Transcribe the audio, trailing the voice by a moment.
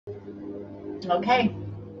Okay,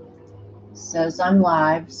 says I'm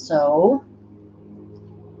live, so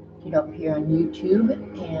get up here on YouTube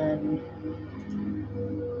and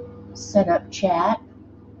set up chat.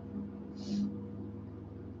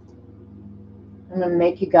 I'm going to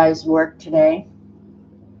make you guys work today.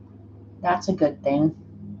 That's a good thing.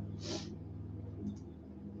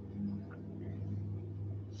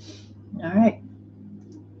 All right,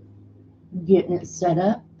 getting it set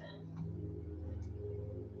up.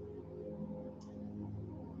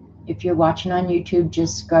 If you're watching on YouTube,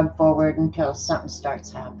 just scrub forward until something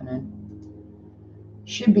starts happening.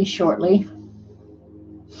 Should be shortly.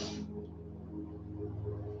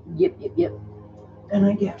 Yep. And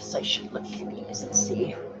I guess I should look through these and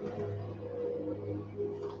see.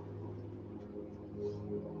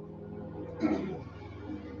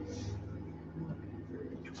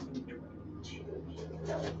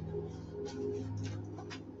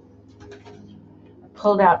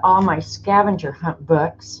 Pulled out all my scavenger hunt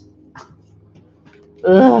books.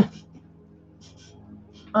 Ugh.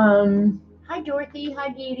 Hi Dorothy, hi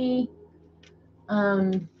Dee Dee.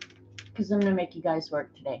 Because I'm gonna make you guys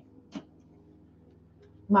work today.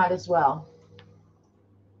 Might as well.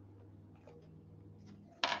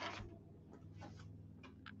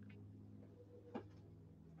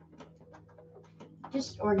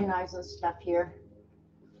 Just organizing stuff here.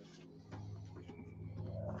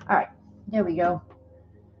 All right, there we go.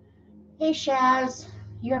 Hey Shaz,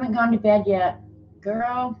 you haven't gone to bed yet.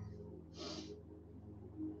 Girl,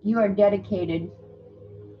 you are dedicated,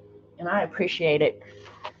 and I appreciate it.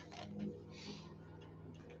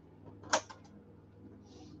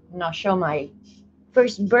 And I'll show my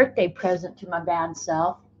first birthday present to my bad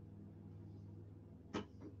self.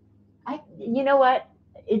 You know what?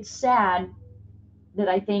 It's sad that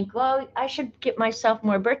I think, well, I should get myself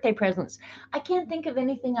more birthday presents. I can't think of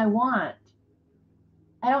anything I want.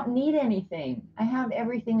 I don't need anything. I have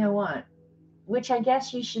everything I want, which I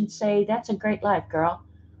guess you should say, that's a great life, girl.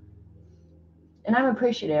 And I'm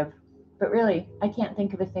appreciative, but really, I can't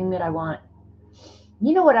think of a thing that I want.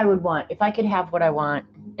 You know what I would want if I could have what I want?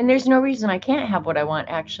 And there's no reason I can't have what I want,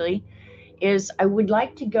 actually, is I would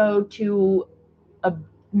like to go to a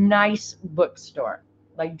nice bookstore,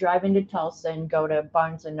 like drive into Tulsa and go to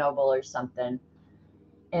Barnes and Noble or something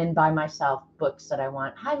and buy myself books that I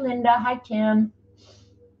want. Hi, Linda. Hi, Tim.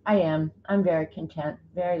 I'm very content,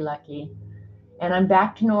 very lucky. And I'm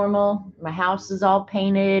back to normal. My house is all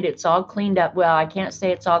painted. It's all cleaned up. Well, I can't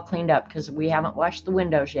say it's all cleaned up because we haven't washed the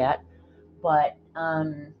windows yet. But,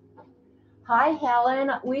 hi,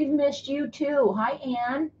 Helen. We've missed you too. Hi,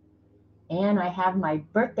 Anne. And I have my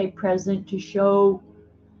birthday present to show.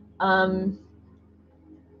 But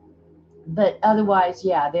otherwise,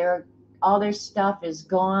 yeah, all their stuff is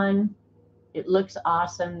gone. It looks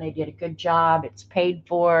awesome. They did a good job. It's paid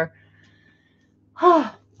for.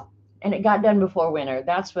 And it got done before winter.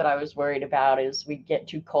 That's what I was worried about, is we'd get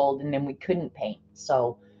too cold and then we couldn't paint.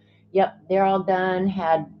 So, yep, they're all done.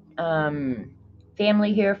 Had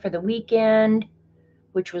family here for the weekend,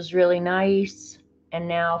 which was really nice. And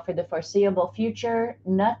now for the foreseeable future,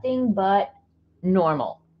 nothing but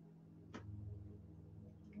normal.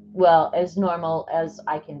 Well, as normal as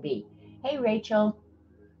I can be. Hey, Rachel.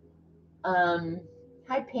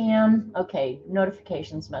 Hi, Pam. Okay,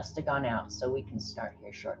 notifications must have gone out, so we can start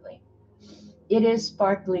here shortly. It is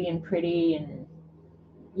sparkly and pretty, and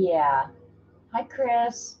yeah. Hi,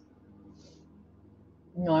 Chris.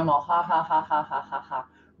 Normal. Ha ha ha ha ha ha ha.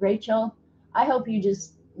 Rachel, I hope you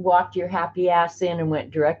just walked your happy ass in and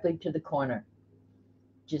went directly to the corner.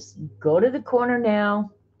 Just go to the corner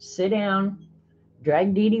now, sit down,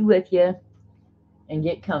 drag Dee Dee with you, and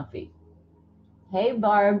get comfy. Hey,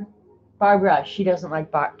 Barbara. She doesn't like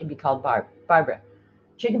to be called Barbara.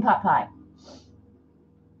 Chicken pot pie.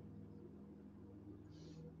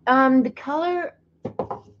 The color.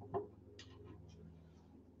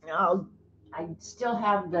 Oh, I still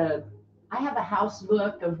have I have a house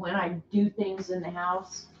book of when I do things in the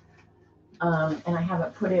house, and I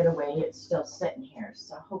haven't put it away. It's still sitting here,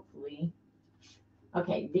 so hopefully.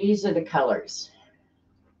 Okay, these are the colors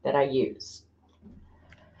that I use.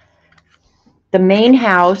 The main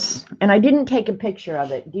house, and I didn't take a picture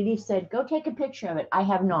of it. Dee Dee said, go take a picture of it. I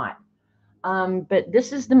have not. But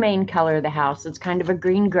this is the main color of the house. It's kind of a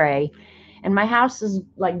green gray. And my house is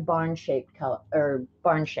like barn-shaped color, or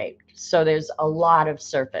barn-shaped. So there's a lot of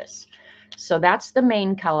surface. So that's the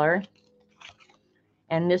main color.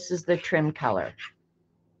 And this is the trim color.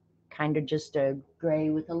 Kind of just a gray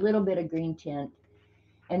with a little bit of green tint.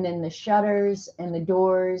 And then the shutters and the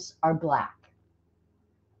doors are black.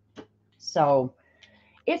 So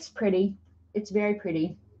it's pretty. It's very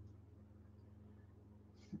pretty.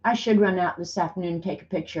 I should run out this afternoon and take a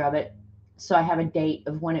picture of it so I have a date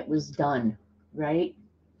of when it was done, right?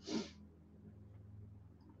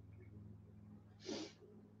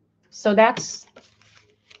 So that's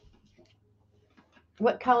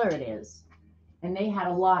what color it is. And they had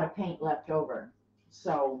a lot of paint left over.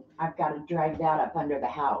 So I've got to drag that up under the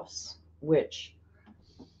house, which,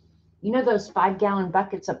 you know, those 5-gallon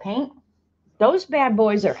buckets of paint? Those bad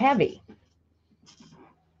boys are heavy.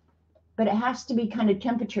 But it has to be kind of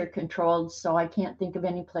temperature controlled, so I can't think of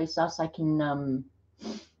any place else I can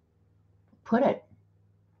put it.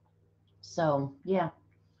 So, yeah.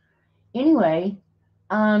 Anyway,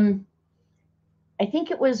 I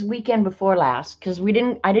think it was weekend before last because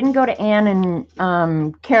I didn't go to Ann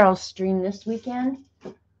and Carol's stream this weekend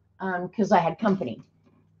because I had company.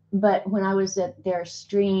 But when I was at their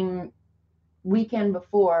stream weekend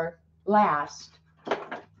before last,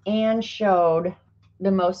 Ann showed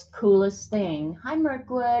the most coolest thing. Hi,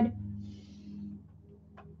 Mirkwood.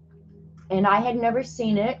 And I had never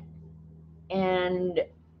seen it. And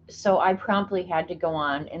so I promptly had to go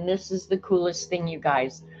on. And this is the coolest thing, you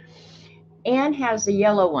guys. Ann has a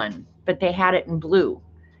yellow one, but they had it in blue.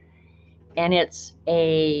 And it's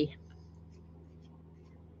I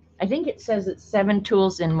think it says it's 7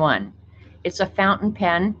 tools in one. It's a fountain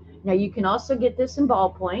pen. Now you can also get this in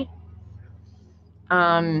ballpoint.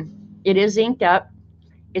 It is inked up.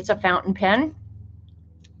 It's a fountain pen.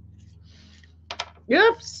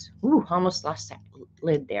 Oops. Ooh, almost lost that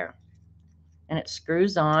lid there. And it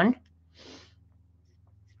screws on.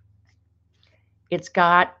 It's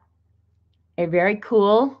got a very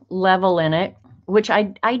cool level in it, which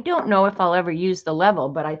I don't know if I'll ever use the level,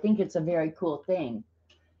 but I think it's a very cool thing.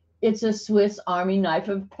 It's a Swiss Army knife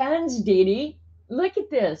of pens, Dee Dee. Look at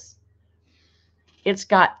this. It's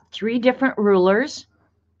got 3 different rulers.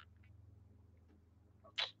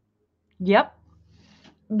 Yep.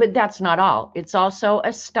 But that's not all. It's also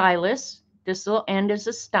a stylus. This little end is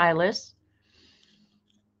a stylus.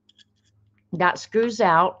 That screws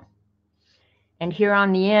out. And here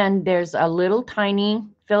on the end, there's a little tiny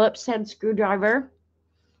Phillips head screwdriver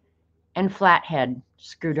and flathead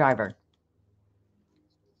screwdriver.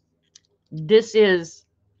 This is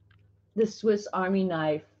the Swiss Army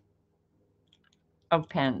knife of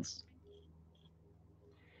pens.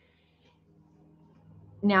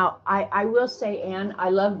 Now, I will say, Anne, I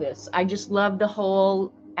love this. I just love the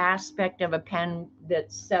whole aspect of a pen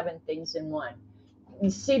that's 7 things in one.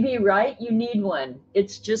 CB, right? You need one.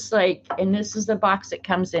 It's just like, and this is the box it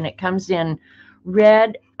comes in. It comes in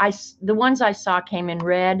red. The ones I saw came in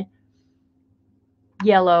red,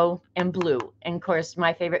 yellow, and blue. And of course,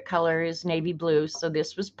 my favorite color is navy blue. So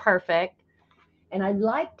this was perfect. And I'd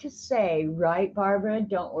like to say, right, Barbara?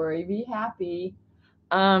 Don't worry, be happy.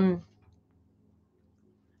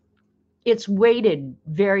 It's weighted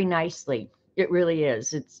very nicely. It really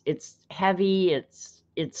is. It's heavy. It's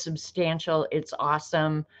substantial. It's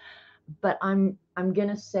awesome. But I'm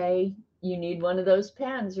gonna say you need one of those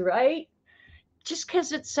pens, right? Just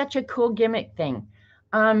because it's such a cool gimmick thing.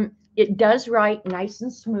 It does write nice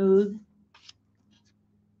and smooth.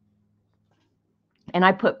 And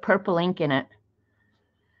I put purple ink in it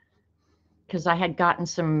because I had gotten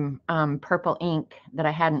some purple ink that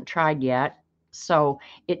I hadn't tried yet. So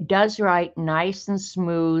it does write nice and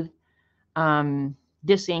smooth.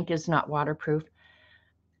 This ink is not waterproof.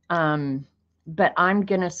 But I'm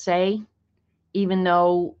going to say, even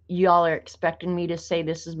though y'all are expecting me to say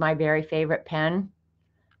this is my very favorite pen,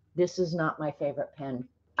 this is not my favorite pen.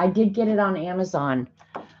 I did get it on Amazon.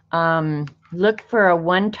 Look for a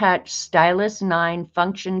One-Touch Stylus 9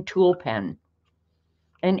 Function Tool Pen.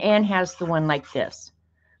 And Anne has the one like this.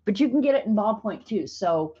 But you can get it in ballpoint too.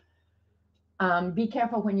 So be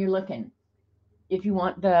careful when you're looking. If you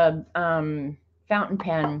want the fountain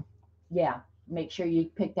pen, yeah, make sure you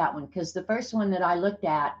pick that one. Because the first one that I looked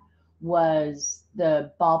at was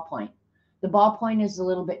the ballpoint. The ballpoint is a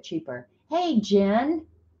little bit cheaper. Hey, Jen.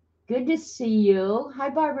 Good to see you. Hi,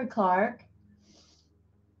 Barbara Clark.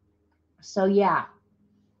 So, yeah.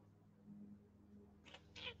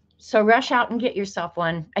 So rush out and get yourself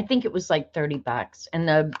one. I think it was like $30. And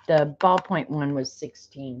the ballpoint one was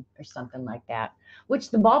 16 or something like that. Which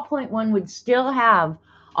the ballpoint one would still have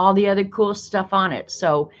all the other cool stuff on it.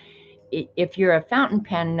 So if you're a fountain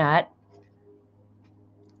pen nut,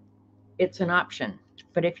 it's an option.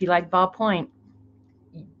 But if you like ballpoint,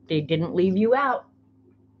 they didn't leave you out.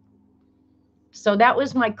 So that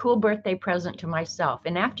was my cool birthday present to myself.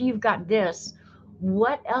 And after you've got this,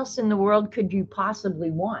 what else in the world could you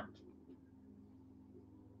possibly want?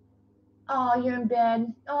 Oh, you're in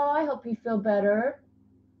bed. Oh, I hope you feel better.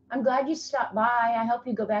 I'm glad you stopped by. I hope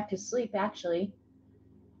you go back to sleep, actually.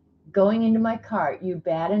 going into my cart, you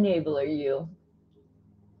bad enabler, you.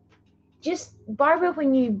 Just, Barbara,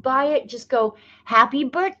 when you buy it, just go, happy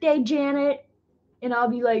birthday, Janet. And I'll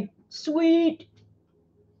be like, sweet.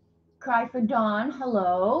 Cry for Dawn,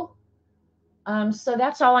 hello. So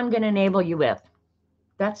that's all I'm going to enable you with.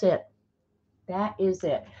 That's it. That is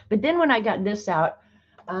it. But then when I got this out,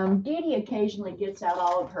 Dee Dee occasionally gets out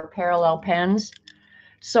all of her parallel pens.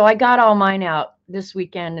 So I got all mine out this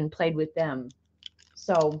weekend and played with them.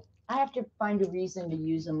 So I have to find a reason to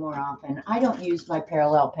use them more often. I don't use my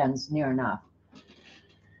parallel pens near enough.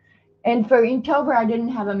 And for Inktober, I didn't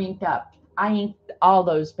have them inked up. I inked all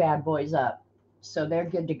those bad boys up. So they're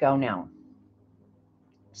good to go now.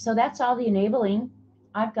 So that's all the enabling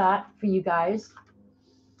I've got for you guys.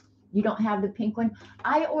 You don't have the pink one.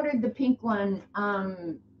 I ordered the pink one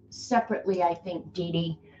separately, I think, Dee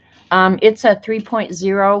Dee. It's a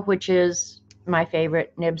 3.0, which is my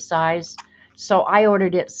favorite nib size. So I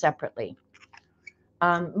ordered it separately.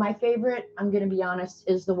 My favorite, I'm going to be honest,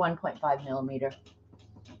 is the 1.5 millimeter.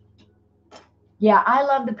 Yeah, I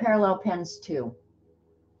love the parallel pens too.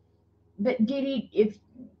 But Dee Dee, if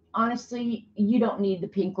honestly, you don't need the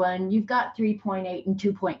pink one. You've got 3.8 and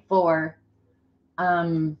 2.4,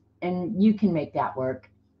 and you can make that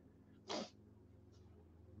work.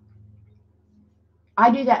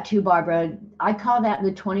 I do that too, Barbara. I call that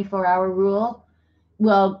the 24-hour rule.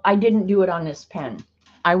 Well, I didn't do it on this pen.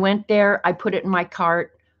 I went there, I put it in my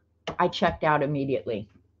cart, I checked out immediately.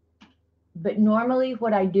 But normally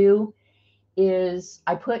what I do is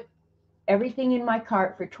I put everything in my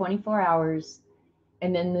cart for 24 hours,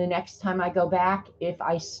 and then the next time I go back, if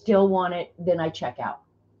I still want it, then I check out.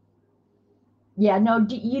 Yeah, no,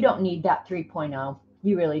 you don't need that 3.0.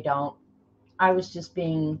 You really don't. I was just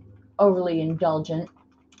being overly indulgent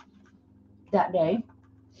that day.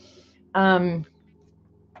 And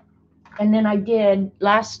then I did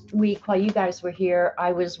last week while you guys were here,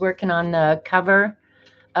 I was working on the cover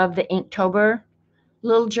of the Inktober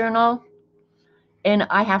little journal. And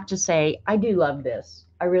I have to say, I do love this.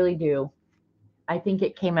 I really do. I think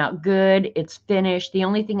it came out good. It's finished. The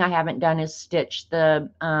only thing I haven't done is stitch the,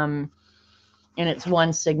 and it's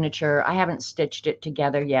one signature. I haven't stitched it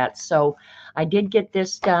together yet. So I did get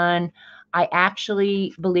this done. I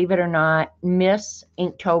actually, believe it or not, miss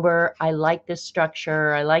Inktober. I like the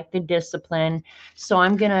structure. I like the discipline. So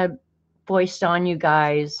I'm going to foist on you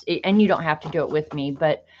guys, and you don't have to do it with me,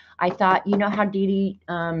 but I thought, you know how Dee Dee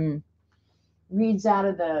reads out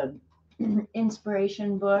of the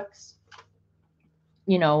inspiration books,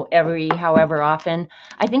 you know, every however often.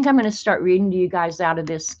 I think I'm going to start reading to you guys out of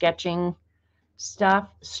this sketching stuff,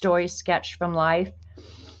 story sketch from life.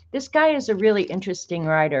 This guy is a really interesting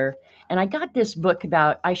writer. And I got this book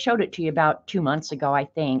I showed it to you about 2 months ago, I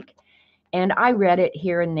think. And I read it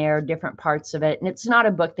here and there, different parts of it. And it's not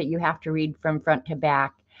a book that you have to read from front to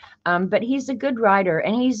back. But he's a good writer,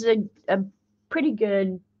 and he's a pretty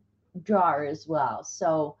good drawer as well.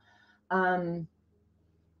 So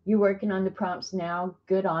you're working on the prompts now.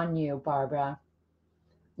 Good on you, Barbara.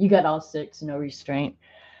 You got all 6, no restraint.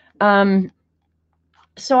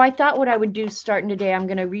 So I thought what I would do starting today, I'm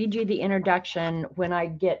going to read you the introduction when I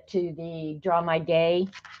get to the Draw My Day.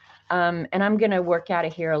 And I'm going to work out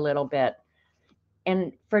of here a little bit.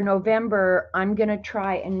 And for November, I'm going to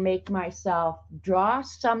try and make myself draw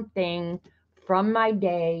something from my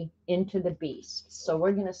day into the beast. So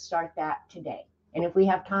we're going to start that today. And if we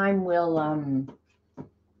have time, we'll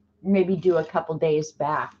maybe do a couple days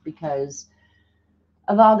back, because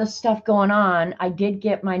of all the stuff going on. I did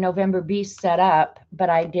get my November beast set up, but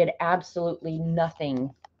I did absolutely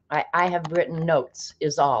nothing. I have written notes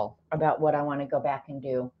is all about what I want to go back and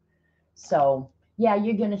do. So yeah,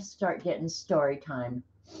 you're going to start getting story time.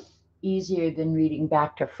 Easier than reading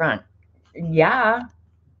back to front. Yeah,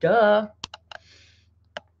 duh.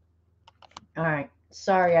 All right.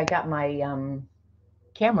 Sorry, I got my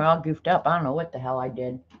camera all goofed up. I don't know what the hell I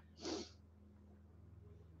did.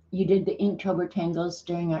 You did the Inktober tangles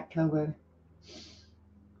during October.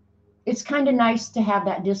 It's kind of nice to have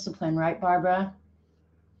that discipline, right, Barbara?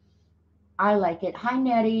 I like it. Hi,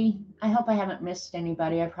 Nettie. I hope I haven't missed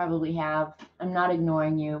anybody. I probably have. I'm not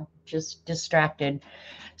ignoring you, just distracted.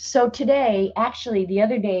 So today, actually, the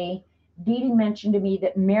other day, Dee Dee mentioned to me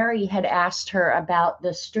that Mary had asked her about the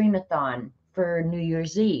streamathon for New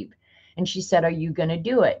Year's Eve. And she said, are you going to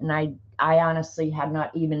do it? And I honestly had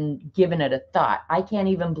not even given it a thought. I can't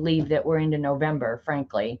even believe that we're into November,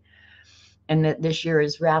 frankly, and that this year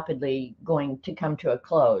is rapidly going to come to a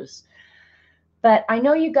close. But I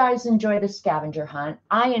know you guys enjoy the scavenger hunt.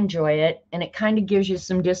 I enjoy it, and it kind of gives you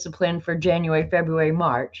some discipline for January, February,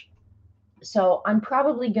 March. So I'm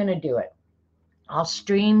probably going to do it. I'll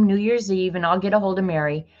stream New Year's Eve and I'll get a hold of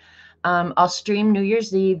Mary. I'll stream New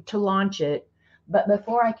Year's Eve to launch it. But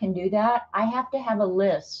before I can do that, I have to have a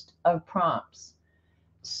list of prompts.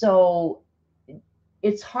 So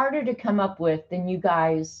it's harder to come up with than you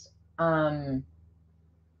guys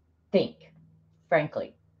think,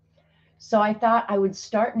 frankly. So I thought I would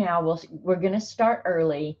start now. We're going to start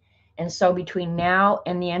early. And so between now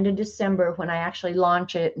and the end of December, when I actually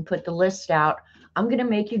launch it and put the list out, I'm going to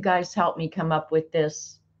make you guys help me come up with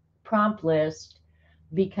this prompt list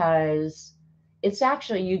because it's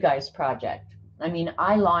actually you guys' project. I mean,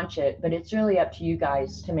 I launch it, but it's really up to you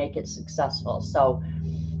guys to make it successful. So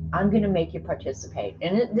I'm going to make you participate.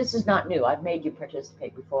 And this is not new. I've made you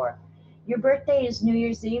participate before. Your birthday is New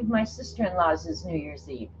Year's Eve. My sister-in-law's is New Year's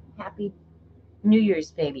Eve. Happy New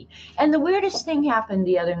Year's, baby. And the weirdest thing happened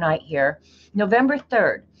the other night here, November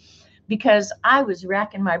 3rd, because I was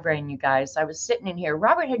racking my brain, you guys. I was sitting in here.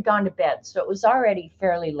 Robert had gone to bed, so it was already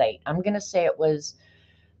fairly late. I'm going to say it was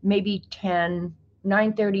maybe 10,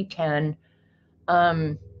 9:30, 10.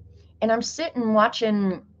 And I'm sitting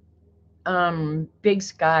watching Big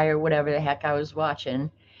Sky or whatever the heck I was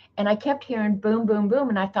watching. And I kept hearing boom, boom, boom.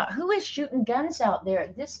 And I thought, who is shooting guns out there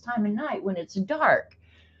at this time of night when it's dark?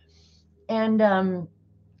 And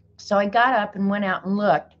so I got up and went out and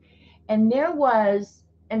looked. And there was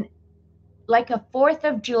like a 4th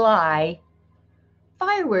of July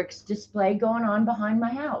fireworks display going on behind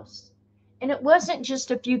my house. And it wasn't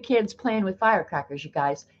just a few kids playing with firecrackers, you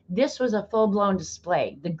guys. This was a full-blown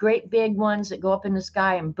display. The great big ones that go up in the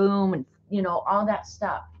sky and boom and, all that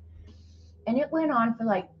stuff. And it went on for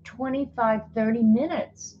like 25, 30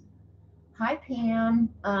 minutes. Hi, Pam.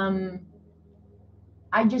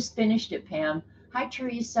 I just finished it, Pam. Hi,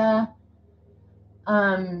 Teresa.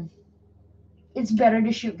 It's better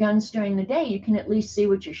to shoot guns during the day. You can at least see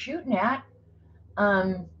what you're shooting at.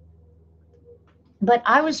 But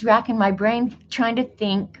I was racking my brain trying to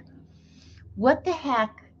think, what the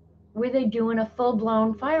heck were they doing a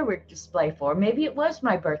full-blown firework display for? Maybe it was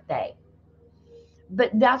my birthday.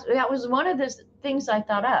 But that was one of the things I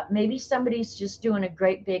thought up. Maybe somebody's just doing a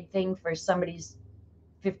great big thing for somebody's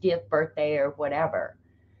 50th birthday or whatever.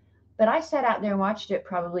 But I sat out there and watched it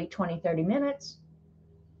probably 20, 30 minutes.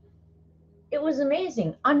 It was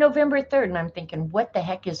amazing on November 3rd. And I'm thinking, what the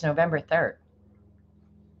heck is November 3rd?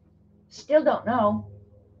 Still don't know,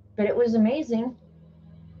 but it was amazing.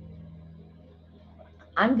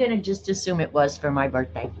 I'm going to just assume it was for my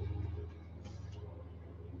birthday.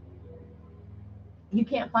 You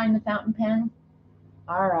can't find the fountain pen?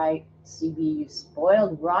 All right, CB, you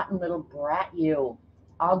spoiled, rotten little brat, you.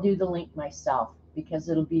 I'll do the link myself because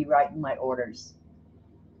it'll be right in my orders.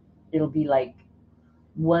 It'll be like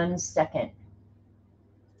 1 second.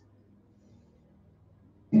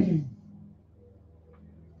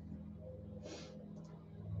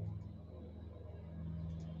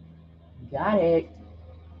 Got it.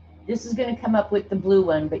 This is going to come up with the blue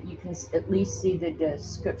one, but you can at least see the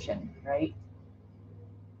description, right?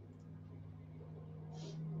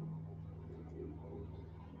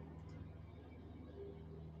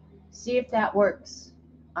 See if that works,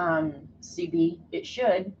 CB. It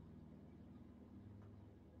should.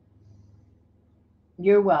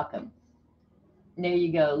 You're welcome. There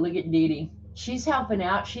you go. Look at Dee Dee. She's helping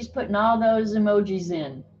out. She's putting all those emojis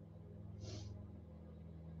in.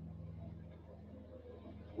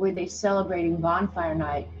 Were they celebrating bonfire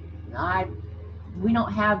night? We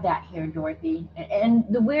don't have that here, Dorothy. And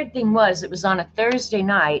the weird thing was, it was on a Thursday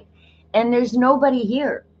night, and there's nobody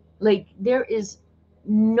here. Like, there is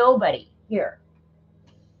nobody here.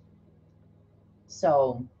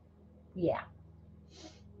 So, yeah.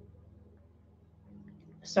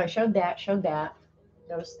 So I showed that.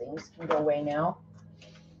 Those things can go away now.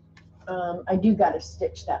 I do got to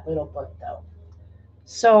stitch that little book, though.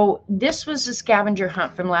 So this was a scavenger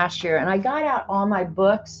hunt from last year, and I got out all my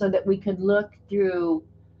books so that we could look through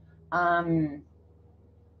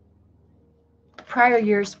prior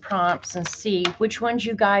year's prompts and see which ones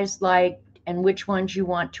you guys liked and which ones you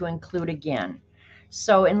want to include again.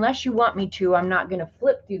 So unless you want me to, I'm not going to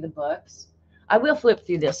flip through the books. I will flip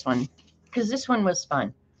through this one because this one was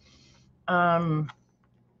fun.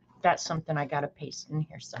 That's something I got to paste in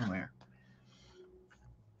here somewhere.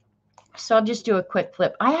 So I'll just do a quick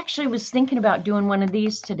flip. I actually was thinking about doing one of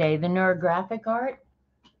these today, the neurographic art.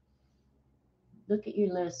 Look at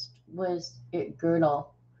your list. Was it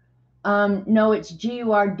girdle? No, it's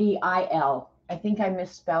Gurdil. I think I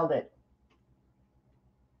misspelled it.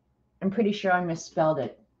 I'm pretty sure I misspelled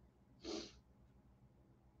it.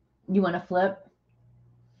 You want to flip?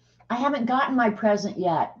 I haven't gotten my present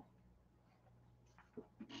yet.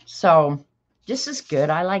 So this is good.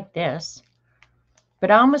 I like this.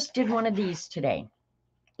 But I almost did one of these today.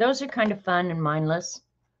 Those are kind of fun and mindless.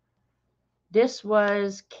 This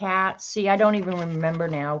was cats. See, I don't even remember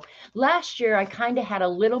now. Last year, I kind of had a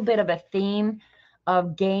little bit of a theme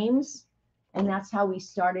of games, and that's how we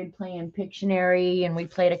started playing Pictionary, and we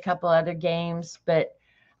played a couple other games. But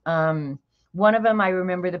one of them, I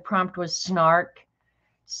remember the prompt was snark.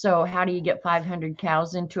 So how do you get 500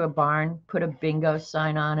 cows into a barn? Put a bingo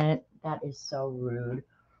sign on it. That is so rude.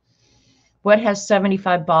 What has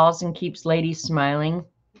 75 balls and keeps ladies smiling?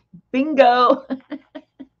 Bingo.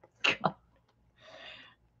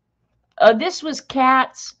 This was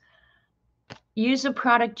cats. Use a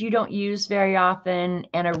product you don't use very often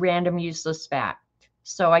and a random useless fact.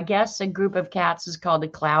 So I guess a group of cats is called a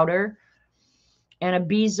clouder, and a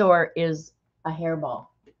bezoar is a hairball.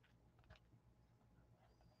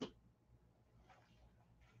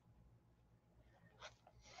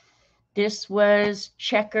 This was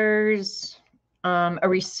checkers, a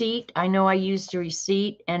receipt. I know I used a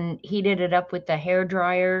receipt and heated it up with the hair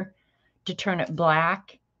dryer to turn it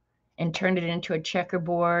black and turned it into a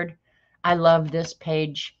checkerboard. I love this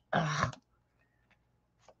page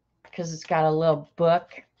because it's got a little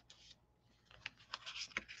book,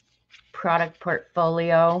 product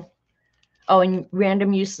portfolio. Oh, and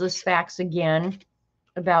random useless facts again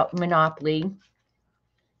about Monopoly.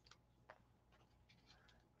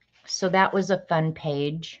 So that was a fun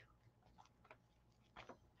page.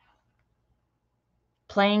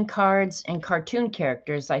 Playing cards and cartoon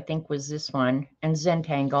characters, I think, was this one. And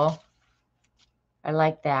Zentangle. I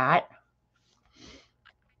like that.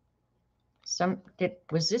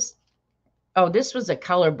 Was this? Oh, this was a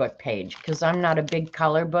color book page because I'm not a big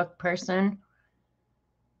color book person.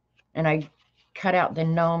 And I cut out the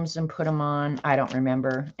gnomes and put them on. I don't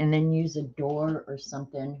remember. And then use a door or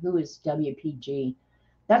something. Who is WPG?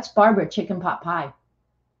 That's Barbara Chicken Pot Pie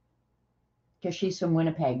because she's from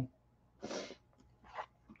Winnipeg.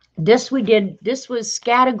 This was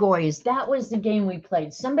categories. That was the game we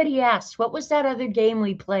played. Somebody asked, what was that other game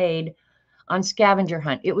we played on Scavenger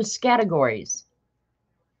Hunt? It was categories.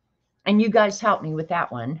 And you guys helped me with that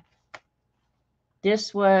one.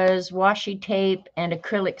 This was washi tape and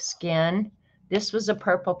acrylic skin. This was a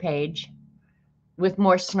purple page with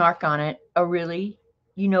more snark on it. Oh, really?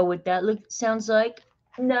 You know what that sounds like?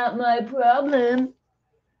 Not my problem.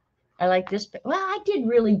 I like this. Well, I did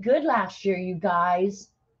really good last year, you guys.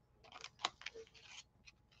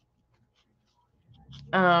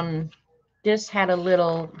 This had a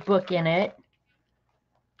little book in it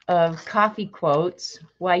of coffee quotes.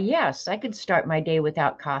 Why, yes, I could start my day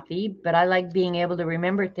without coffee, but I like being able to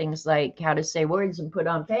remember things like how to say words and put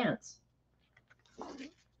on pants.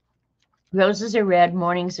 Roses are red,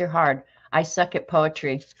 mornings are hard. I suck at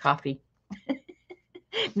poetry. Coffee.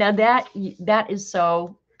 Now that is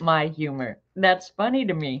so my humor. That's funny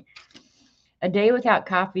to me. A day without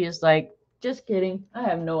coffee is like, just kidding. I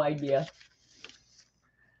have no idea.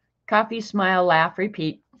 Coffee, smile, laugh,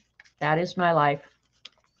 repeat. That is my life.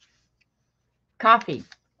 Coffee,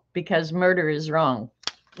 because murder is wrong.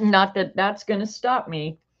 Not that that's going to stop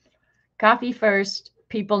me. Coffee first,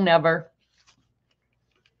 people never.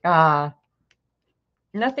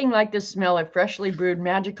 Nothing like the smell of freshly brewed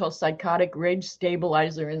magical psychotic rage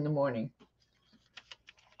stabilizer in the morning.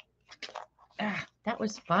 That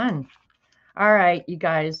was fun. All right, you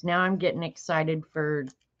guys, now I'm getting excited for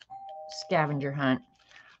Scavenger Hunt.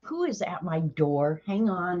 Who is at my door? Hang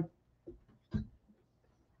on.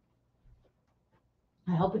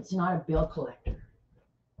 I hope it's not a bill collector.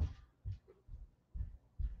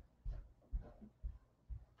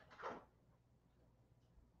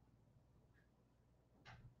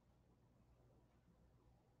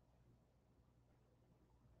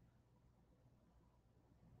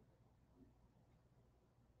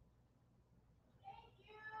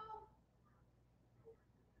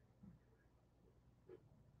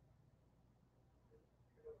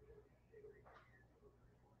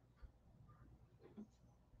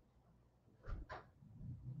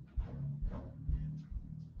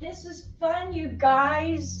 This is fun, you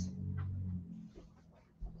guys.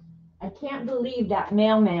 I can't believe that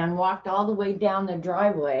mailman walked all the way down the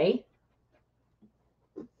driveway.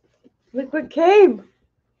 Look what came.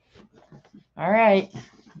 All right.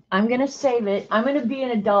 I'm going to save it. I'm going to be an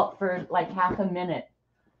adult for like half a minute.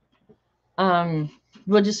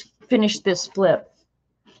 We'll just finish this flip.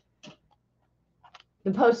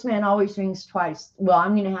 The postman always rings twice. Well,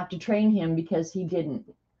 I'm going to have to train him because he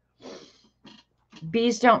didn't.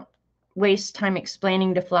 Bees don't waste time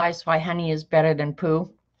explaining to flies why honey is better than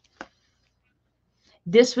poo.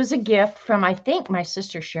 This was a gift from, I think, my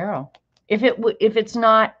sister Cheryl. If it's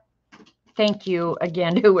not, Thank you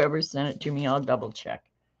again to whoever sent it to me. I'll double check.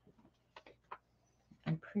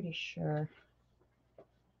 I'm pretty sure.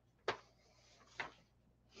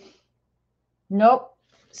 Nope.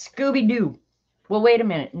 Scooby-Doo. Well, wait a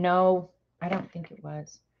minute. No, I don't think it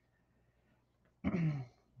was.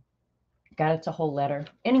 God, it's a whole letter.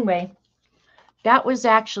 Anyway, that was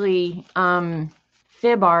actually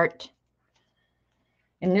fib art.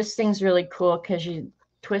 And this thing's really cool because you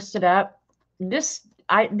twist it up. This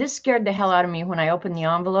scared the hell out of me when I opened the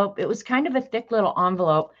envelope. It was kind of a thick little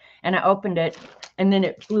envelope, and I opened it, and then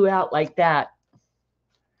it flew out like that.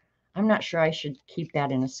 I'm not sure I should keep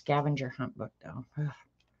that in a scavenger hunt book, though. Ugh.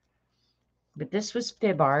 But this was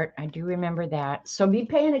fib art. I do remember that. So be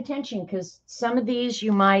paying attention because some of these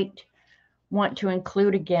you might want to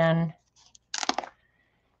include again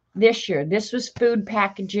this year. This was food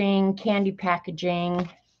packaging, candy packaging,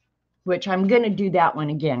 which I'm going to do that one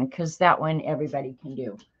again because that one everybody can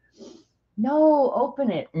do. No,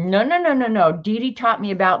 open it. No, no, no, no, no. Dee Dee taught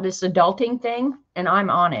me about this adulting thing, and I'm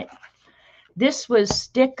on it. This was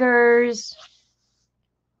stickers.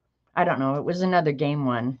 I don't know. It was another game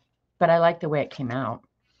one, but I like the way it came out.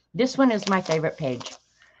 This one is my favorite page.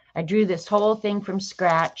 I drew this whole thing from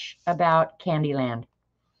scratch about Candyland,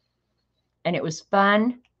 and it was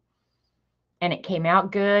fun, and it came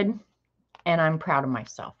out good, and I'm proud of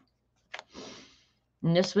myself.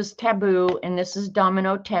 And this was Taboo, and this is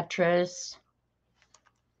Domino Tetris.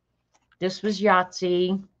 This was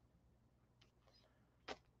Yahtzee.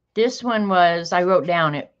 This one was, I wrote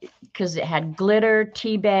down it because it had glitter,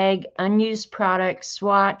 tea bag, unused products,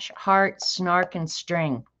 swatch, heart, snark, and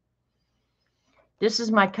string. This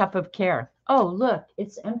is my cup of care. Oh, look,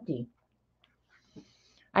 it's empty.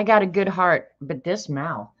 I got a good heart, but this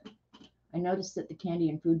mouth. I noticed that the candy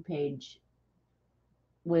and food page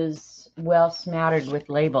was well smattered with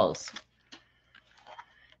labels.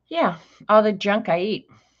 Yeah, all the junk I eat.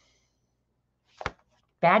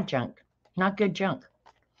 Bad junk, not good junk.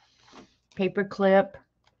 Paper clip.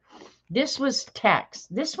 This was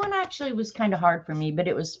text. This one actually was kind of hard for me, but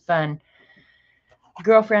it was fun.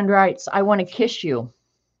 Girlfriend writes, I want to kiss you.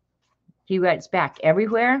 He writes back,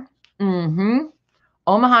 everywhere? Mm-hmm.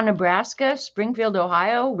 Omaha, Nebraska, Springfield,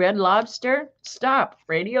 Ohio, Red Lobster. Stop.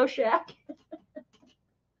 Radio Shack.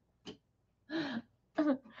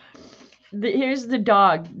 Here's the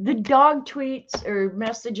dog. The dog tweets or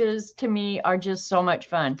messages to me are just so much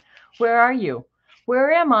fun. Where are you?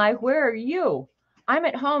 Where am I? Where are you? I'm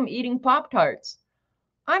at home eating Pop-Tarts.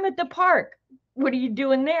 I'm at the park. What are you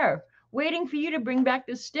doing there? Waiting for you to bring back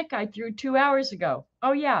the stick I threw 2 hours ago.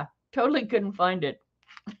 Oh, yeah. Totally couldn't find it.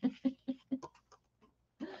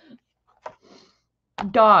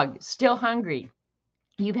 Dog, still hungry.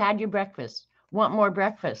 You've had your breakfast. Want more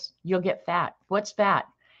breakfast? You'll get fat. What's fat?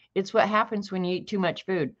 It's what happens when you eat too much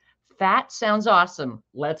food. Fat sounds awesome.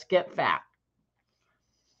 Let's get fat.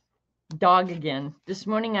 Dog again. This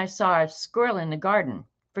morning I saw a squirrel in the garden.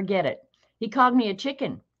 Forget it. He called me a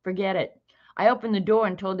chicken. Forget it. I opened the door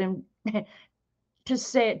and told him to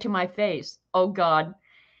say it to my face. Oh, God.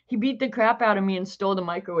 He beat the crap out of me and stole the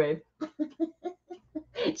microwave.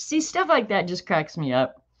 See, stuff like that just cracks me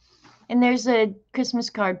up. And there's a Christmas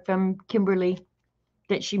card from Kimberly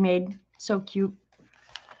that she made. So cute.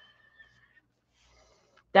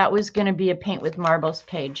 That was going to be a paint with marbles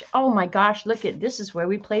page. Oh my gosh, look at this is where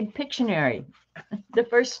we played Pictionary the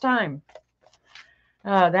first time.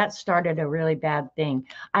 Oh, that started a really bad thing.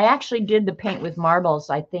 I actually did the paint with marbles,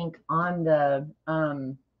 I think, on the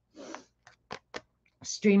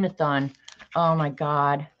Streamathon. Oh my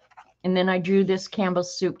God. And then I drew this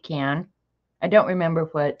Campbell's soup can. I don't remember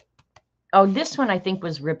what. Oh, this one I think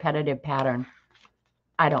was repetitive pattern.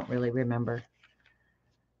 I don't really remember.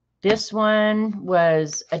 This one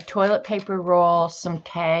was a toilet paper roll, some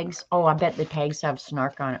tags. Oh, I bet the tags have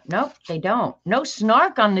snark on it. Nope, they don't. No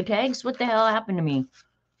snark on the tags. What the hell happened to me?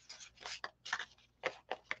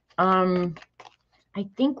 I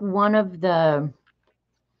think one of the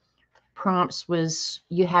prompts was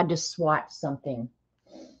you had to swatch something.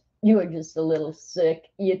 You were just a little sick.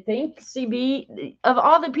 You think, CB? Of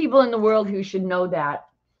all the people in the world who should know that,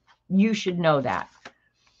 you should know that.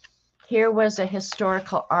 Here was a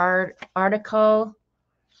historical article.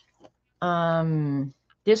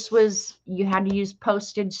 This was, you had to use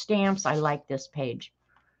postage stamps. I like this page.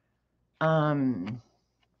 Random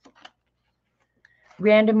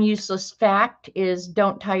useless fact is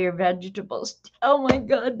don't tie your vegetables. Oh my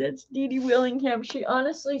God, that's Dee Dee Willingham. She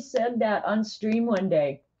honestly said that on stream one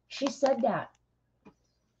day. She said that.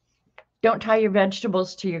 Don't tie your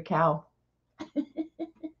vegetables to your cow.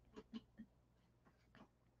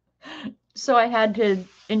 So I had to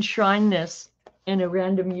enshrine this in a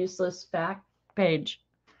random useless fact page.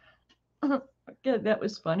 Okay, that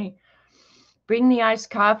was funny. Bring the iced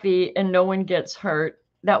coffee and no one gets hurt.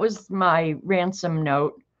 That was my ransom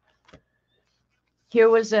note. Here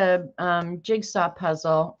was a jigsaw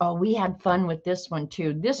puzzle. Oh, we had fun with this one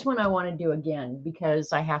too. This one I want to do again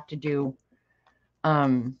because I have to do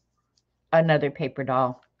um, another paper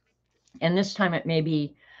doll. And this time it may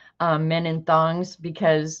be men in thongs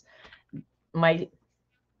because my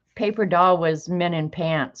paper doll was men in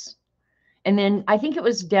pants. And then I think it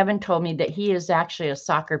was Devin told me that he is actually a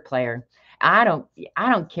soccer player. I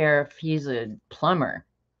don't care if he's a plumber.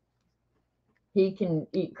 He can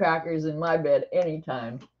eat crackers in my bed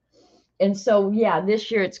anytime. And so yeah, this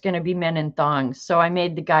year it's going to be men in thongs. So I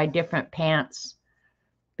made the guy different pants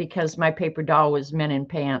because my paper doll was men in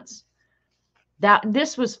pants.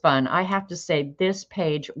 This was fun. I have to say this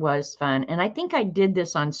page was fun. And I think I did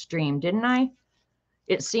this on stream, didn't I?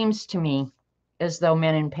 It seems to me as though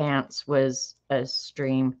Men in Pants was a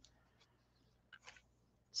stream.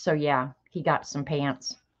 So yeah, he got some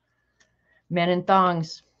pants. Men in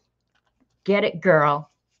thongs. Get it, girl.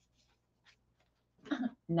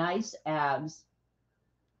 Nice abs.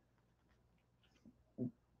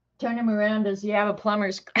 Turn him around. Does he have a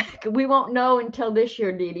plumber's crack? We won't know until this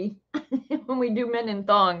year, Dee Dee, when we do Men in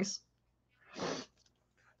Thongs.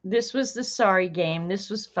 This was the sorry game. This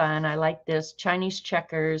was fun. I like this. Chinese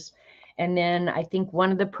checkers. And then I think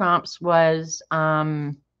one of the prompts was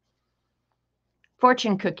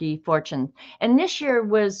fortune cookie fortune. And this year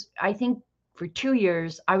was, I think, for 2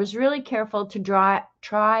 years, I was really careful to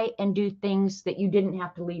try and do things that you didn't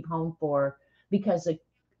have to leave home for because of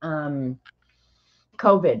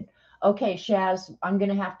COVID. Okay, Shaz, I'm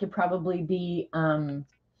going to have to probably be a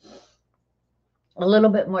little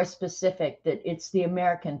bit more specific that it's the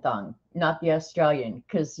American thong, not the Australian.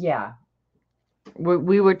 Because, yeah,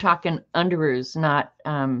 we were talking underoos, not,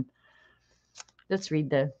 let's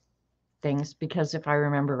read the things because if I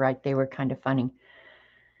remember right, they were kind of funny.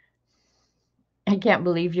 I can't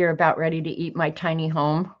believe you're about ready to eat my tiny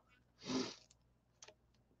home.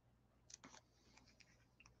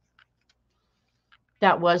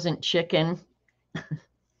 That wasn't chicken.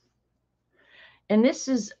 And this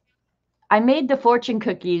is, I made the fortune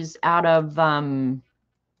cookies out of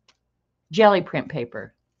jelly print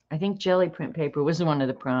paper. I think jelly print paper was one of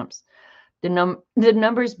the prompts. The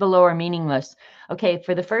numbers below are meaningless. Okay,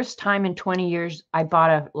 for the first time in 20 years, I bought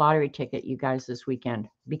a lottery ticket, you guys, this weekend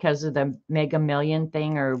because of the Mega Million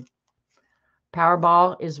thing, or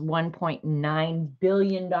Powerball is $1.9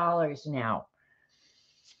 billion now.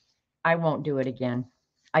 I won't do it again.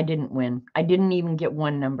 I didn't win. I didn't even get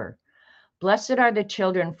one number. Blessed are the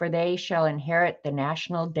children, for they shall inherit the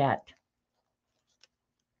national debt.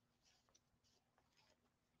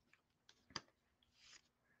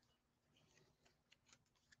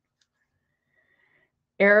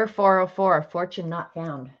 Error 404, fortune not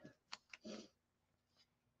found.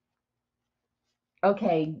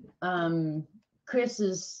 Okay, Chris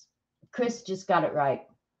just got it right.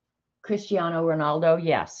 Cristiano Ronaldo,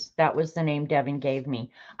 yes, that was the name Devin gave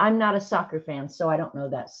me. I'm not a soccer fan, so I don't know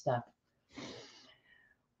that stuff.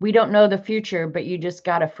 We don't know the future, but you just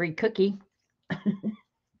got a free cookie.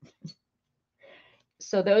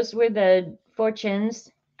 So those were the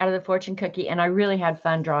fortunes out of the fortune cookie, and I really had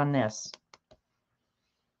fun drawing this.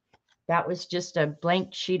 That was just a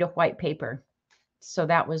blank sheet of white paper. So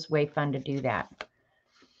that was way fun to do that.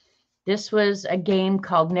 This was a game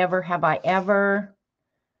called Never Have I Ever.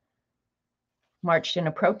 Marched in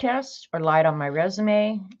a protest or lied on my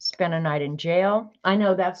resume, spent a night in jail. I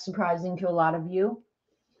know that's surprising to a lot of you.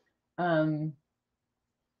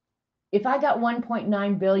 If I got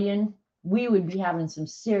 1.9 billion, we would be having some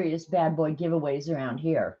serious bad boy giveaways around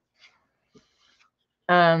here.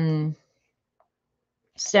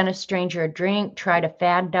 Sent a stranger a drink, tried a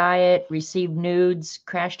fad diet, received nudes,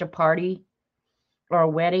 crashed a party or a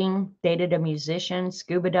wedding, dated a musician,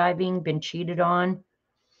 scuba diving, been cheated on.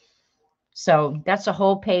 So that's a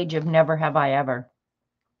whole page of Never Have I Ever.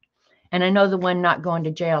 And I know the one not going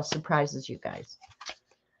to jail surprises you guys.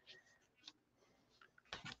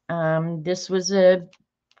 This was a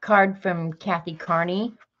card from Kathy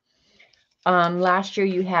Carney. Last year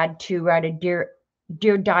you had to write a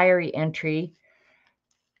dear diary entry.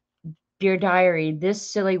 Dear diary, this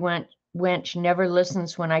silly wench never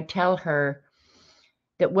listens when I tell her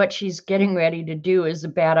that what she's getting ready to do is a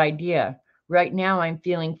bad idea. Right now, I'm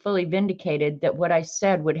feeling fully vindicated that what I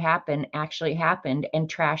said would happen actually happened and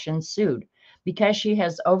trash ensued. Because she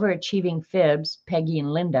has overachieving fibs, Peggy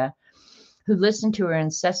and Linda, who listened to her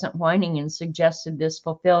incessant whining and suggested this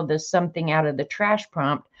fulfill this something out of the trash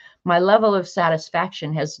prompt, my level of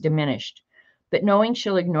satisfaction has diminished. But knowing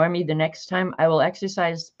she'll ignore me the next time, I will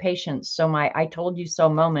exercise patience so my I told you so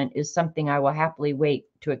moment is something I will happily wait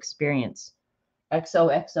to experience.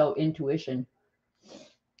 XOXO intuition.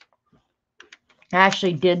 I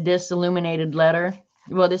actually did this illuminated letter,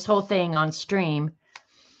 well, this whole thing on stream.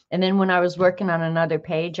 And then when I was working on another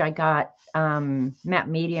page, I got Map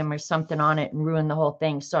Medium or something on it and ruined the whole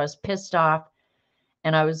thing. So I was pissed off,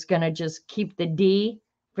 and I was going to just keep the D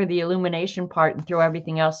for the illumination part and throw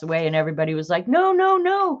everything else away. And everybody was like, no, no,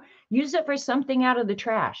 no, use it for something out of the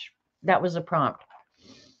trash. That was a prompt.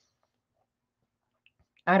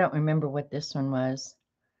 I don't remember what this one was.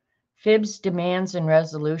 Fibs demands and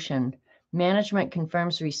resolution. Management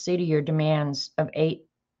confirms receipt of your demands of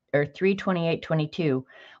 3/28/22.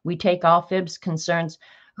 We take all fibs concerns.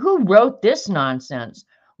 Who wrote this nonsense?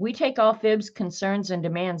 We take all fibs concerns and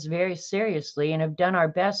demands very seriously and have done our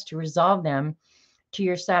best to resolve them to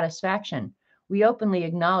your satisfaction. We openly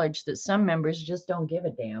acknowledge that some members just don't give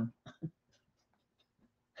a damn.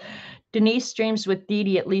 Denise streams with Dee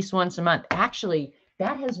Dee at least once a month. Actually,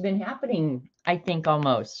 that has been happening, I think,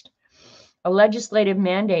 almost. A legislative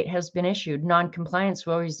mandate has been issued. Non-compliance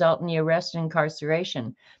will result in the arrest and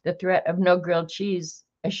incarceration. The threat of no grilled cheese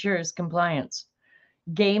assures compliance.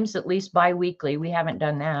 Games at least bi-weekly. We haven't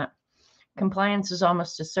done that. Compliance is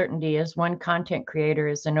almost a certainty, as one content creator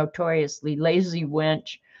is a notoriously lazy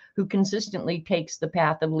wench who consistently takes the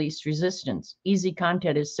path of least resistance. Easy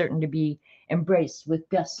content is certain to be embraced with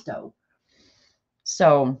gusto.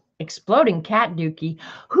 So, exploding cat dookie.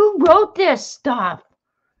 Who wrote this stuff?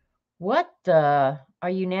 What the? Our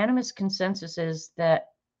unanimous consensus is that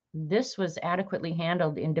this was adequately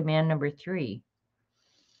handled in demand number 3.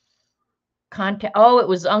 Oh, it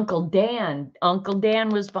was Uncle Dan. Uncle Dan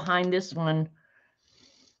was behind this one.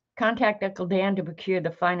 Contact Uncle Dan to procure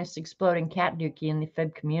the finest exploding cat dookie in the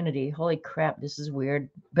fib community. Holy crap, this is weird.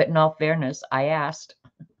 But in all fairness, I asked.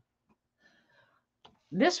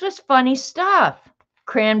 This was funny stuff.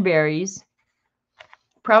 Cranberries.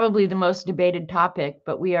 Probably the most debated topic,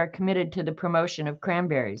 but we are committed to the promotion of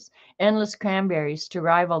cranberries. Endless cranberries to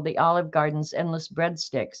rival the Olive Garden's endless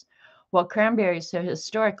breadsticks. While cranberries have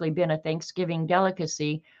historically been a Thanksgiving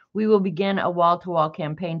delicacy, we will begin a wall-to-wall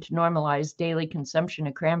campaign to normalize daily consumption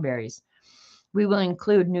of cranberries. We will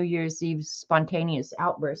include New Year's Eve's spontaneous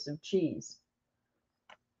outbursts of cheese.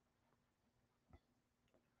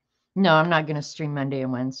 No, I'm not going to stream Monday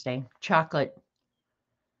and Wednesday. Chocolate.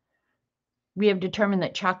 We have determined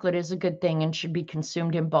that chocolate is a good thing and should be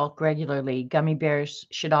consumed in bulk regularly. Gummy bears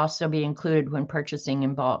should also be included when purchasing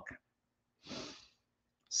in bulk.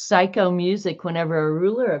 Psycho music whenever a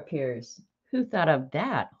ruler appears. Who thought of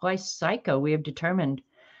that? Why psycho? We have determined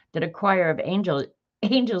that a choir of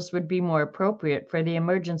angels would be more appropriate for the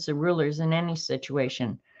emergence of rulers in any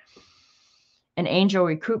situation. An angel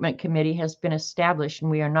recruitment committee has been established,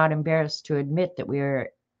 and we are not embarrassed to admit that we are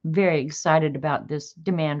very excited about this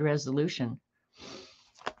demand resolution.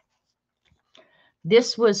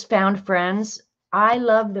 This was Found Friends. I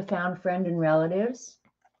love the Found Friend and Relatives.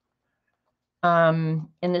 And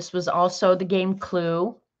this was also the game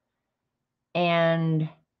Clue and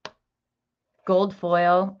Gold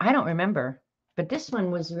Foil. I don't remember, but this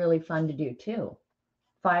one was really fun to do too.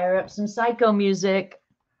 Fire up some psycho music.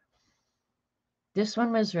 This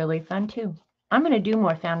one was really fun too. I'm going to do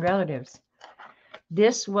more Found Relatives.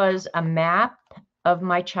 This was a map of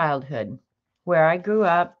my childhood, where I grew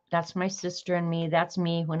up. That's my sister and me. That's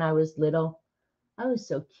me when I was little. I was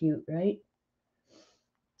so cute, right?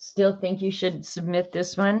 Still think you should submit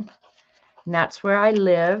this one. And that's where I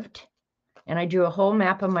lived. And I drew a whole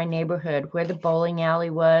map of my neighborhood, where the bowling alley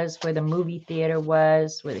was, where the movie theater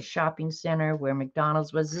was, where the shopping center, where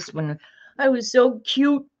McDonald's was. This one, I was so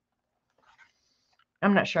cute.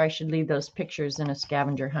 I'm not sure I should leave those pictures in a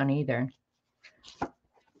scavenger hunt either.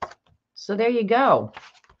 So there you go.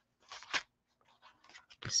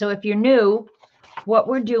 So if you're new, what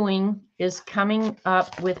we're doing is coming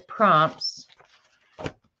up with prompts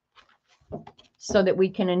so that we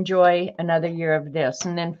can enjoy another year of this.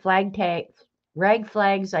 And then rag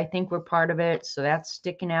flags, I think, were part of it. So that's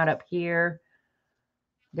sticking out up here.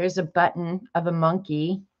 There's a button of a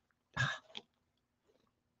monkey.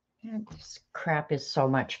 This crap is so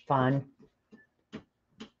much fun.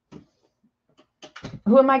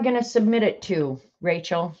 Who am I going to submit it to,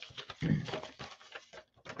 Rachel?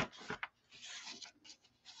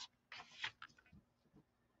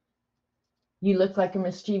 You look like a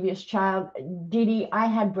mischievous child. Dee Dee, I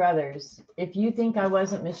had brothers. If you think I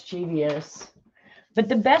wasn't mischievous. But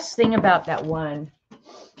the best thing about that one,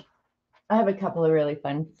 I have a couple of really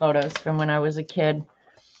fun photos from when I was a kid.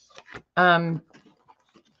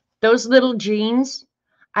 Those little jeans,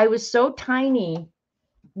 I was so tiny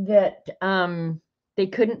that they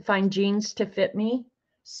couldn't find jeans to fit me.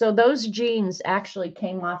 So those jeans actually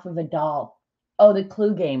came off of a doll. Oh, the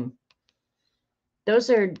Clue game. Those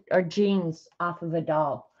are jeans off of a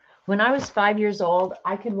doll. When I was 5 years old,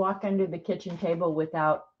 I could walk under the kitchen table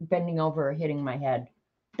without bending over or hitting my head.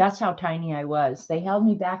 That's how tiny I was. They held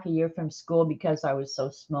me back a year from school because I was so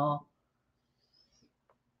small.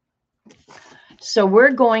 So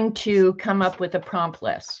we're going to come up with a prompt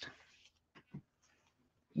list.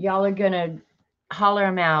 Y'all are going to holler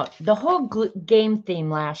them out. The whole game theme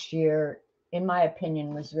last year, in my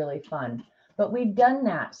opinion, was really fun. But we've done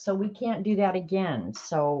that, so we can't do that again.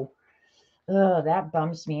 So that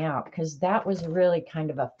bums me out because that was really kind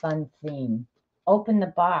of a fun theme. Open the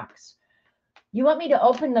box. You want me to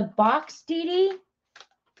open the box, Dee Dee?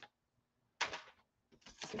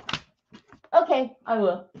 Okay, I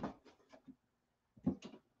will.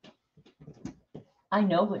 I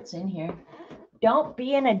know what's in here. Don't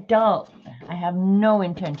be an adult. I have no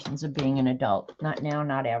intentions of being an adult. Not now,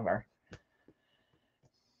 not ever.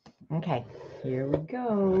 Okay, here we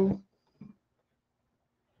go.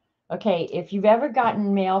 Okay, if you've ever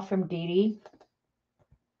gotten mail from Dee Dee,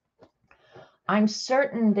 I'm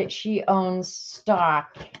certain that she owns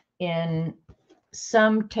stock in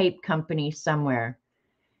some tape company somewhere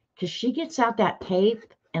because she gets out that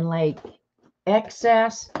tape and like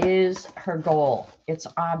excess is her goal. It's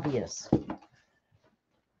obvious.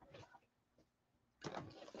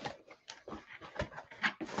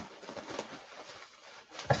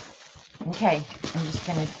 Okay, I'm just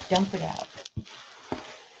going to dump it out.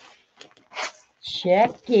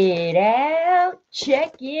 Check it out.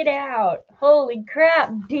 Check it out. Holy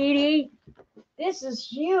crap, Dee Dee. This is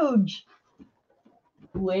huge.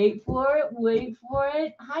 Wait for it. Wait for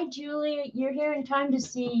it. Hi, Julie. You're here in time to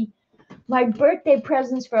see my birthday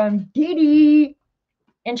presents from Dee Dee.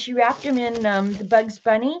 And she wrapped them in the Bugs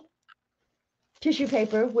Bunny tissue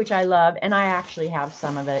paper, which I love. And I actually have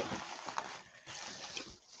some of it.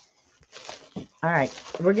 All right.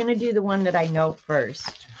 We're going to do the one that I know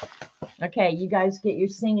first. Okay, you guys get your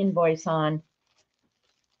singing voice on.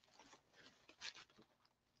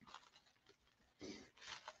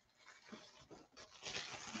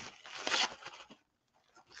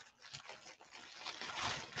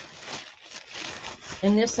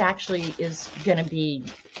 And this actually is going to be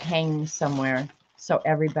hanging somewhere so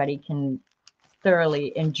everybody can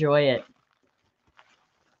thoroughly enjoy it.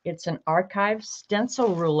 It's an archive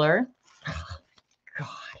stencil ruler. Oh, God.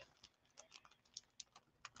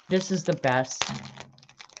 This is the best.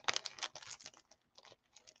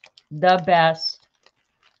 The best.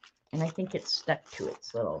 And I think it's stuck to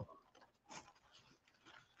its little...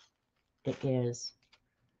 It is.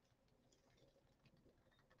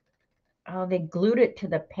 Oh, they glued it to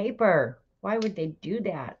the paper. Why would they do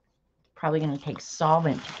that? Probably going to take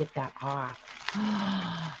solvent to get that off.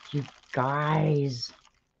 You guys.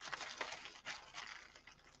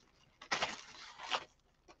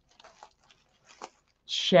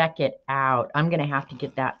 Check it out. I'm going to have to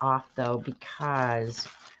get that off, though, because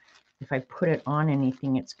if I put it on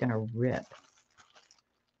anything, it's going to rip.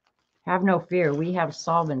 Have no fear. We have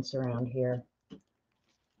solvents around here.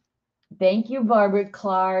 Thank you, Barbara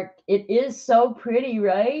Clark. It is so pretty,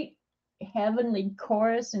 right? Heavenly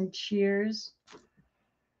chorus and cheers.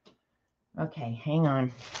 Okay, hang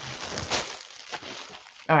on.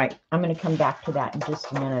 All right, I'm going to come back to that in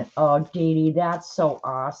just a minute. Oh, Dee Dee, that's so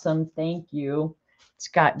awesome. Thank you. It's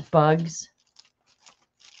got bugs.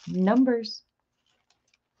 Numbers.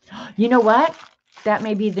 You know what? That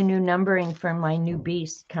may be the new numbering for my new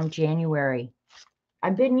beast come January.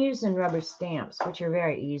 I've been using rubber stamps, which are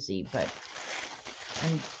very easy, but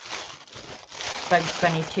Bugs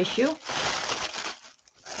Bunny tissue.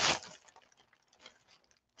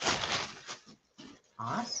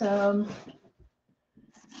 Awesome.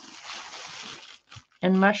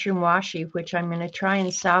 And mushroom washi, which I'm going to try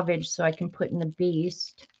and salvage so I can put in the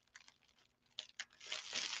beast.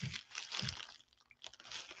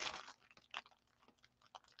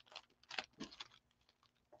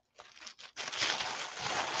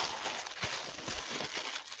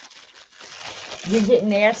 You're getting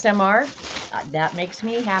ASMR? That makes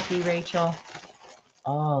me happy, Rachel.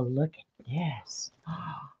 Oh, look at this.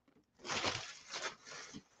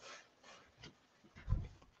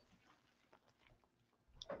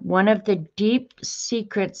 One of the deep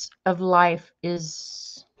secrets of life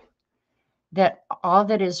is that all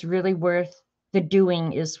that is really worth the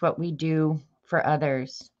doing is what we do for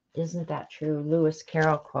others. Isn't that true? Lewis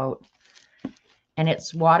Carroll quote. And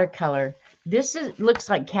it's watercolor. This looks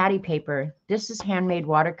like caddy paper. This is handmade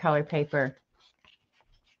watercolor paper.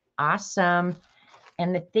 Awesome.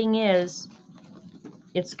 And the thing is,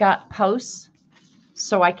 it's got posts,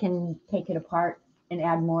 so I can take it apart and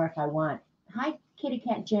add more if I want. Hi, Kitty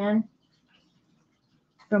Cat Jen.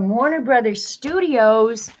 From Warner Brothers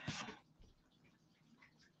Studios.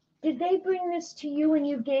 Did they bring this to you when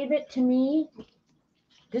you gave it to me?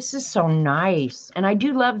 This is so nice. And I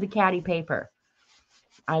do love the caddy paper.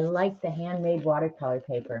 I like the handmade watercolor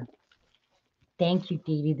paper. Thank you,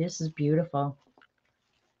 Dee Dee. This is beautiful.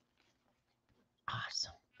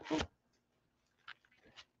 Awesome.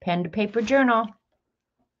 Pen to paper journal.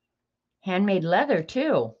 Handmade leather,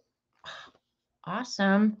 too.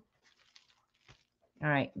 Awesome. All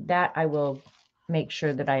right. That I will make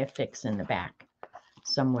sure that I affix in the back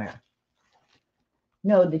somewhere.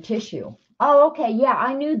 No, the tissue. Oh, okay. Yeah,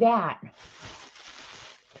 I knew that.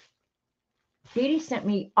 Dee Dee sent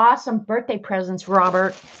me awesome birthday presents,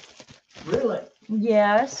 Robert. Really?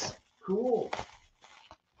 Yes. Cool.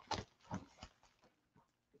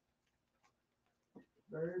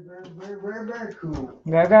 Very, very, very, very, very cool.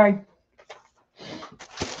 Very, very.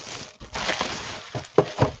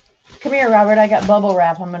 Come here, Robert. I got bubble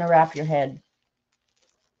wrap. I'm going to wrap your head.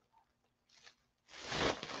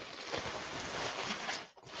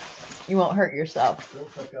 You won't hurt yourself.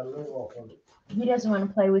 Looks like a little off of it. He doesn't want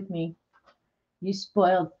to play with me. You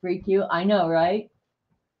spoiled freak you. I know, right?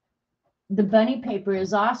 The bunny paper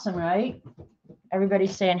is awesome, right?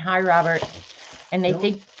 Everybody's saying hi, Robert. And they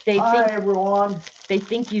think Hi, everyone. They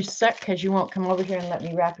think you suck because you won't come over here and let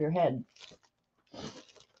me wrap your head.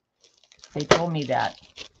 They told me that.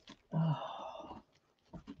 Oh.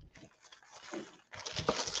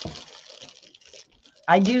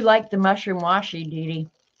 I do like the mushroom washi, Dee Dee.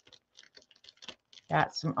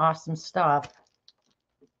 That's some awesome stuff.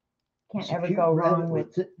 Can't ever go wrong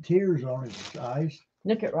with tears on his eyes.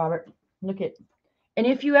 Look at Robert. Look at. And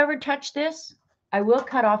if you ever touch this, I will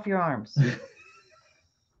cut off your arms.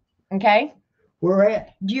 Okay? Where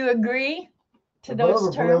at? Do you agree to Above those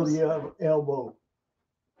or below terms? the elbow.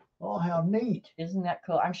 Oh, how neat. Isn't that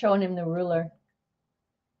cool? I'm showing him the ruler.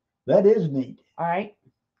 That is neat. All right.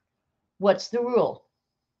 What's the rule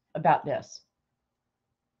about this?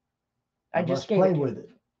 I just gave play it. with it.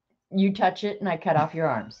 You touch it and I cut off your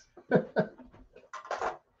arms.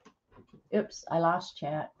 Oops, I lost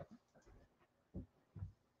chat.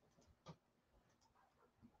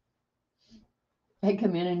 I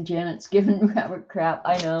come in and Janet's giving Robert crap.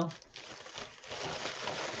 I know.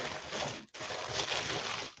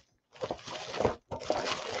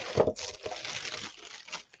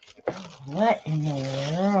 What in the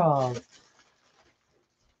world?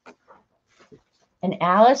 An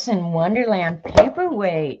Alice in Wonderland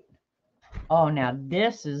paperweight. Oh, now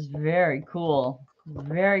this is very cool.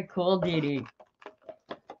 Very cool, Dee Dee.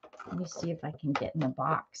 Let me see if I can get in the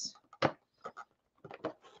box.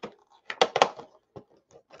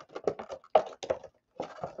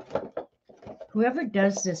 Whoever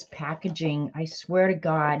does this packaging, I swear to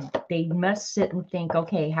God, they must sit and think,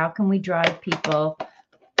 okay, how can we drive people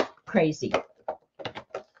crazy?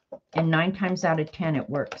 And 9 times out of 10, it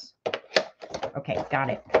works. Okay, got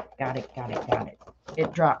it. Got it, got it, got it.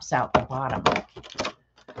 It drops out the bottom.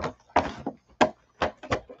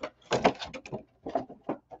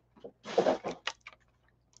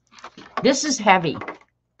 This is heavy.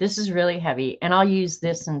 This is really heavy. And I'll use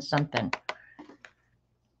this in something.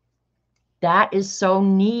 That is so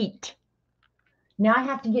neat. Now I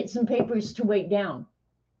have to get some papers to weight down.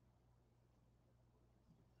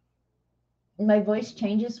 My voice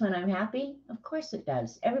changes when I'm happy? Of course it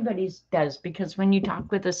does. Everybody's does, because when you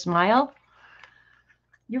talk with a smile,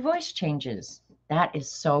 your voice changes. That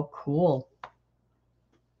is so cool.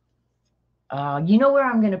 You know where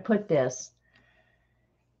I'm going to put this?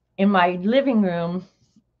 In my living room,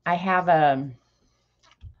 I have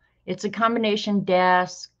it's a combination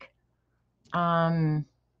desk. And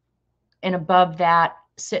above that,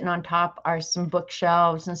 sitting on top, are some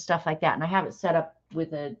bookshelves and stuff like that. And I have it set up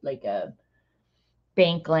with a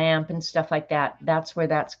bank lamp and stuff like that. That's where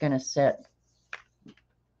that's going to sit.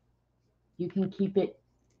 You can keep it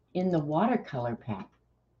in the watercolor pack.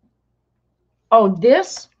 Oh,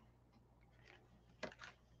 this?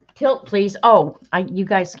 Tilt, please. Oh, you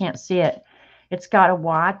guys can't see it. It's got a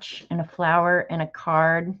watch and a flower and a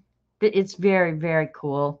card. It's very, very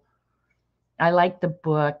cool. I like the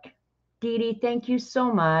book. Dee Dee, thank you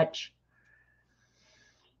so much.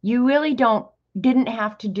 You really didn't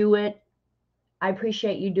have to do it. I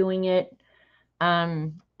appreciate you doing it.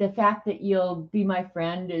 The fact that you'll be my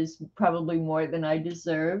friend is probably more than I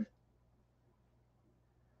deserve.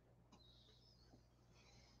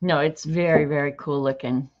 No, it's very, very cool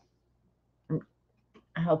looking.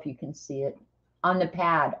 I hope you can see it on the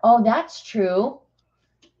pad. Oh, that's true.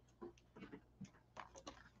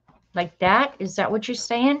 Like that? Is that what you're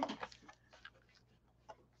saying?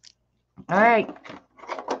 All right.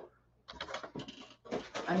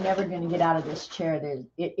 I'm never going to get out of this chair.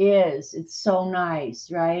 It is. It's so nice,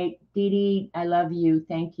 right? Dee Dee, I love you.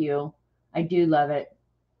 Thank you. I do love it.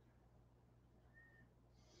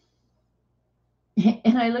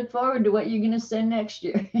 And I look forward to what you're going to send next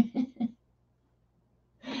year.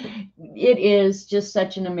 It is just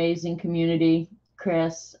such an amazing community,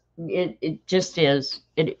 Chris. It just is.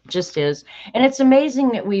 It just is. And it's amazing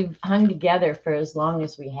that we've hung together for as long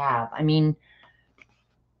as we have. I mean,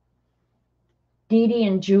 Dee Dee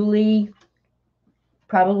and Julie,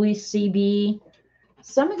 probably CB,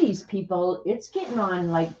 some of these people, it's getting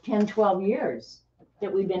on like 10, 12 years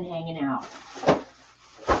that we've been hanging out.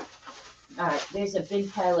 All right, there's a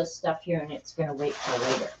big pile of stuff here and it's going to wait till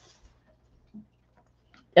later.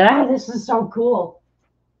 Ah, this is so cool.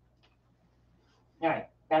 All right,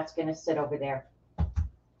 that's going to sit over there.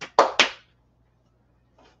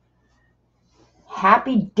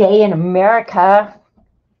 Happy Day in America.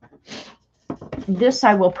 This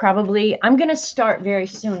I will probably, I'm going to start very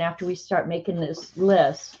soon after we start making this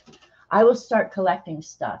list. I will start collecting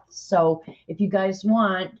stuff. So if you guys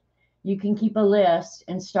want, you can keep a list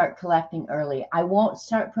and start collecting early. I won't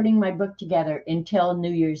start putting my book together until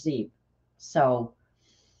New Year's Eve. So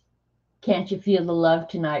can't you feel the love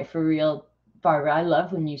tonight for real, Barbara? I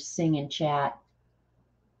love when you sing and chat.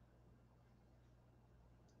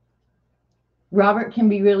 Robert can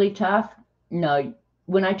be really tough. No,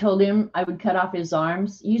 when I told him I would cut off his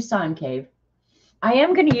arms, you saw him cave. I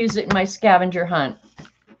am going to use it in my scavenger hunt.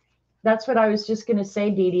 That's what I was just going to say,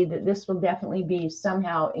 Dee Dee, that this will definitely be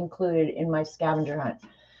somehow included in my scavenger hunt.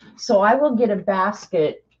 So I will get a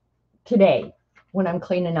basket today when I'm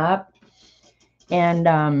cleaning up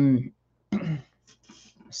and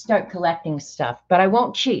start collecting stuff. But I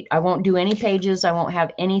won't cheat. I won't do any pages. I won't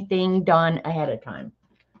have anything done ahead of time.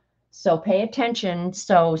 So pay attention.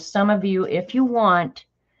 So some of you, if you want,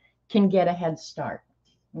 can get a head start.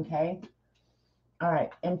 Okay. All right.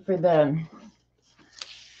 And for the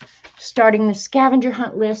starting the scavenger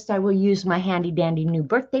hunt list, I will use my handy dandy new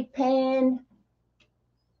birthday pen.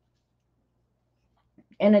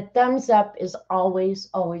 And a thumbs up is always,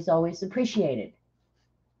 always, always appreciated.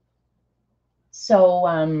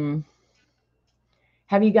 So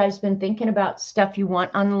have you guys been thinking about stuff you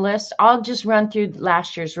want on the list? I'll just run through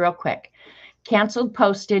last year's real quick. Canceled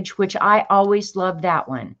postage, which I always love that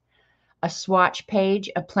one. A swatch page,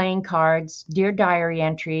 a playing cards, Dear Diary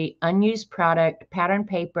entry, unused product, pattern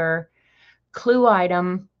paper, clue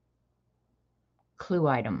item.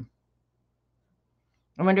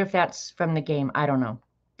 I wonder if that's from the game. I don't know.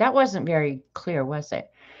 That wasn't very clear, was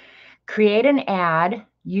it? Create an ad,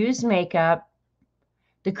 use makeup.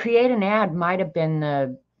 The create an ad might have been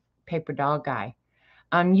the paper doll guy.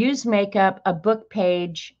 Use makeup, a book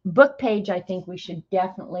page. Book page, I think we should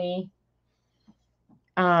definitely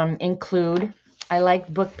include. I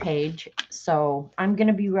like book page. So I'm going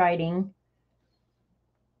to be writing.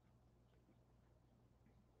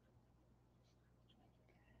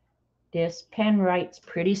 This pen writes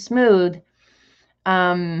pretty smooth.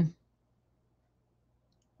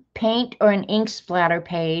 Paint or an ink splatter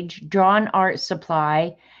page, drawn art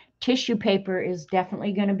supply. Tissue paper is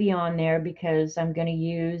definitely going to be on there because I'm going to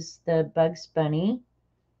use the Bugs Bunny.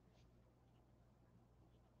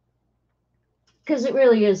 Because it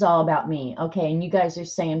really is all about me. Okay, and you guys are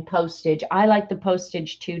saying postage. I like the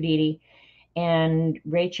postage too, Dee Dee. And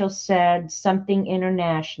Rachel said something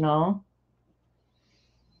international.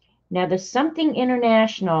 Now, the something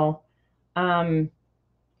international,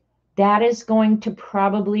 that is going to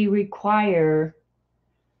probably require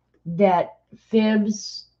that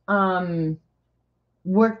fibs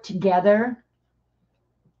work together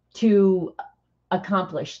to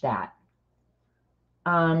accomplish that.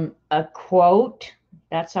 A quote,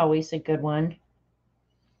 that's always a good one.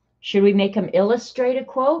 Should we make them illustrate a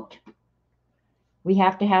quote? We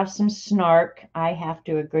have to have some snark. I have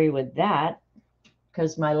to agree with that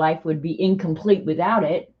because my life would be incomplete without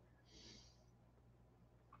it.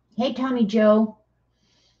 Hey, Tommy Joe.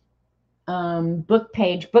 Book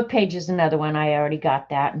page. Book page is another one. I already got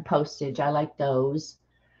that. And postage. I like those.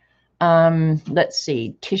 Let's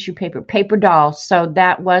see. Tissue paper. Paper doll. So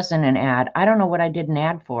that wasn't an ad. I don't know what I did an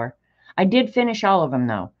ad for. I did finish all of them,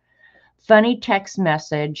 though. Funny text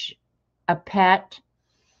message. A pet.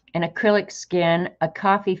 An acrylic skin. A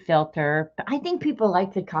coffee filter. I think people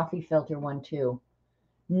like the coffee filter one, too.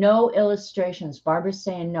 No illustrations. Barbara's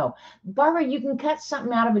saying no. Barbara, you can cut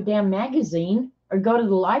something out of a damn magazine or go to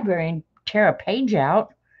the library and tear a page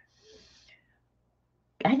out.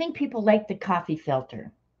 I think people like the coffee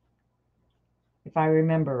filter. if I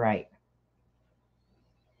remember right.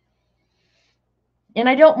 And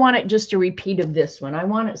I don't want it just a repeat of this one. I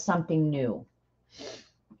want it something new.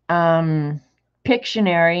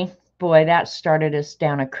 Pictionary, boy, that started us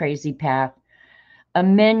down a crazy path. A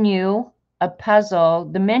menu, a puzzle.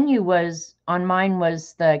 The menu was on mine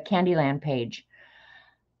was the Candyland page.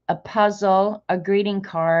 A puzzle, a greeting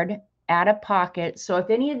card, add a pocket. So if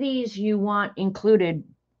any of these you want included,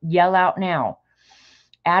 yell out now.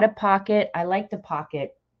 Add a pocket. I like the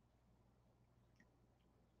pocket.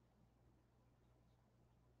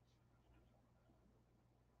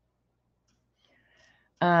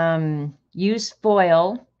 Use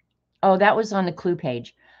foil. Oh, that was on the clue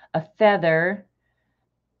page. A feather,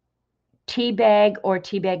 tea bag or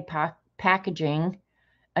tea bag packaging,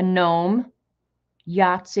 a gnome,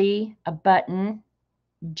 Yahtzee, a button,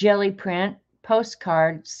 jelly print,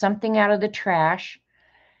 postcard, something out of the trash,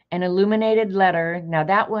 an illuminated letter. Now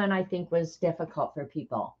that one I think was difficult for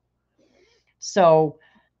people. So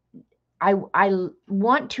I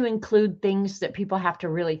want to include things that people have to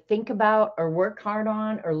really think about or work hard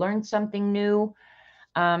on or learn something new.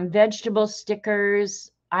 Vegetable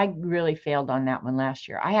stickers. I really failed on that one last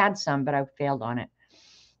year. I had some, but I failed on it.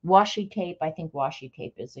 Washi tape. I think washi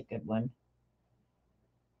tape is a good one.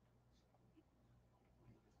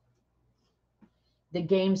 The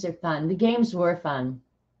games are fun. The games were fun.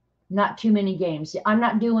 Not too many games. I'm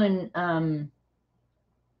not doing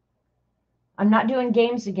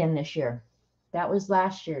games again this year. That was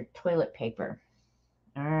last year. Toilet paper.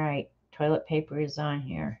 All right. Toilet paper is on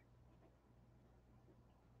here.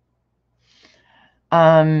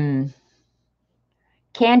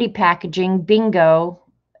 Candy packaging, bingo,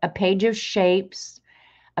 a page of shapes,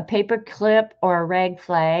 a paper clip or a rag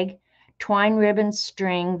flag, twine ribbon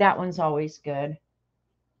string. That one's always good.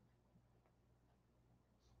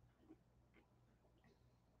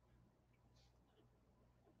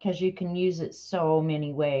 Because you can use it so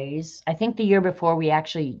many ways. I think the year before we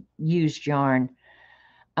actually used yarn.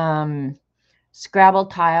 Scrabble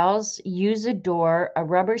tiles, use a door, a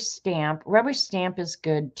rubber stamp. Rubber stamp is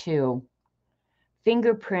good too.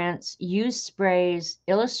 Fingerprints, use sprays,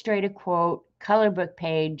 illustrate a quote, color book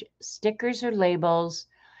page, stickers or labels,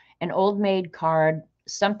 an old maid card,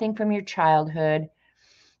 something from your childhood,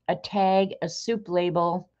 a tag, a soup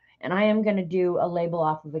label, and I am going to do a label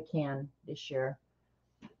off of a can this year.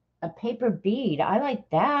 A paper bead, I like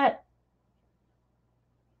that.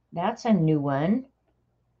 That's a new one.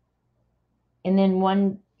 And then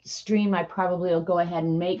one stream, I probably will go ahead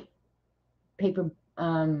and make paper.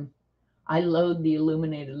 I load the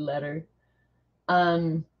illuminated letter.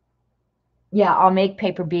 Yeah, I'll make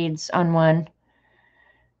paper beads on one.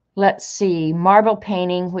 Let's see, marble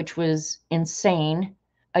painting, which was insane.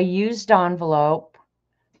 A used envelope.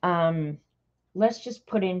 Let's just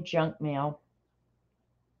put in junk mail.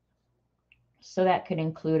 So that could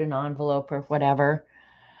include an envelope or whatever.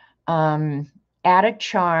 Add a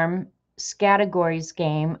charm, categories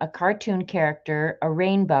game, a cartoon character, a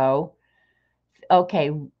rainbow.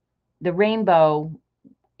 Okay, the rainbow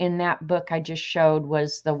in that book I just showed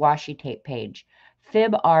was the washi tape page.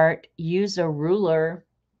 Fib art, use a ruler.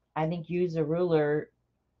 I think use a ruler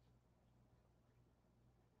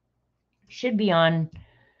should be on,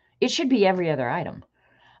 it should be every other item.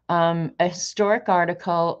 A historic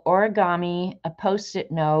article, origami, a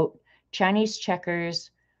post-it note, Chinese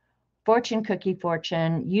checkers, fortune cookie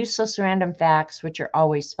fortune, useless random facts, which are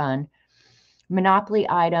always fun, Monopoly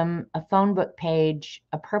item, a phone book page,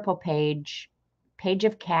 a purple page, page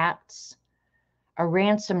of cats, a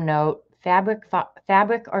ransom note, fabric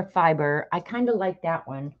or fiber. I kind of like that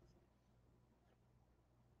one.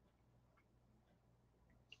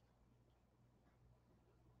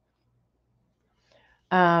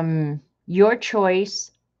 Your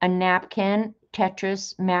choice, a napkin,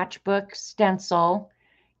 Tetris, matchbook, stencil,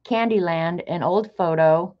 Candyland, an old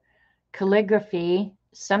photo, calligraphy,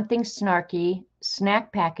 something snarky,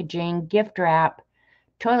 snack packaging, gift wrap,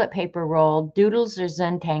 toilet paper roll, doodles or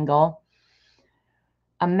Zentangle,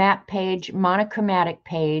 a map page, monochromatic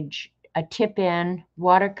page, a tip in,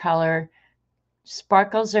 watercolor,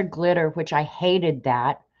 sparkles or glitter, which I hated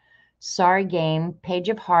that, sorry game, page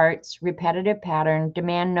of hearts, repetitive pattern,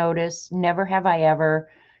 demand notice, never have I ever,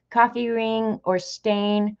 coffee ring or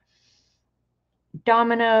stain,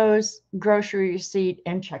 dominoes, grocery receipt,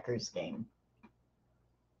 and checkers game.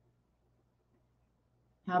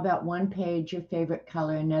 How about one page your favorite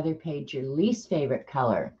color, another page your least favorite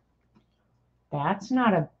color? That's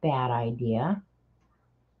not a bad idea.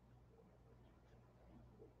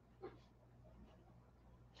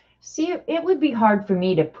 See, it would be hard for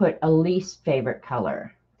me to put a least favorite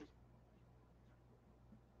color.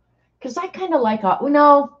 Because I kind of like all, well,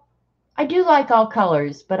 no, I do like all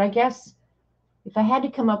colors, but I guess if I had to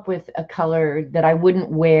come up with a color that I wouldn't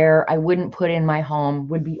wear, I wouldn't put in my home,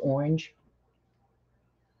 would be orange.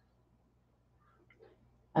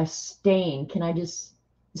 A stain. Can I just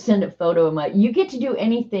send a photo of my, you get to do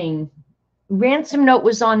anything. Ransom note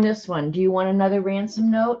was on this one. Do you want another ransom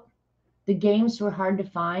note? The games were hard to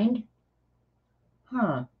find.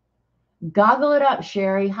 Huh. Goggle it up,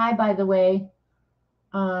 Sherry. Hi, by the way.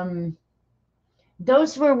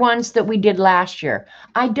 Those were ones that we did last year.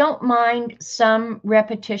 I don't mind some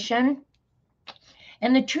repetition.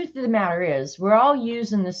 And the truth of the matter is, we're all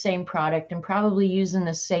using the same product and probably using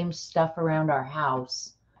the same stuff around our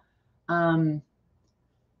house.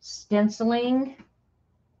 Stenciling.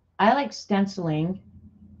 I like stenciling.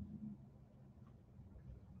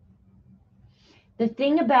 The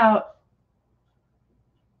thing about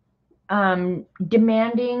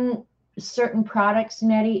demanding certain products,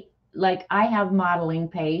 Nettie, like I have modeling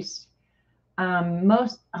paste.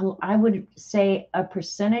 I would say a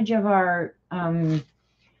percentage of our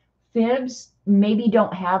fibs maybe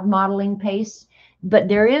don't have modeling paste, but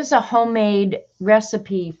there is a homemade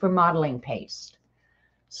recipe for modeling paste.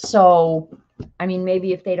 So, I mean,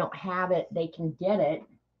 maybe if they don't have it, they can get it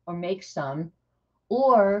or make some.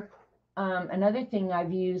 Or another thing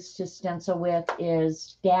I've used to stencil with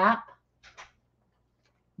is DAP.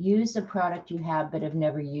 Use a product you have but have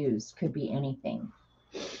never used. Could be anything.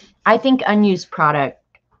 I think unused product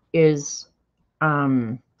is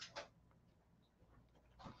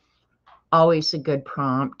always a good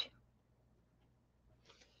prompt.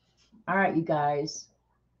 All right, you guys.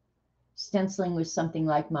 Stenciling with something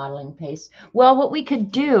like modeling paste. Well, what we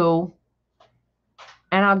could do,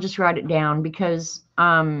 and I'll just write it down because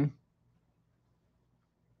a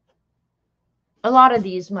lot of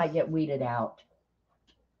these might get weeded out.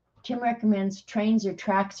 Tim recommends trains or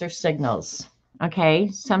tracks or signals.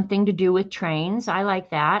 Okay, something to do with trains. I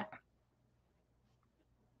like that.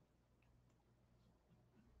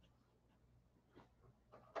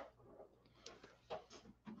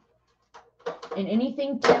 And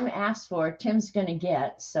anything Tim asks for, Tim's going to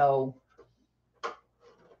get. So,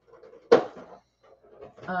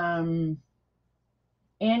 and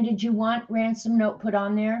did you want ransom note put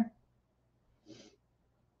on there?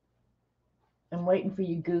 I'm waiting for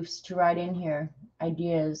you goofs to write in here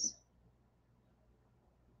ideas.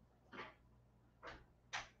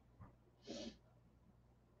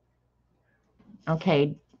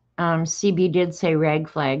 Okay, CB did say rag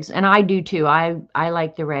flags, and I do too. I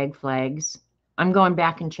like the rag flags. I'm going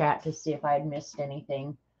back in chat to see if I had missed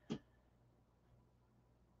anything.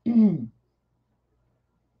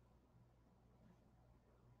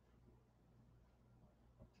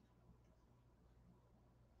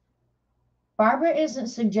 Barbara isn't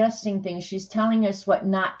suggesting things. She's telling us what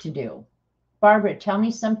not to do. Barbara, tell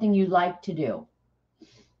me something you like to do.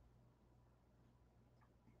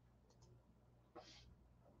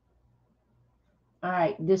 All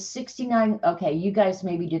right, this 69, okay, you guys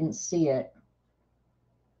maybe didn't see it.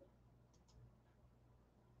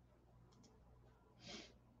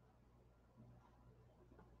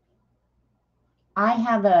 I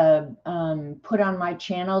have a put on my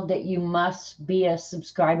channel that you must be a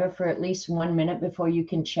subscriber for at least 1 minute before you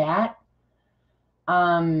can chat.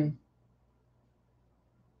 They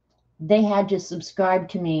had to subscribe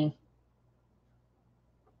to me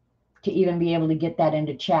to even be able to get that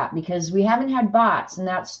into chat because we haven't had bots, and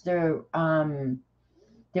that's the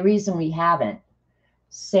reason we haven't.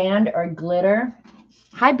 Sand or glitter?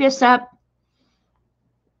 Hi, Bishop.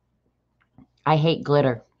 I hate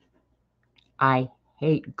glitter. I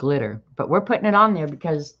hate glitter, but we're putting it on there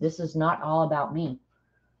because this is not all about me.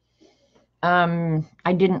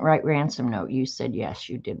 I didn't write ransom note. You said yes,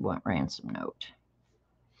 you did want ransom note.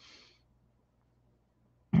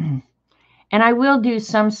 And I will do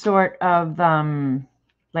some sort of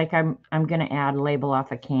like I'm going to add a label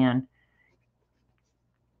off a can.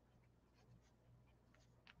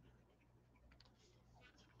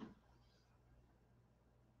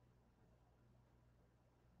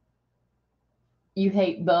 You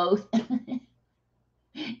hate both.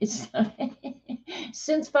 It's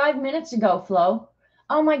since 5 minutes ago, Flo.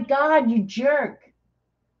 Oh my God, you jerk.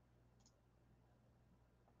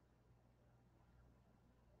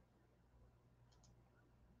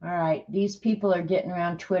 All right, these people are getting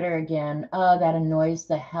around Twitter again. Oh, that annoys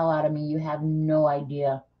the hell out of me. You have no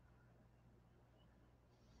idea.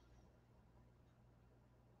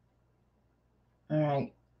 All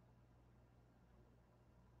right.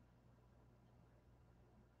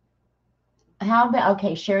 How about,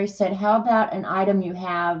 okay, Sherry said, how about an item you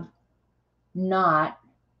have not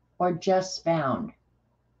or just found?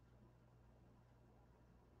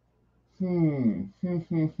 I'm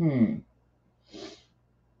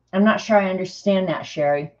not sure I understand that,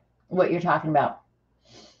 Sherry, what you're talking about.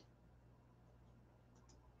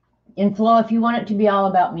 And Flo, if you want it to be all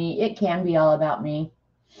about me, it can be all about me.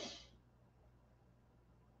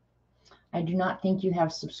 I do not think you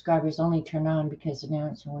have subscribers only turned on because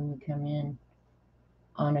announce when you come in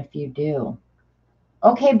on if you do.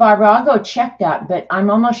 Okay, Barbara, I'll go check that, but I'm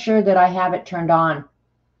almost sure that I have it turned on,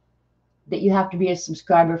 that you have to be a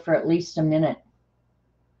subscriber for at least a minute.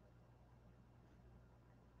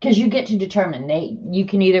 Because you get to determine. You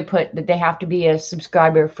can either put that they have to be a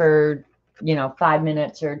subscriber for, 5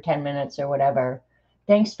 minutes or 10 minutes or whatever.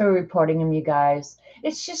 Thanks for reporting them, you guys.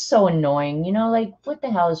 It's just so annoying, like what the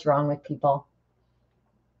hell is wrong with people?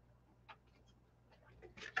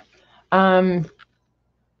 But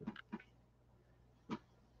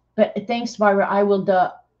thanks, Barbara. I will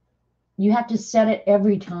you have to set it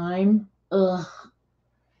every time. Ugh.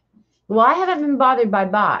 Well, I haven't been bothered by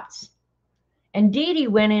bots. And Dee Dee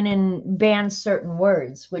went in and banned certain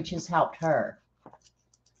words, which has helped her.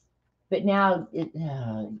 But now,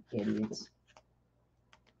 idiots.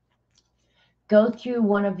 Go through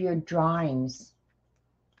one of your drawings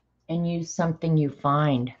and use something you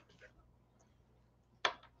find.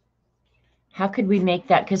 How could we make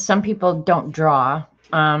that? Because some people don't draw.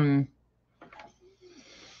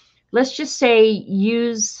 Let's just say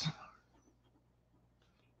use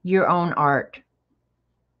your own art.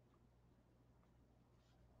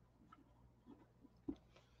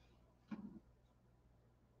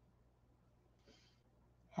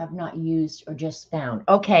 Have not used or just found.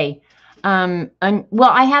 Okay. Well,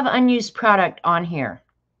 I have unused product on here.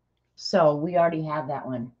 So we already have that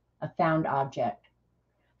one. A found object.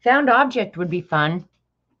 Found object would be fun.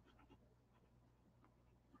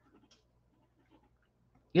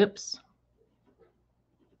 Oops.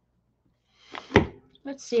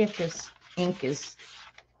 Let's see if this ink is,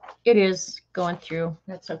 it is going through.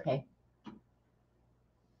 That's okay.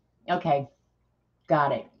 Okay.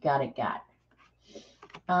 Got it.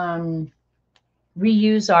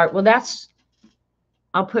 Reuse art. Well,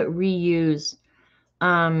 I'll put reuse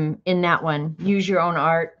in that one. Use your own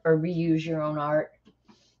art or reuse your own art.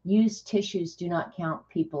 Use tissues do not count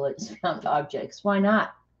people as found objects. Why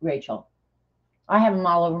not, Rachel? I have them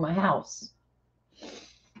all over my house.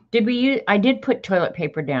 I did put toilet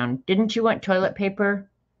paper down. Didn't you want toilet paper?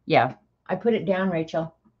 Yeah, I put it down,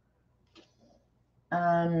 Rachel.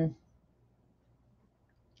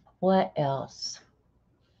 What else?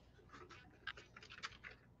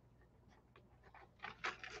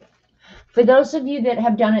 For those of you that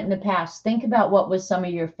have done it in the past, think about what was some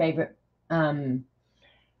of your favorite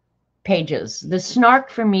pages. The snark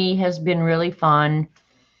for me has been really fun.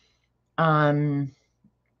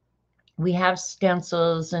 We have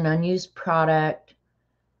stencils and unused product.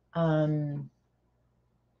 I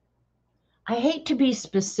hate to be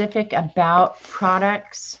specific about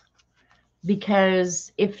products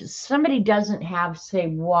because if somebody doesn't have, say,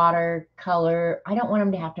 watercolor, I don't want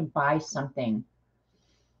them to have to buy something.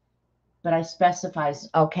 But I specify,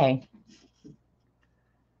 okay,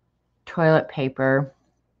 toilet paper,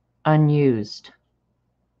 unused.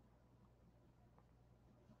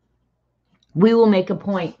 We will make a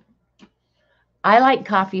point. I like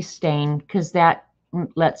coffee stain because that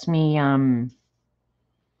lets me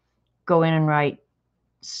go in and write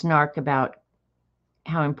snark about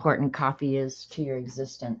how important coffee is to your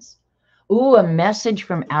existence. Ooh, a message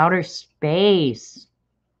from outer space.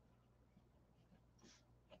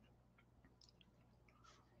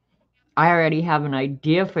 I already have an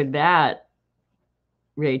idea for that,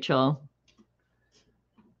 Rachel.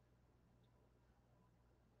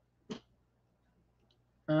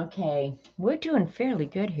 Okay, we're doing fairly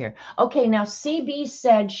good here. Okay, now CB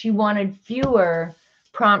said she wanted fewer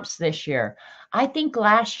prompts this year. I think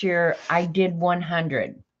last year I did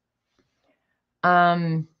 100.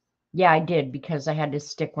 Yeah, I did because I had to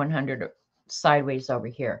stick 100 sideways over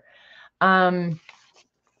here. And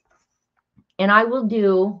I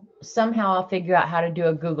will somehow I'll figure out how to do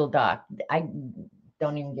a Google Doc. I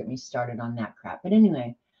don't even get me started on that crap. But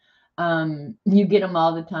anyway, you get them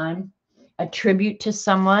all the time. A tribute to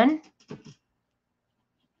someone.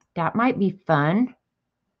 That might be fun.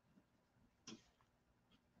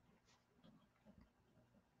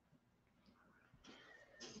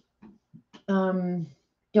 Don't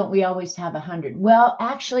we always have 100? Well,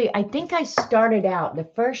 actually, I think I started out the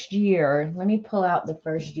first year. Let me pull out the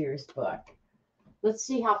first year's book. Let's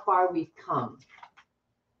see how far we've come.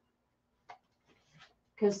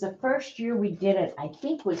 Because the first year we did it, I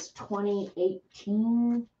think was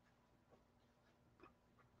 2018.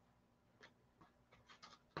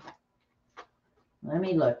 Let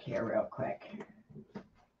me look here real quick.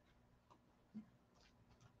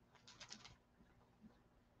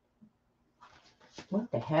 What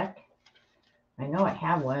the heck? I know I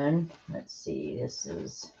have one. Let's see. This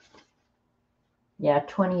is, yeah,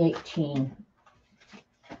 2018.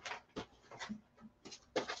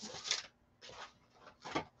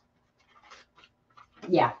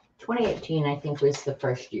 Yeah, 2018, I think, was the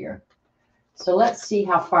first year. So let's see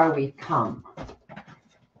how far we've come.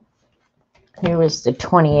 Here was the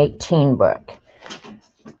 2018 book.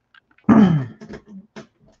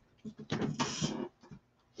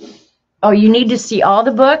 Oh, you need to see all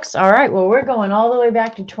the books? All right, well, we're going all the way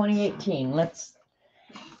back to 2018. Let's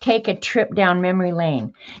take a trip down memory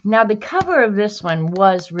lane. Now, the cover of this one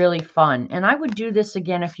was really fun, and I would do this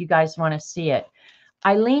again if you guys want to see it.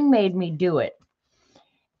 Eileen made me do it.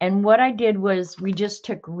 And what I did was we just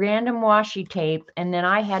took random washi tape, and then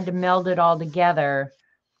I had to meld it all together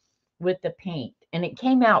with the paint, and it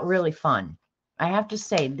came out really fun. I have to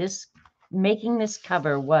say, making this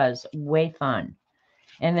cover was way fun.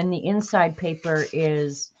 And then the inside paper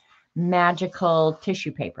is magical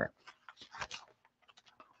tissue paper.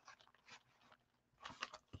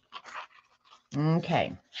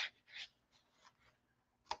 Okay.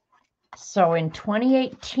 So in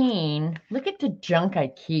 2018, look at the junk I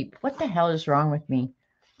keep. What the hell is wrong with me?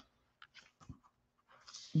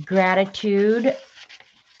 Gratitude.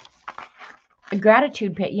 A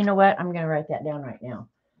gratitude page. You know what? I'm going to write that down right now.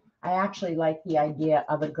 I actually like the idea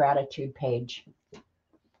of a gratitude page.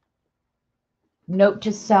 Note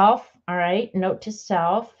to self. All right. Note to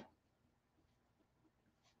self.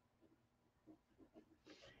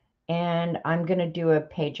 And I'm going to do a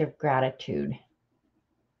page of gratitude.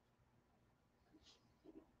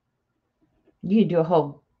 You do a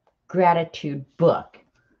whole gratitude book.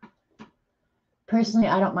 Personally,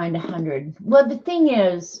 I don't mind 100. Well, the thing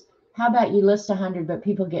is, how about you list 100, but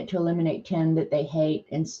people get to eliminate 10 that they hate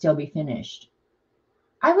and still be finished?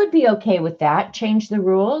 I would be okay with that. Change the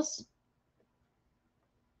rules.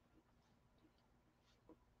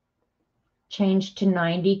 Change to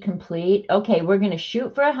 90 complete. Okay, we're going to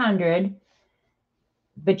shoot for 100,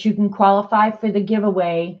 but you can qualify for the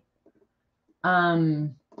giveaway at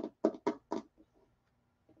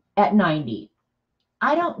 90.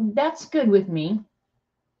 That's good with me.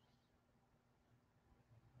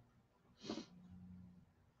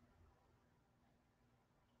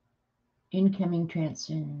 Incoming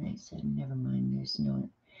transfer. And I said, never mind. There's no.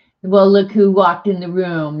 Well, look who walked in the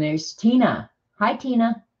room. There's Tina. Hi,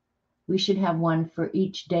 Tina. We should have one for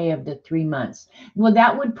each day of the 3 months. Well,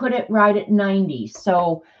 that would put it right at 90.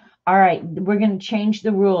 So, all right, we're going to change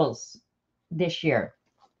the rules this year.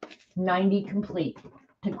 90 complete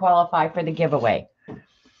to qualify for the giveaway.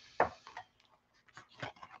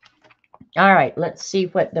 All right, let's see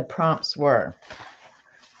what the prompts were.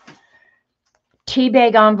 Tea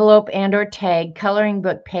bag envelope and or tag, coloring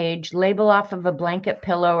book page, label off of a blanket,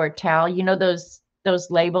 pillow, or towel. You know those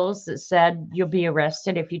labels that said you'll be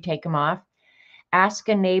arrested if you take them off? Ask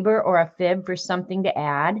a neighbor or a fib for something to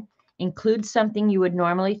add. Include something you would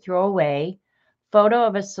normally throw away. Photo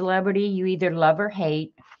of a celebrity you either love or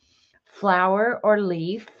hate. Flower or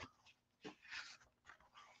leaf.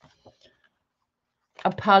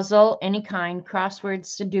 A puzzle, any kind, crossword,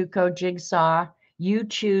 Sudoku, jigsaw. You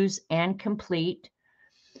choose and complete.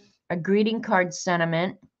 A greeting card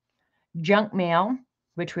sentiment. Junk mail,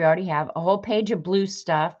 which we already have. A whole page of blue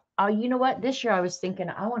stuff. Oh, you know what? This year I was thinking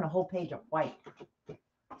I want a whole page of white.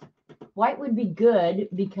 White would be good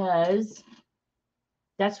because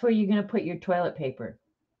that's where you're going to put your toilet paper.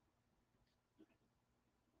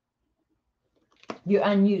 Your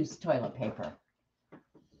unused toilet paper.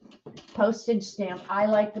 Postage stamp. I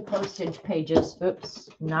like the postage pages. Oops,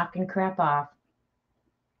 knocking crap off.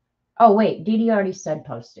 Oh, wait, Dee Dee already said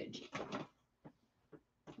postage.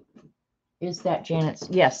 Is that Janet's?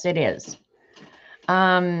 Yes, it is.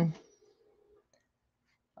 A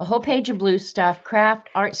whole page of blue stuff, craft,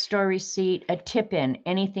 art store receipt, a tip-in,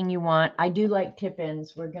 anything you want. I do like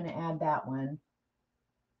tip-ins. We're going to add that one.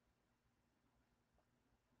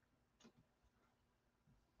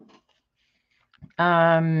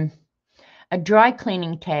 A dry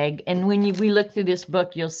cleaning tag. And when we look through this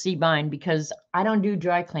book, you'll see mine because I don't do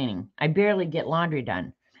dry cleaning. I barely get laundry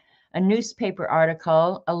done. A newspaper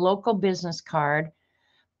article, a local business card.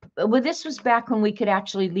 Well, this was back when we could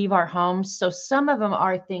actually leave our homes. So some of them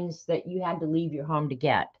are things that you had to leave your home to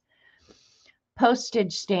get.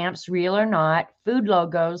 Postage stamps, real or not, food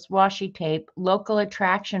logos, washi tape, local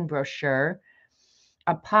attraction brochure,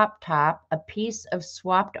 a pop top, a piece of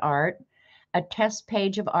swapped art, a test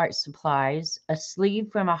page of art supplies, a sleeve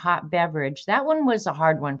from a hot beverage. That one was a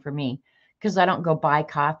hard one for me. because I don't go buy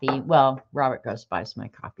coffee. Well, Robert goes buys my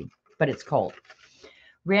coffee, but it's cold.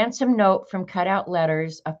 Ransom note from cutout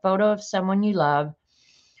letters, a photo of someone you love,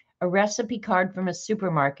 a recipe card from a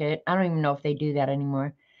supermarket. I don't even know if they do that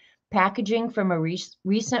anymore. Packaging from a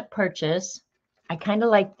recent purchase. I kind of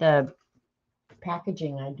like the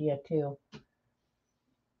packaging idea too,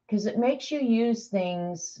 because it makes you use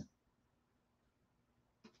things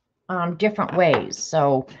different ways.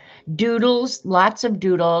 So doodles, lots of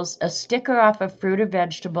doodles, a sticker off of fruit or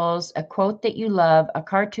vegetables, a quote that you love, a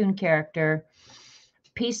cartoon character,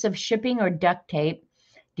 piece of shipping or duct tape.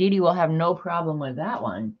 Dee Dee will have no problem with that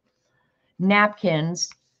one. Napkins.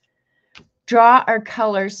 Draw or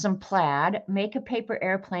color some plaid. Make a paper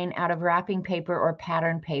airplane out of wrapping paper or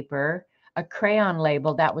pattern paper. A crayon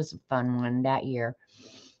label. That was a fun one that year.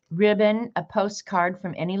 Ribbon. A postcard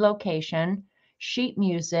from any location. Sheet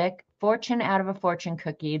music. Fortune out of a fortune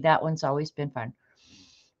cookie. That one's always been fun.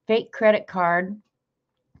 Fake credit card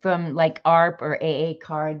from like ARP or AA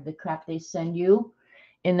card, the crap they send you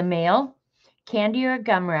in the mail. Candy or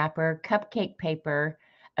gum wrapper. Cupcake paper.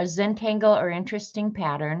 A Zentangle or interesting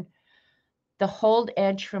pattern. The hold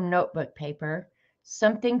edge from notebook paper,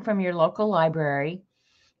 something from your local library,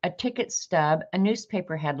 a ticket stub, a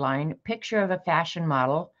newspaper headline, picture of a fashion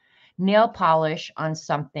model, nail polish on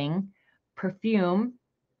something, perfume,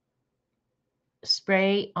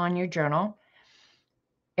 spray on your journal,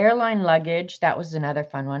 airline luggage, that was another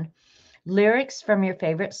fun one, lyrics from your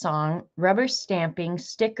favorite song, rubber stamping,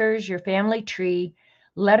 stickers, your family tree,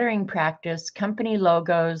 lettering practice, company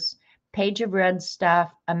logos, page of red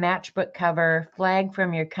stuff, a matchbook cover, flag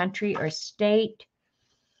from your country or state,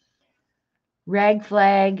 rag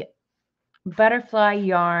flag, butterfly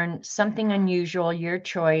yarn, something unusual, your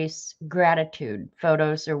choice, gratitude,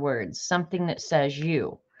 photos or words, something that says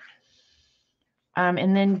you.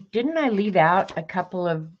 And then didn't I leave out a couple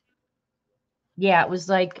of, yeah, it was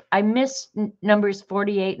like I missed numbers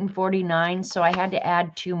 48 and 49, so I had to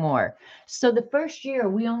add 2 more. So the first year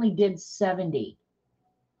we only did 70.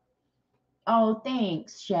 Oh,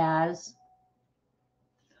 thanks, Shaz.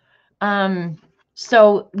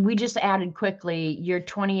 So we just added quickly your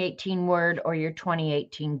 2018 word or your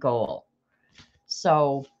 2018 goal.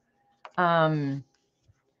 So that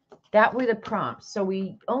were the prompts. So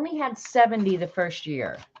we only had 70 the first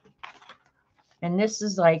year. And this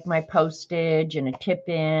is like my postage and a tip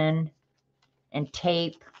in and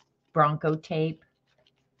tape, Bronco tape.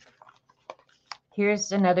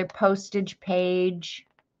 Here's another postage page.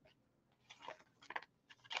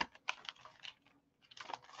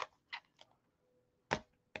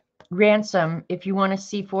 Ransom, if you want to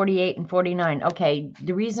see 48 and 49. Okay,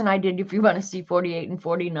 the reason I did if you want to see 48 and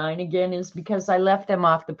 49 again is because I left them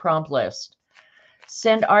off the prompt list.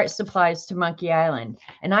 Send art supplies to Monkey Island.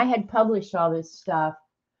 And I had published all this stuff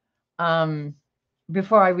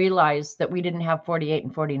before I realized that we didn't have 48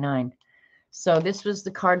 and 49. So this was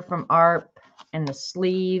the card from ARP and the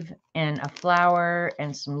sleeve and a flower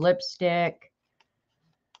and some lipstick.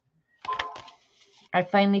 I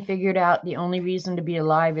finally figured out the only reason to be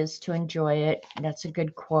alive is to enjoy it. That's a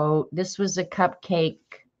good quote. This was a cupcake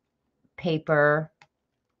paper.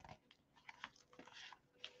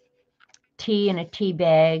 Tea in a tea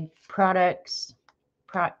bag. Products.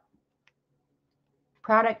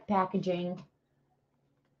 Product packaging.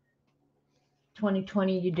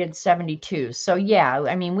 2020 you did 72. So yeah,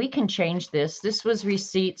 I mean, we can change this. This was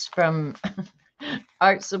receipts from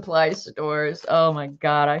art supply stores. Oh my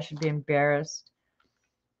God, I should be embarrassed.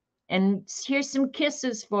 And here's some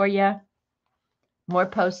kisses for you. More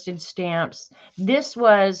postage stamps. This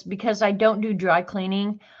was because I don't do dry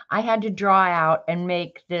cleaning. I had to draw out and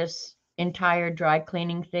make this entire dry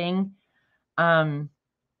cleaning thing,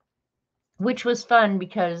 which was fun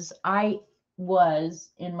because I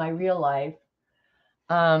was in my real life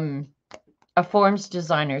a forms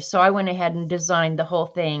designer. So I went ahead and designed the whole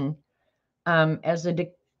thing as a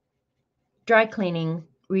dry cleaning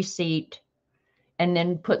receipt and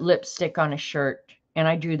then put lipstick on a shirt. And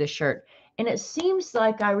I drew the shirt. And it seems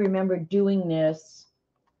like I remember doing this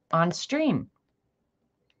on stream.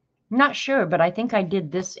 I'm not sure, but I think I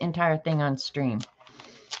did this entire thing on stream.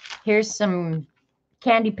 Here's some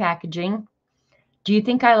candy packaging. Do you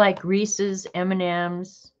think I like Reese's,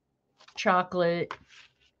 M&M's, chocolate?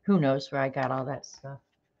 Who knows where I got all that stuff.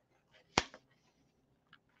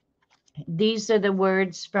 These are the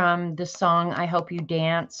words from the song I Hope You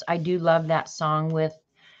Dance. I do love that song with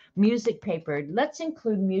music paper. Let's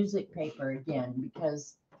include music paper again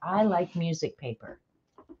because I like music paper.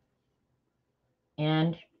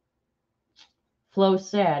 And Flo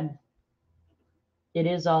said, it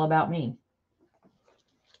is all about me.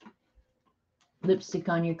 Lipstick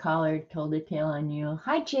on your collar told a tale on you.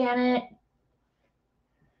 Hi, Janet.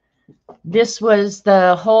 This was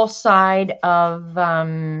the whole side of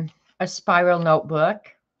a spiral notebook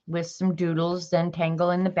with some doodles, then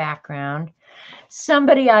Tangle in the background.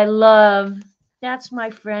 Somebody I love. That's my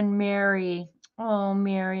friend Mary. Oh,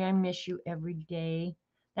 Mary, I miss you every day.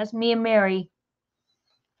 That's me and Mary.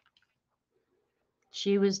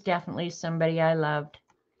 She was definitely somebody I loved.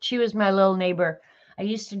 She was my little neighbor. I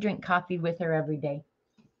used to drink coffee with her every day.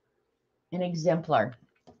 An exemplar.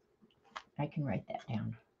 I can write that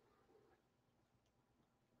down.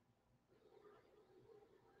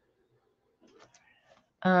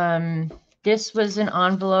 This was an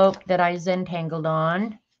envelope that I Zentangled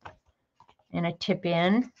on and a tip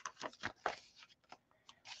in.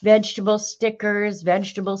 Vegetable stickers.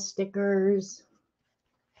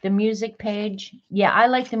 The music page. Yeah, I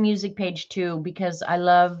like the music page too because I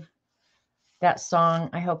love that song,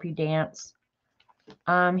 I Hope You Dance.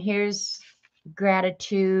 Here's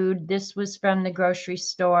gratitude. This was from the grocery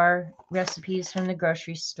store. Recipes from the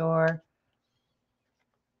grocery store.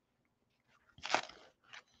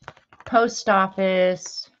 Post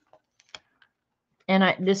office.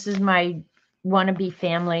 And this is my wannabe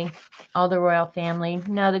family, all the royal family.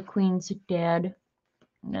 Now the queens are dead.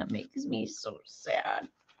 And that makes me so sad.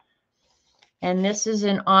 And this is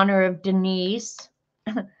in honor of Denise,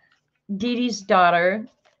 Dee Dee's daughter.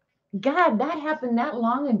 God, that happened that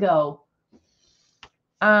long ago.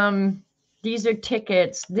 These are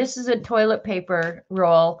tickets. This is a toilet paper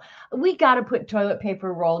roll. We got to put toilet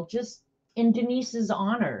paper roll just in Denise's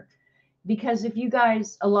honor. Because if you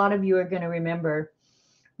guys, a lot of you are going to remember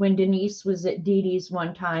when Denise was at Dee Dee's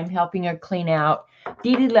one time helping her clean out.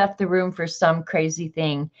 Dee Dee left the room for some crazy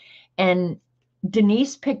thing. And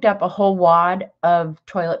Denise picked up a whole wad of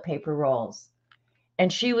toilet paper rolls.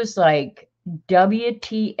 And she was like,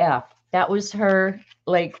 WTF. That was her,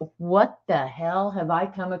 like, what the hell have I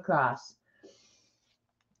come across?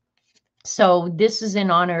 So this is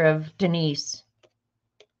in honor of Denise.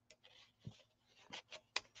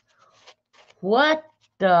 What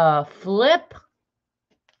the flip?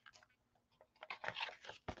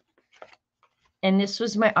 And this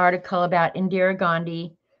was my article about Indira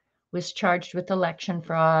Gandhi was charged with election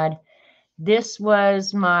fraud. This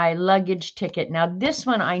was my luggage ticket. Now, this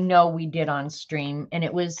one I know we did on stream, and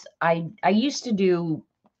it was, I used to do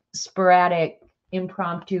sporadic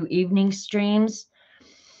impromptu evening streams.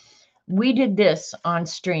 We did this on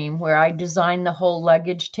stream where I designed the whole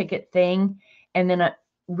luggage ticket thing, and then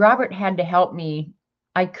Robert had to help me.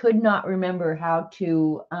 I could not remember how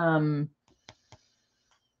to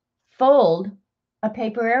fold a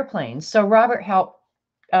paper airplane. So Robert helped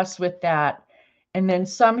us with that. And then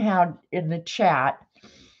somehow in the chat,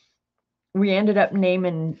 we ended up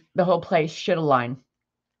naming the whole place Shit-a-Line.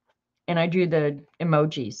 And I drew the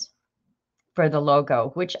emojis for the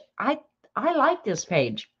logo, which I like this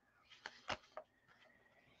page.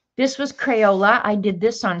 This was Crayola. I did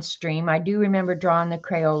this on stream. I do remember drawing the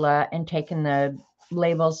Crayola and taking the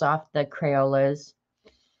labels off the Crayolas.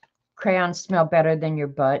 Crayons smell better than your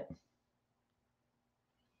butt.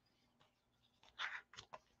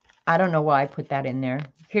 I don't know why I put that in there.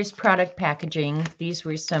 Here's product packaging. These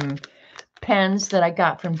were some pens that I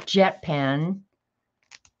got from Jet Pen.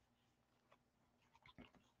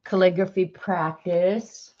 Calligraphy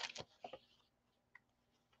practice.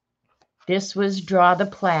 This was Draw the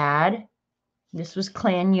Plaid. This was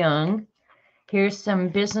Clan Young. Here's some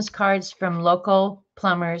business cards from local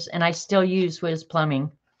plumbers, and I still use Wiz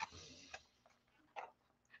Plumbing.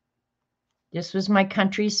 This was my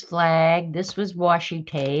country's flag. This was washi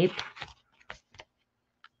tape.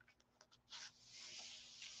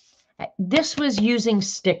 This was using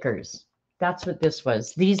stickers. That's what this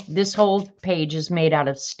was. This whole page is made out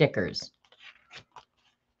of stickers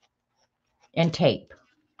and tape.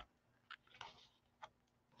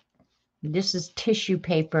 This is tissue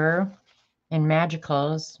paper and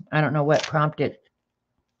magicals. I don't know what prompt it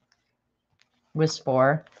was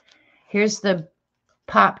for. Here's the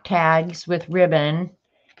pop tags with ribbon.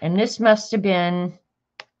 And this must have been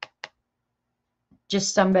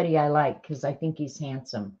just somebody I like because I think he's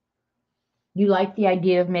handsome. You like the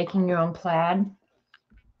idea of making your own plaid?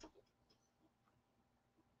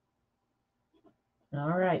 All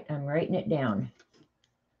right, I'm writing it down.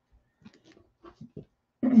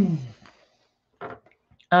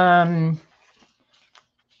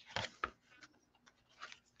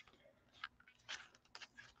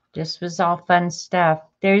 This was all fun stuff.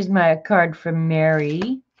 There's my card from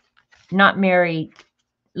Mary. Not Mary,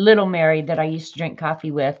 little Mary that I used to drink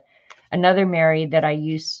coffee with. Another Mary that I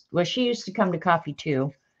used, well, she used to come to coffee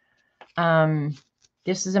too.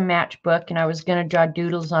 This is a matchbook, and I was going to draw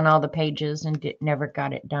doodles on all the pages and never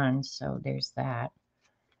got it done. So there's that.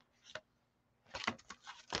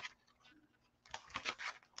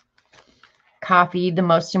 Coffee, the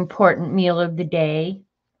most important meal of the day.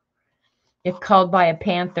 If called by a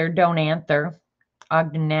panther, don't answer.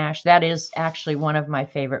 Ogden Nash. That is actually one of my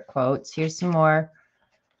favorite quotes. Here's some more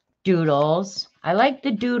doodles. I like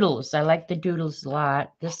the doodles. I like the doodles a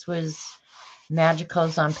lot. This was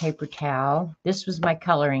Magicals on paper towel. This was my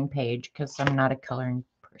coloring page because I'm not a coloring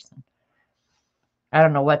person. I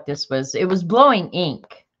don't know what this was. It was blowing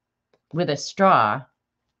ink with a straw.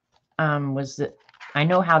 I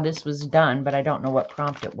know how this was done, but I don't know what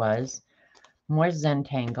prompt it was. More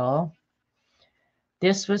Zentangle.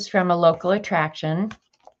 This was from a local attraction.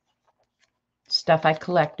 Stuff I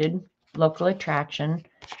collected. Local attraction.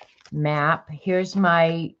 Map. Here's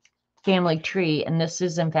my family tree, and this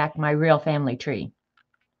is, in fact, my real family tree.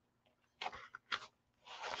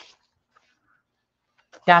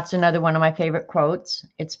 That's another one of my favorite quotes.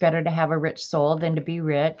 It's better to have a rich soul than to be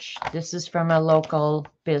rich. This is from a local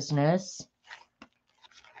business.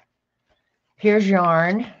 Here's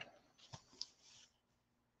yarn.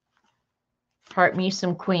 Heart me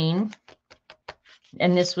some queen.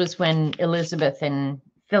 And this was when Elizabeth and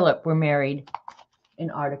Philip were married. An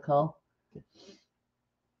article.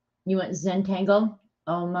 You want Zentangle?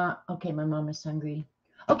 Oh, okay, my mom is hungry.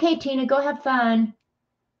 Okay, Tina, go have fun.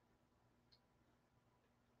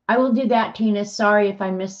 I will do that, Tina. Sorry if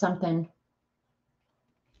I missed something.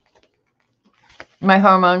 My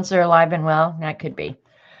hormones are alive and well. That could be.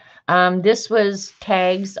 This was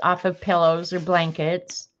tags off of pillows or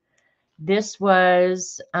blankets. This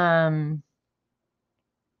was the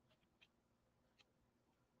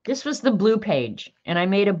blue page, and I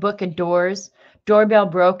made a book of doors. Doorbell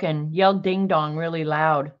broken, yelled ding dong really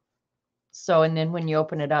loud. So, and then when you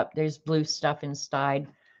open it up, there's blue stuff inside.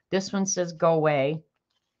 This one says go away.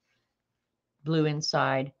 Blue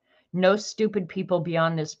inside. No stupid people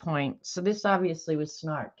beyond this point. So this obviously was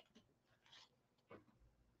snark.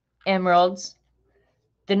 Emeralds.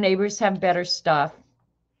 The neighbors have better stuff.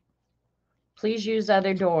 Please use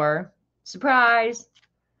other door. Surprise.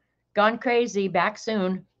 Gone crazy. Back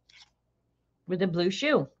soon. With a blue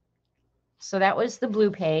shoe. So that was the blue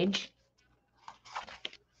page.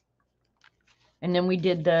 And then we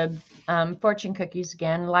did the fortune cookies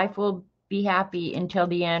again. Life will be happy until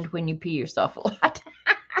the end when you pee yourself a lot.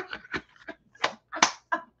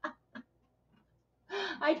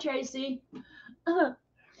 Hi, Tracy.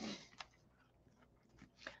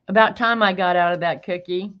 About time I got out of that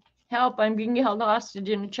cookie. Help, I'm being held hostage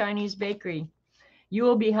in a Chinese bakery. You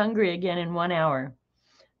will be hungry again in 1 hour.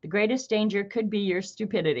 The greatest danger could be your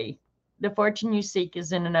stupidity. The fortune you seek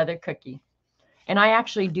is in another cookie. And I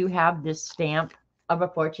actually do have this stamp of a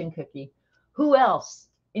fortune cookie. Who else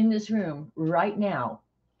in this room right now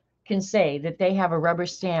can say that they have a rubber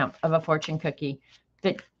stamp of a fortune cookie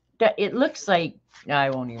that it looks like?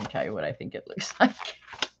 I won't even tell you what I think it looks like.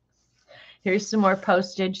 Here's some more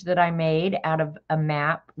postage that I made out of a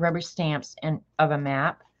map, rubber stamps of a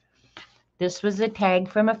map. This was a tag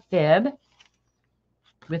from a fib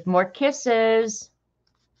with more kisses.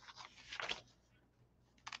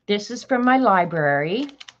 This is from my library.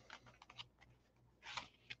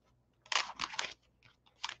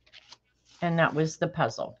 And that was the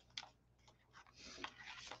puzzle.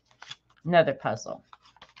 Another puzzle.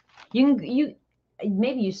 You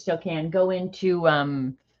maybe you still can go into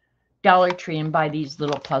Dollar Tree and buy these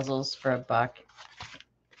little puzzles for $1.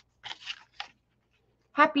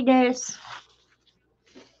 Happiness.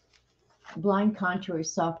 Blind contour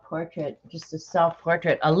self-portrait. Just a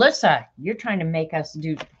self-portrait. Alyssa, you're trying to make us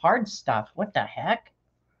do hard stuff. What the heck?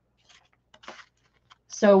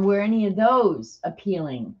 So were any of those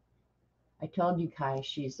appealing? I told you, Kai,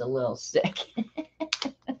 she's a little sick.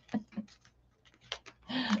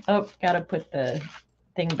 Oh, gotta put the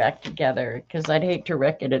thing back together because I'd hate to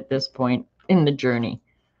wreck it at this point in the journey.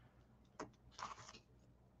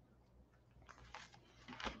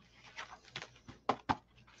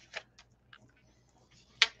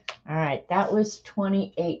 All right, that was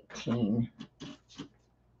 2018.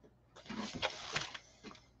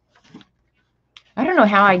 I don't know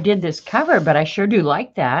how I did this cover, but I sure do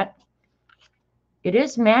like that. It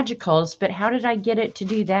is Magicals, but how did I get it to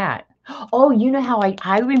do that? Oh, you know how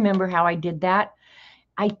I remember how I did that.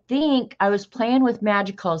 I think I was playing with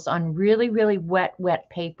Magicals on really, really wet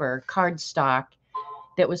paper, cardstock,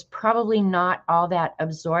 that was probably not all that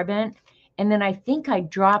absorbent. And then I think I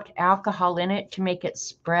dropped alcohol in it to make it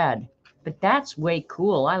spread. But that's way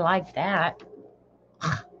cool. I like that.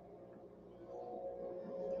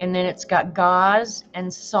 And then it's got gauze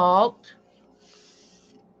and salt.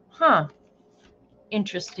 Huh.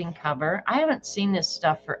 Interesting cover. I haven't seen this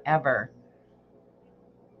stuff forever.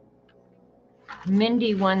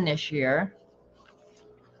 Mindy won this year.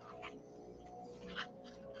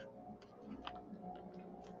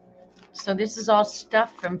 So this is all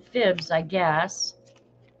stuff from Fibs, I guess.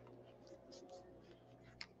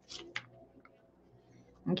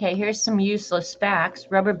 Okay, here's some useless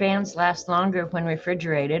facts. Rubber bands last longer when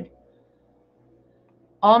refrigerated.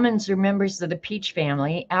 Almonds are members of the peach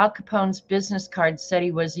family. Al Capone's business card said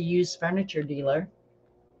he was a used furniture dealer.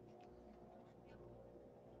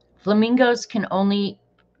 Flamingos can only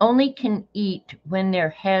can eat when their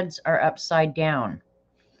heads are upside down.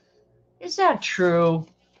 Is that true?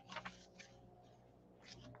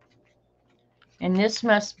 And this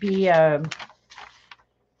must be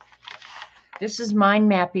this is mind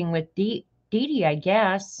mapping with Dee Dee, I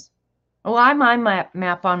guess. Well, I mind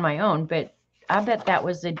map on my own, but I bet that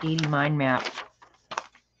was a Dee Dee mind map.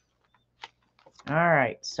 All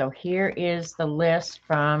right, so here is the list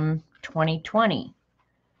from 2020.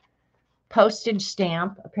 Postage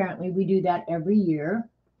stamp. Apparently we do that every year.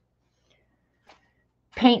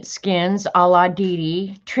 Paint skins a la Dee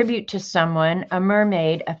Dee. Tribute to someone. A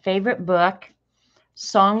mermaid. A favorite book.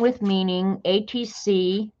 Song with meaning.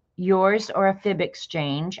 ATC. Yours or a fib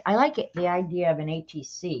exchange. I like it, the idea of an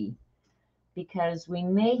ATC, because we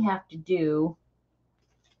may have to do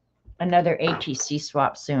another ATC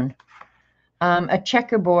swap soon. A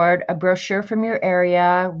checkerboard, a brochure from your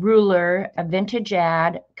area, ruler, a vintage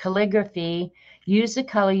ad, calligraphy, use a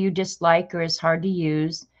color you dislike or is hard to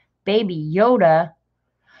use, Baby Yoda.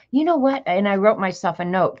 You know what? And I wrote myself a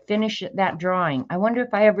note, finish that drawing. I wonder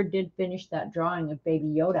if I ever did finish that drawing of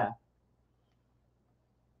Baby Yoda.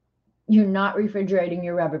 You're not refrigerating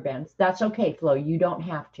your rubber bands. That's okay, Flo. You don't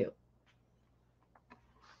have to.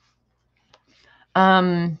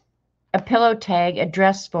 A pillow tag, a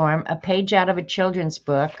dress form, a page out of a children's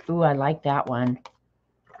book. Ooh, I like that one.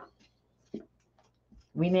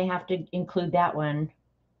 We may have to include that one.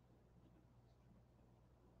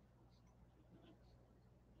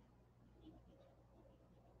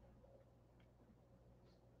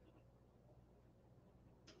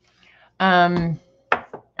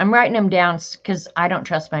 I'm writing them down because I don't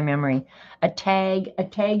trust my memory. A tag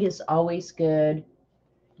is always good.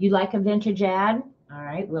 You like a vintage ad? All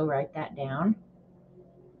right, we'll write that down.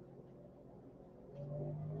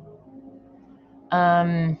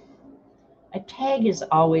 A tag is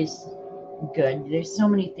always good. There's so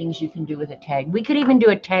many things you can do with a tag. We could even do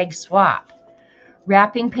a tag swap.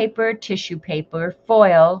 Wrapping paper, tissue paper,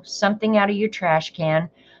 foil, something out of your trash can,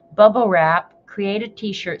 bubble wrap, create a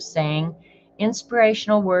t-shirt saying,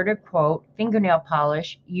 inspirational word or quote, fingernail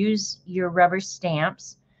polish, use your rubber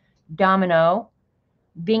stamps, domino,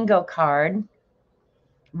 bingo card,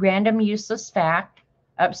 random useless fact,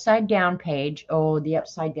 upside down page. Oh, the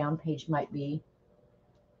upside down page might be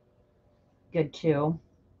good too.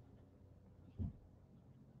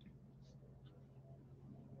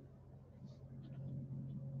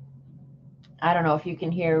 I don't know if you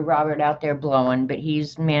can hear Robert out there blowing, but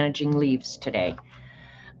he's managing leaves today.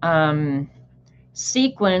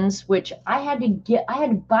 Sequins, which I had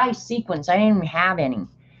to buy sequins. I didn't even have any.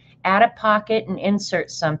 Add a pocket and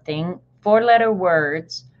insert something. 4-letter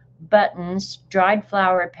words, buttons, dried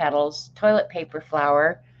flower petals, toilet paper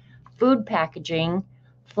flower, food packaging,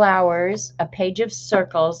 flowers, a page of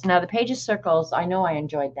circles. Now the page of circles, I know I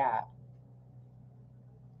enjoyed that.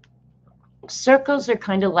 Circles are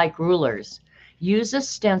kind of like rulers. Use a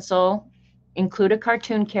stencil, include a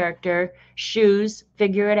cartoon character, shoes,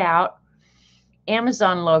 figure it out,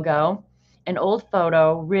 Amazon logo, an old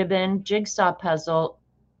photo, ribbon, jigsaw puzzle,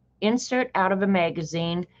 insert out of a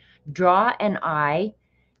magazine, draw an eye,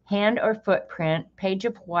 hand or footprint, page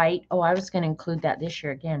of white. Oh, I was going to include that this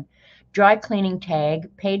year again. Dry cleaning tag,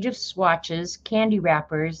 page of swatches, candy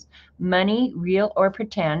wrappers, money, real or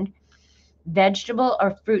pretend, vegetable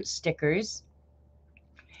or fruit stickers,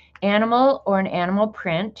 animal or an animal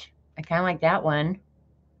print. I kind of like that one.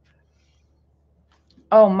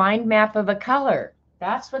 Oh, mind map of a color.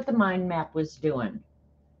 That's what the mind map was doing.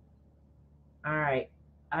 All right.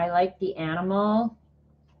 I like the animal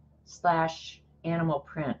 / animal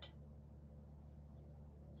print.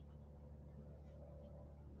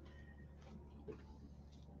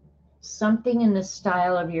 Something in the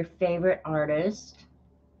style of your favorite artist.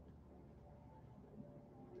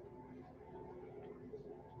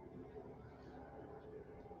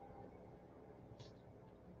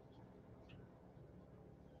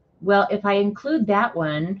 Well, if I include that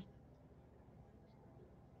one,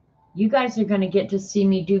 you guys are going to get to see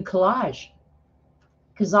me do collage,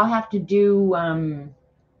 because I'll have to do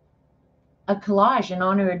a collage in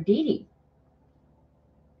honor of Dee Dee.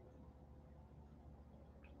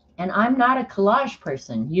 And I'm not a collage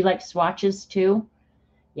person. You like swatches too?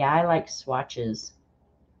 Yeah, I like swatches.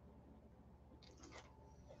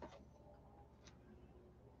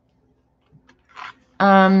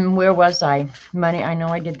 Where was I? Money, I know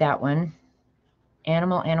I did that one.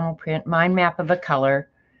 Animal print, mind map of a color.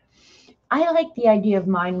 I like the idea of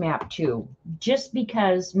mind map too, just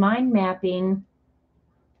because mind mapping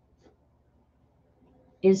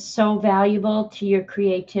is so valuable to your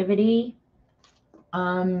creativity.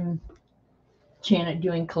 Janet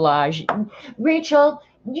doing collage. Rachel,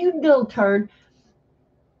 you little turd.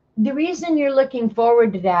 The reason you're looking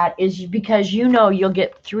forward to that is because you know you'll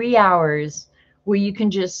get 3 hours where you can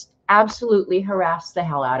just absolutely harass the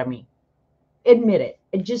hell out of me. Admit it.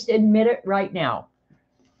 Just admit it right now.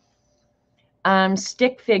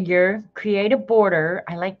 Stick figure, create a border.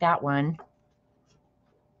 I like that one.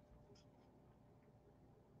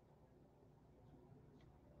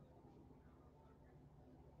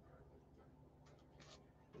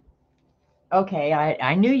 Okay,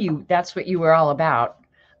 I knew you. That's what you were all about.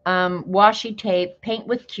 Washi tape, paint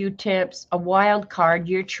with Q-tips, a wild card,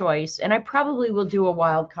 your choice. And I probably will do a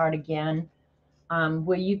wild card again,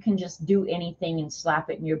 where you can just do anything and slap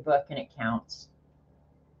it in your book and it counts.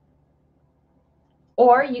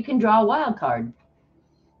 Or you can draw a wild card.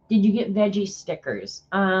 Did you get veggie stickers?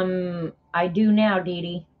 I do now, Dee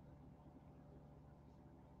Dee.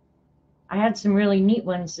 I had some really neat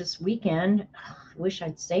ones this weekend. Wish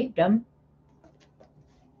I'd saved them.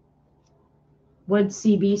 What'd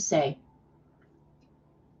CB say?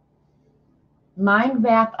 Mind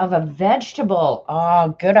map of a vegetable.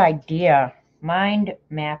 Oh, good idea. Mind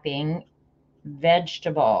mapping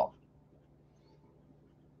vegetable.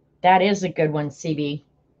 That is a good one, CB.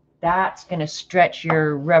 That's going to stretch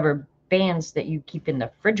your rubber bands that you keep in the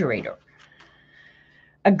refrigerator.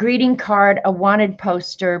 A greeting card, a wanted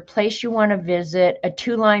poster, place you want to visit, a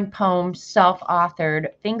 2-line poem, self-authored,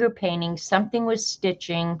 finger painting, something with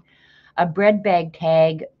stitching, a bread bag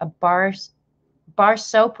tag, a bar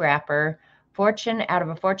soap wrapper, fortune out of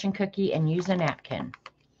a fortune cookie, and use a napkin.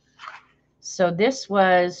 So this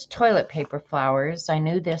was toilet paper flowers. I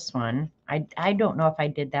knew this one. I don't know if I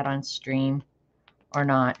did that on stream or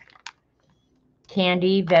not.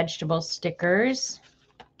 Candy, vegetable stickers.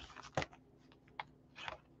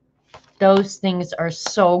 Those things are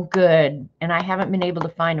so good, and I haven't been able to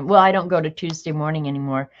find them. Well, I don't go to Tuesday morning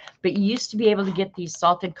anymore, but you used to be able to get these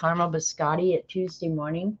salted caramel biscotti at Tuesday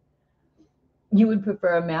morning. You would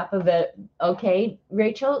prefer a map of it. Okay,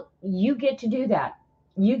 Rachel, you get to do that.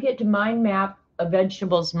 You get to mind map a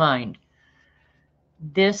vegetable's mind.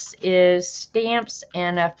 This is stamps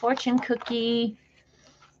and a fortune cookie.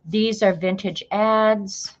 These are vintage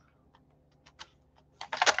ads.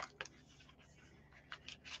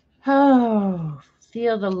 Oh,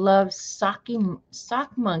 feel the love sock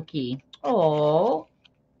monkey. Oh,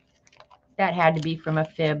 that had to be from a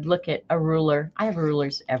fib. Look at a ruler. I have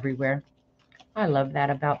rulers everywhere. I love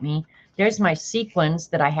that about me. There's my sequins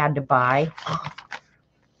that I had to buy.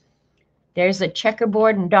 There's a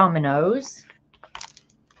checkerboard and dominoes.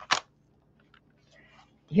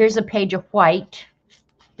 Here's a page of white.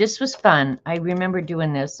 This was fun. I remember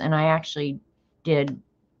doing this, and I actually did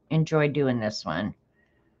enjoy doing this one.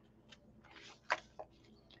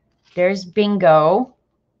 There's bingo.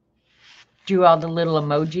 Drew all the little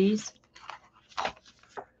emojis.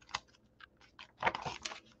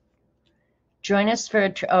 Join us for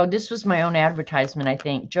a, oh, this was my own advertisement, I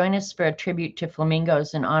think. Join us for a tribute to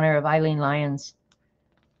flamingos in honor of Eileen Lyons.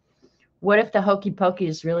 What if the hokey pokey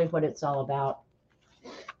is really what it's all about?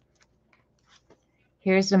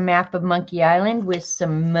 Here's a map of Monkey Island with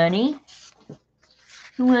some money.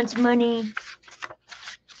 Who wants money?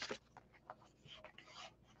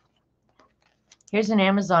 Here's an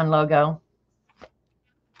Amazon logo.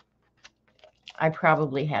 I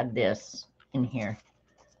probably had this in here.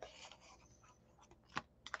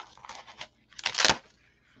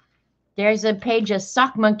 There's a page of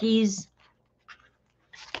sock monkeys.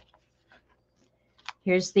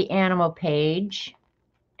 Here's the animal page.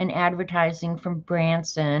 An advertising from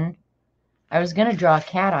Branson. I was going to draw a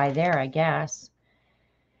cat eye there, I guess.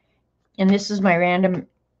 And this is my random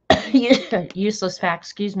useless fact,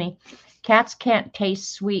 excuse me. Cats can't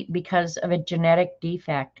taste sweet because of a genetic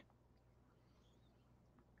defect.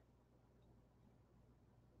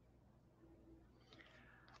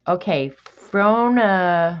 Okay,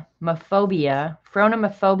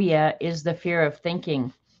 phronomophobia is the fear of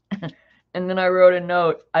thinking. And then I wrote a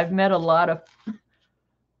note. I've met a lot of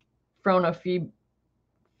phronophobias.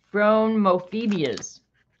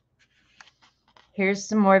 Here's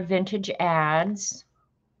some more vintage ads.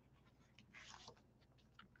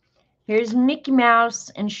 Here's Mickey Mouse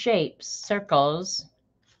and shapes, circles,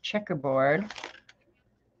 checkerboard.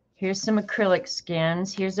 Here's some acrylic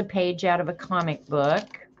skins. Here's a page out of a comic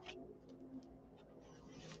book.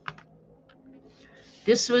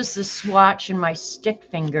 This was the swatch in my stick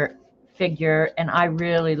figure, and I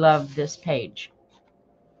really love this page.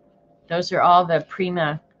 Those are all the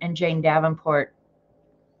Prima and Jane Davenport.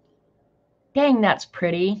 Dang, that's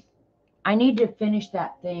pretty. I need to finish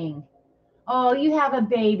that thing. Oh, you have a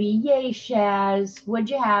baby. Yay, Shaz. What'd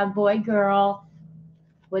you have, boy, girl?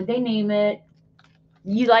 What'd they name it?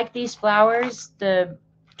 You like these flowers, the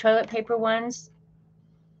toilet paper ones?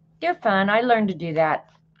 They're fun. I learned to do that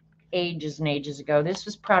ages and ages ago. This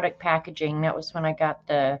was product packaging. That was when I got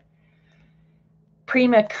the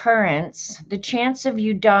Prima Currents. The chance of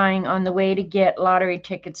you dying on the way to get lottery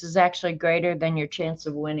tickets is actually greater than your chance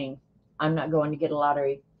of winning. I'm not going to get a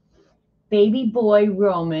lottery. Baby boy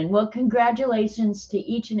Roman. Well, congratulations to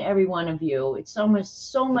each and every one of you. It's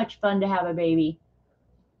almost so much fun to have a baby.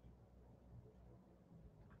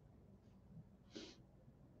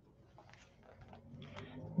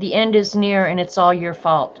 The end is near and it's all your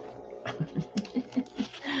fault.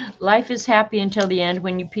 Life is happy until the end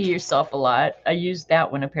when you pee yourself a lot. I used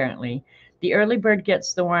that one apparently. The early bird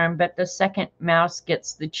gets the worm, but the second mouse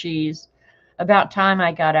gets the cheese. About time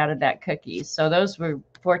I got out of that cookie. So those were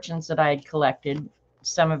fortunes that I had collected.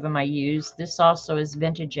 Some of them I used. This also is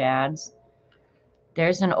vintage ads.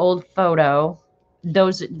 There's an old photo.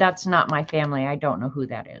 That's not my family. I don't know who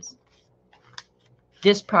that is.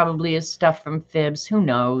 This probably is stuff from Fibs. Who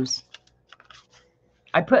knows?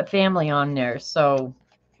 I put family on there, so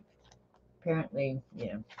apparently,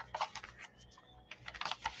 yeah.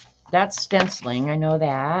 That's stenciling. I know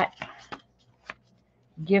that.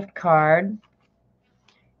 Gift card.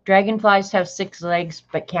 Dragonflies have 6 legs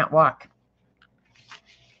but can't walk.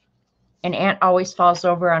 An ant always falls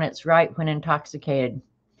over on its right when intoxicated.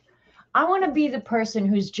 I want to be the person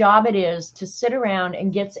whose job it is to sit around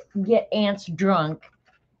and get ants drunk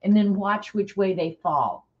and then watch which way they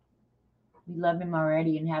fall. We love him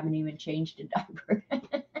already and haven't even changed a diaper.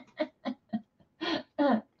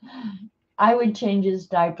 I would change his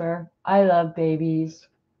diaper. I love babies.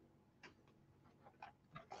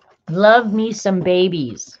 Love me some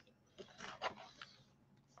babies.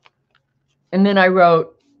 And then I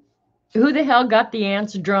wrote, who the hell got the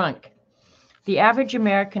ants drunk? The average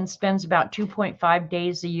American spends about 2.5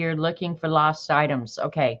 days a year looking for lost items.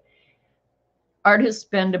 Okay. Artists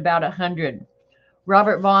spend about 100.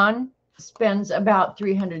 Robert Vaughn spends about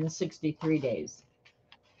 363 days.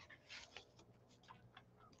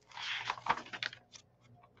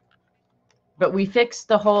 But we fixed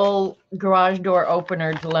the whole garage door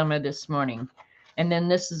opener dilemma this morning. And then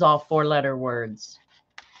this is all 4-letter words.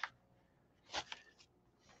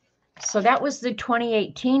 So that was the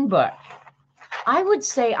 2018 book. I would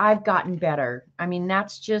say I've gotten better. I mean,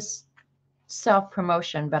 that's just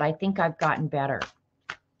self-promotion, but I think I've gotten better.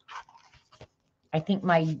 I think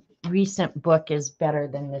my recent book is better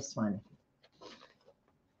than this one.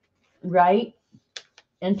 Right?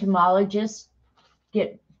 Entomologists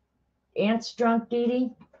get ants drunk, Dee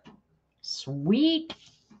Dee? Sweet.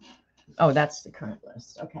 Oh, that's the current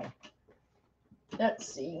list. Okay.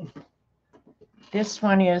 Let's see. This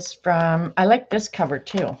one is from, I like this cover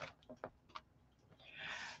too.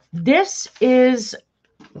 This is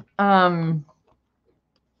fun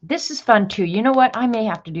too. You know what? I may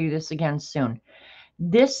have to do this again soon.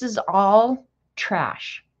 This is all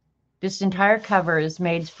trash. This entire cover is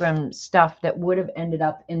made from stuff that would have ended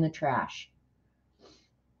up in the trash.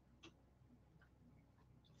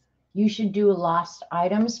 You should do a lost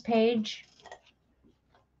items page.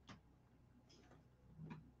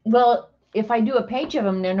 Well, if I do a page of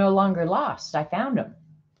them, they're no longer lost. I found them.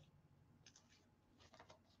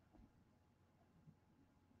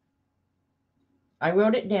 I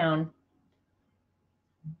wrote it down.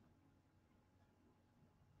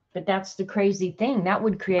 But that's the crazy thing. That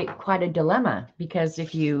would create quite a dilemma because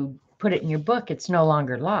if you put it in your book, it's no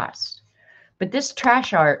longer lost. But this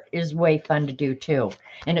trash art is way fun to do too.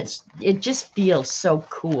 And it just feels so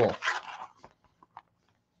cool.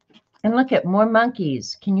 And look at more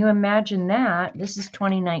monkeys. Can you imagine that? This is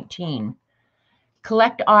 2019.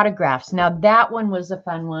 Collect autographs. Now that one was a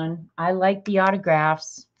fun one. I like the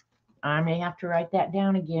autographs. I may have to write that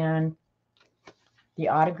down again. The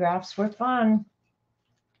autographs were fun.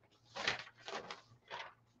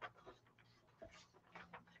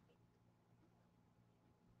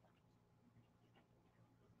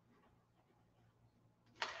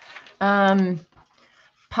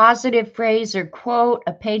 Positive phrase or quote,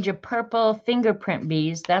 a page of purple, fingerprint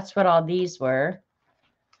bees. That's what all these were.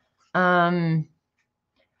 Fruit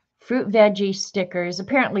veggie stickers.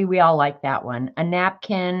 Apparently we all like that one. A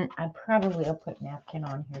napkin. I'll put napkin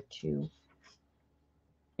on here too.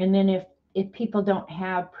 And then if people don't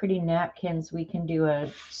have pretty napkins, we can do a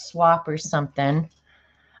swap or something.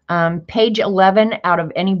 Page 11 out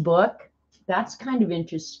of any book. That's kind of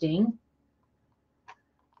interesting.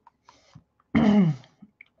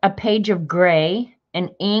 A page of gray, an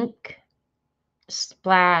ink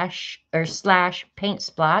splash or slash paint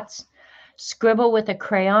spots, scribble with a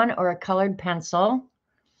crayon or a colored pencil,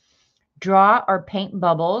 draw or paint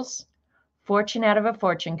bubbles, fortune out of a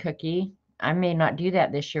fortune cookie. I may not do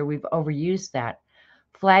that this year. We've overused that.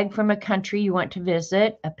 Flag from a country you want to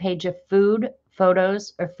visit, a page of food,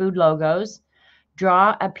 photos, or food logos,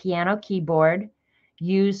 draw a piano keyboard,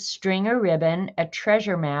 use string or ribbon, a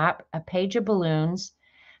treasure map, a page of balloons,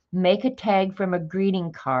 make a tag from a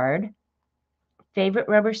greeting card, favorite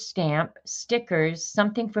rubber stamp, stickers,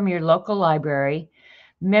 something from your local library,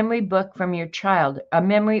 memory book from your a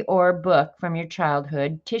memory or book from your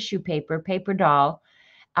childhood, tissue paper, paper doll,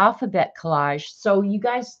 alphabet collage. So you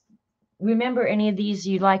guys remember any of these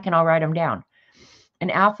you like, and I'll write them down. An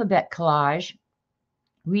alphabet collage,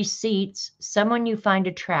 receipts, someone you find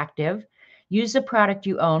attractive, use a product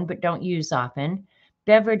you own but don't use often,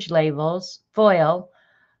 beverage labels, foil,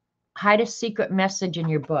 hide a secret message in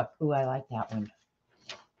your book. Ooh, I like that one.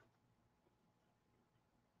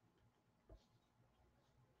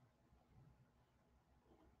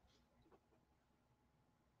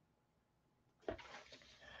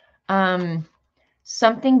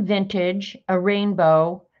 Something vintage, a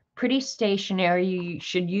rainbow, pretty stationery you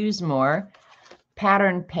should use more,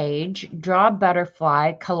 pattern page, draw a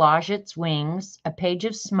butterfly, collage its wings, a page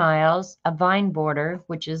of smiles, a vine border,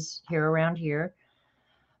 which is here around here,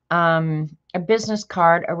 a business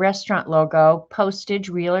card, a restaurant logo, postage,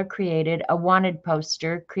 real or created, a wanted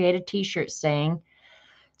poster, create a t-shirt saying,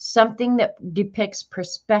 something that depicts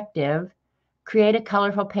perspective, create a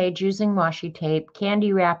colorful page using washi tape,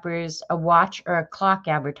 candy wrappers, a watch or a clock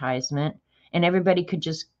advertisement, and everybody could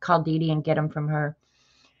just call Dee Dee and get them from her.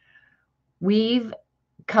 Weave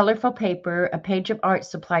colorful paper, a page of art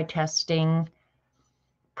supply testing,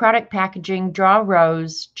 product packaging, draw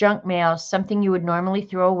rows, junk mail, something you would normally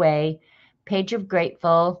throw away, page of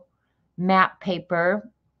grateful, map paper,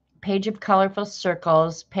 page of colorful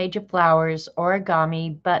circles, page of flowers,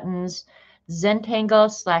 origami, buttons, Zentangle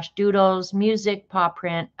 / doodles, music, paw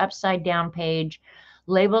print, upside down page,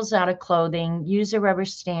 labels out of clothing, use a rubber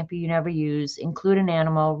stamp you never use, include an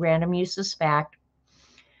animal, random useless fact,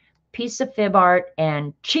 piece of fib art,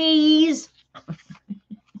 and cheese.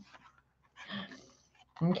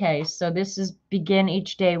 Okay, so this is begin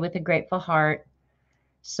each day with a grateful heart.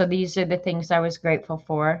 So these are the things I was grateful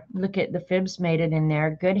for. Look at the fibs made it in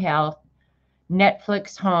there. Good health.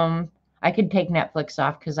 Netflix home. I could take Netflix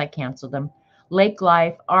off because I canceled them. Lake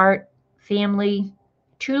life, art, family,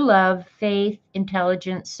 true love, faith,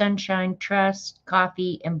 intelligence, sunshine, trust,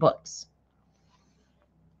 coffee, and books.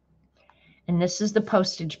 And this is the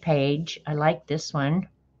postage page. I like this one.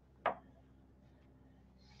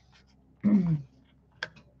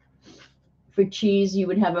 For cheese, you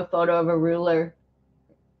would have a photo of a ruler,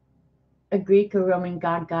 a Greek or Roman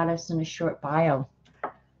god, goddess, and a short bio.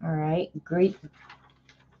 All right, Greek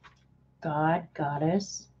god,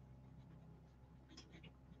 goddess.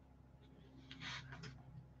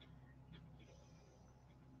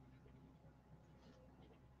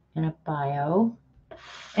 And a bio.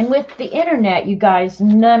 And with the internet, you guys,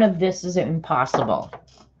 none of this is impossible.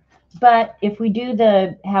 But if we do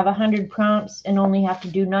have 100 prompts and only have to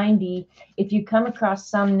do 90, if you come across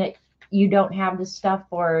some that you don't have the stuff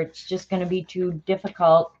for, it's just going to be too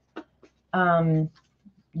difficult. You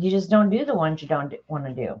just don't do the ones you don't want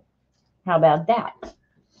to do. How about that?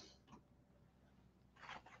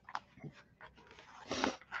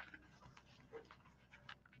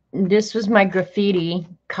 This was my graffiti,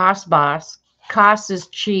 Kosbos. Kos is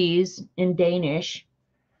cheese in Danish.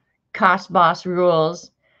 Kosbos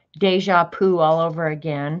rules. Deja poo all over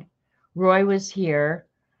again. Roy was here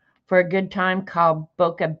for a good time called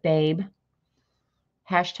Boca Babe.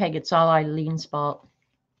 Hashtag it's all Eileen's fault.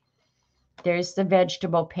 There's the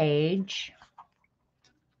vegetable page.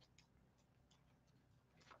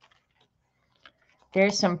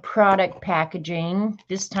 There's some product packaging.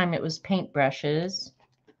 This time it was paintbrushes.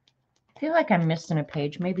 I feel like I'm missing a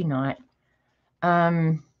page. Maybe not.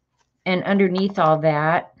 And underneath all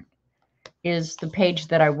that is the page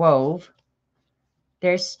that I wove.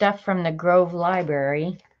 There's stuff from the Grove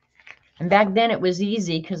Library. And back then it was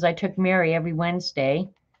easy because I took Mary every Wednesday.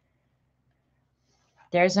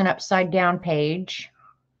 There's an upside down page.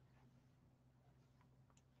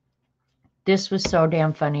 This was so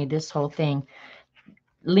damn funny, this whole thing.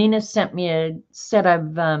 Lena sent me a set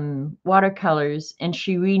of watercolors, and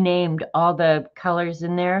she renamed all the colors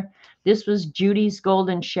in there. This was Judy's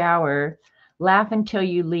Golden Shower, Laugh Until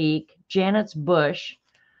You Leak, Janet's Bush,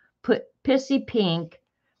 Pissy Pink,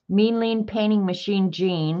 Mean Lean Painting Machine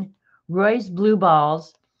Jean, Roy's Blue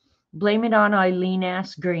Balls, Blame It on Eileen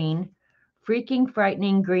Ass Green, Freaking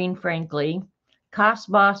Frightening Green Frankly,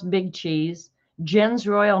 Cost Boss Big Cheese, Jen's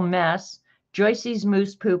Royal Mess, Joycey's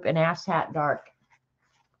Moose Poop, and Ass Hat Dark.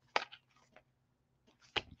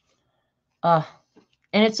 And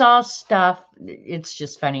it's all stuff. It's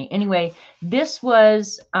just funny. Anyway, this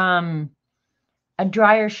was a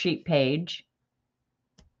dryer sheet page.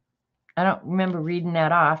 I don't remember reading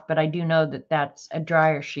that off, but I do know that that's a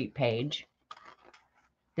dryer sheet page.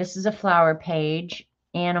 This is a flower page.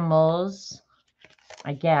 Animals,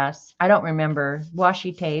 I guess. I don't remember.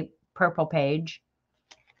 Washi tape, purple page.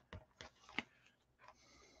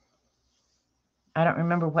 I don't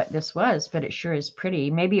remember what this was, but it sure is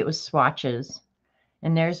pretty. Maybe it was swatches.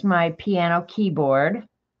 And there's my piano keyboard.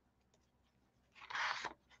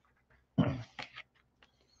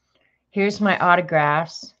 Here's my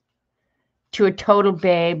autographs. To a Total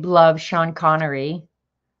Babe, love, Sean Connery.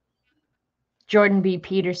 Jordan B.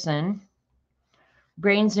 Peterson.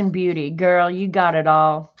 Brains and Beauty, girl, you got it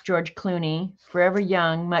all. George Clooney. Forever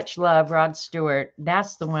Young, much love, Rod Stewart.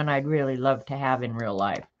 That's the one I'd really love to have in real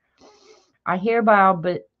life. I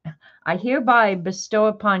hereby bestow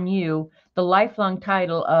upon you the lifelong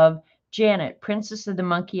title of Janet, Princess of the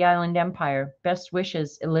Monkey Island Empire. Best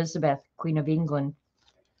wishes, Elizabeth, Queen of England.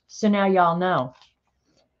 So now y'all know.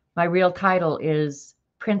 My real title is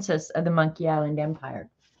Princess of the Monkey Island Empire.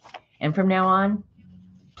 And from now on,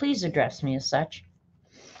 please address me as such.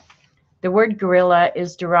 The word gorilla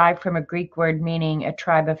is derived from a Greek word meaning a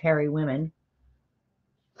tribe of hairy women.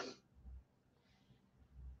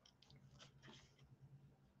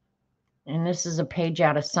 And this is a page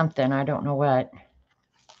out of something, I don't know what.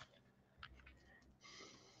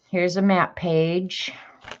 Here's a map page.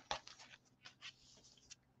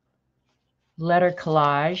 Letter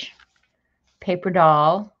collage. Paper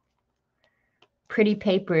doll. Pretty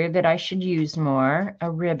paper that I should use more. A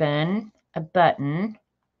ribbon. A button.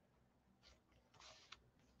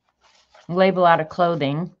 Label out of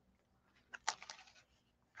clothing.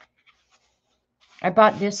 I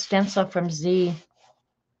bought this stencil from Z.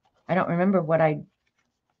 I don't remember what I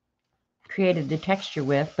created the texture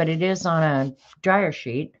with, but it is on a dryer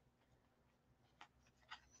sheet.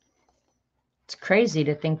 It's crazy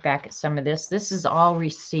to think back at some of this. This is all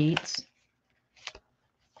receipts.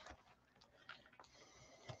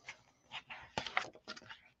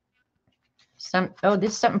 This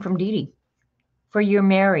is something from Dee Dee. For your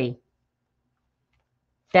Mary.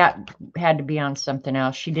 That had to be on something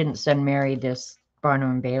else. She didn't send Mary this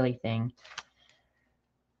Barnum and Bailey thing.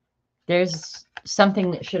 There's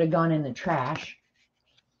something that should have gone in the trash.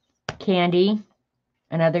 Candy.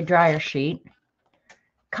 Another dryer sheet.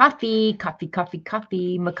 Coffee.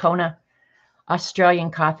 Moccona. Australian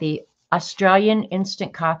coffee. Australian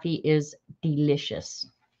instant coffee is delicious.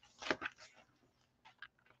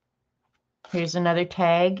 Here's another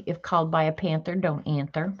tag. If called by a panther, don't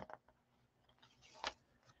answer.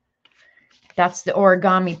 That's the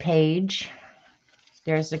origami page.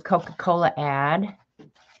 There's a Coca-Cola ad.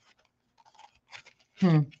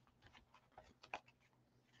 A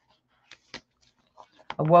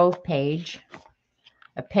wove page.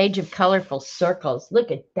 A page of colorful circles.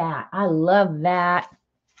 Look at that. I love that.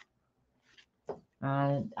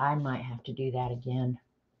 I might have to do that again.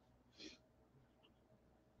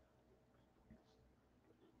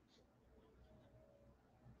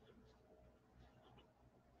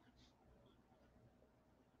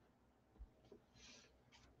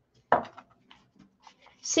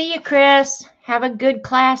 See you, Chris. Have a good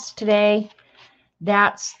class today.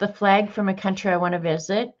 That's the flag from a country I want to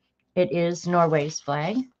visit. It is Norway's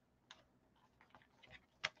flag,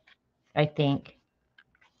 I think.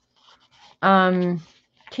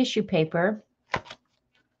 Tissue paper.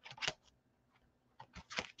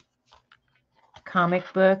 Comic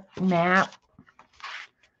book, map.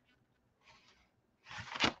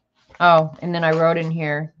 Oh, and then I wrote in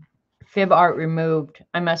here, fib art removed.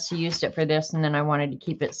 I must have used it for this, and then I wanted to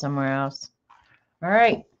keep it somewhere else. All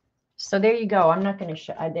right. So there you go. I'm not going to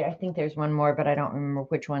show. I think there's one more, but I don't remember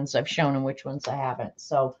which ones I've shown and which ones I haven't.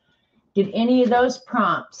 So did any of those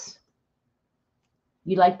prompts?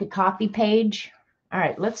 You like the copy page? All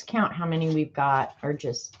right. Let's count how many we've got, or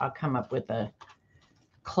just I'll come up with a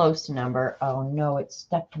close number. Oh no, it's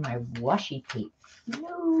stuck to my washi tape.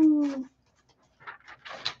 No.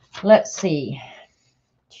 Let's see.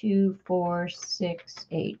 2, 4, 6,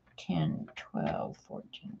 8, 10, 12,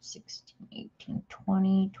 14, 16, 18,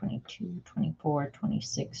 20, 22, 24,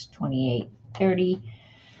 26, 28, 30,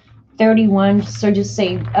 31. So just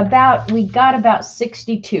say we got about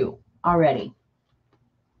 62 already.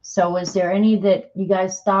 So is there any that you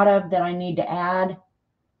guys thought of that I need to add?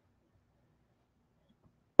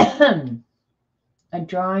 A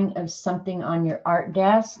drawing of something on your art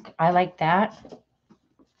desk. I like that.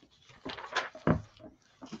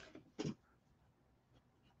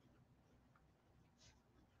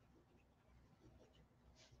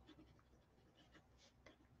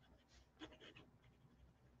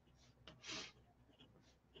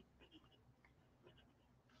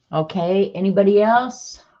 Okay, anybody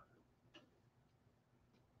else?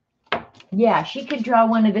 Yeah, she could draw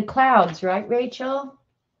one of the clouds, right, Rachel?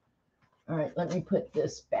 All right, let me put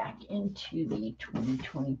this back into the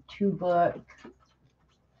 2022 book.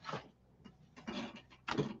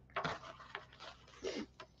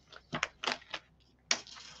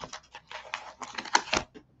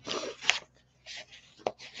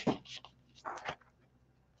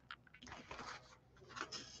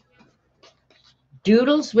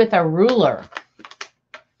 Doodles with a ruler.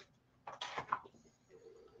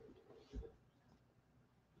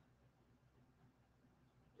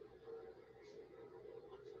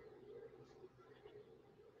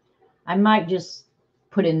 I might just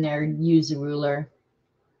put in there, use a ruler.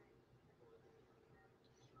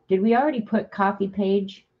 Did we already put copy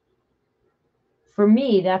page? For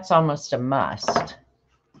me, that's almost a must.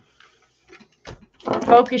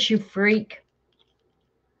 Focus, you freak.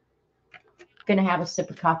 Gonna have a sip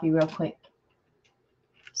of coffee real quick.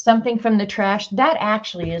 Something from the trash. That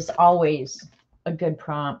actually is always a good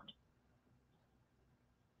prompt.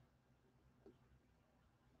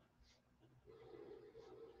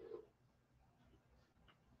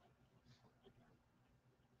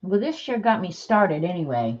 Well, this sure got me started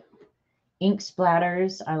anyway. Ink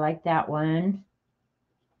splatters. I like that one.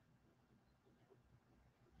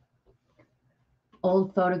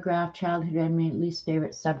 Old photograph, childhood memory, least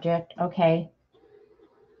favorite subject. Okay.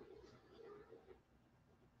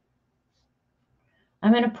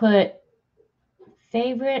 I'm going to put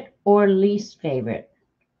favorite or least favorite.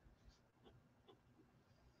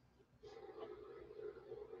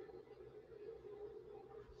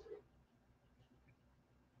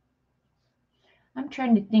 I'm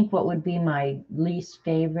trying to think what would be my least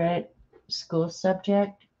favorite school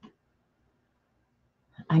subject.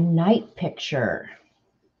 A night picture.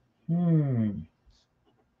 Can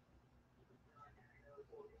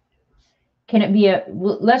it be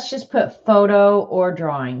let's just put photo or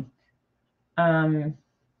drawing.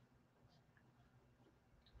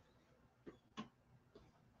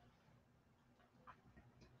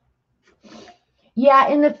 Yeah,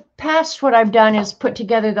 in the past, what I've done is put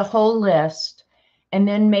together the whole list and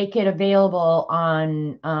then make it available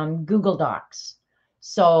on Google Docs.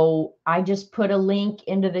 So I just put a link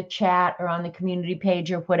into the chat or on the community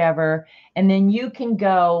page or whatever, and then you can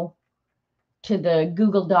go to the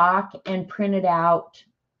Google Doc and print it out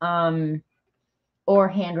or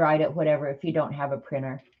handwrite it, whatever, if you don't have a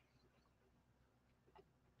printer.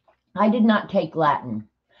 I did not take Latin.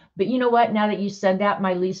 But you know what? Now that you said that,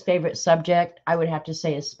 my least favorite subject, I would have to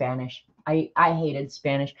say, is Spanish. I hated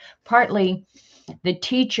Spanish. Partly, the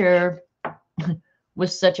teacher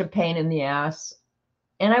was such a pain in the ass,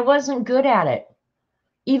 and I wasn't good at it.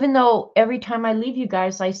 Even though every time I leave you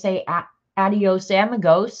guys, I say adios,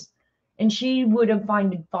 amigos, and she would have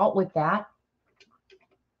found fault with that.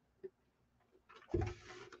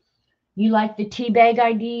 You like the tea bag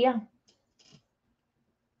idea?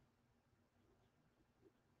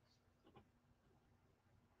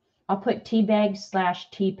 I'll put tea bag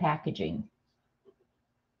 / tea packaging.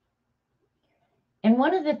 And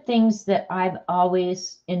one of the things that I've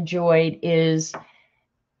always enjoyed is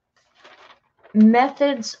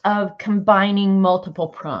methods of combining multiple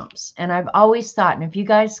prompts. And I've always thought, and if you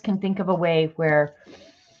guys can think of a way where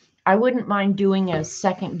I wouldn't mind doing a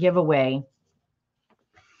second giveaway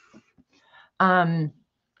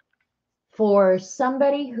for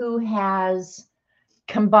somebody who has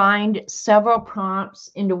combined several prompts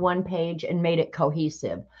into one page and made it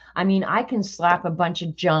cohesive. I mean, I can slap a bunch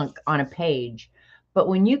of junk on a page, but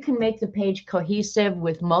when you can make the page cohesive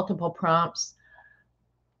with multiple prompts,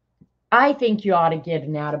 I think you ought to get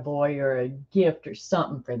an attaboy or a gift or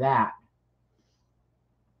something for that.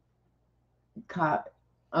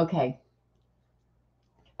 Okay.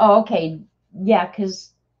 Oh, okay. Yeah,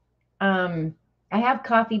 because I have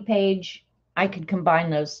Coffee Page I could combine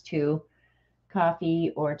those two,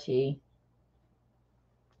 coffee or tea.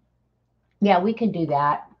 Yeah, we could do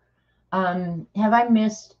that. Have I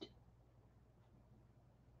missed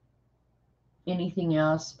anything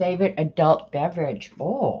else? Favorite adult beverage?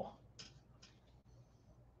 Oh,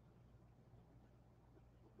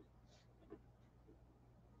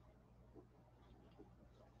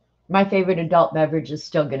 my favorite adult beverage is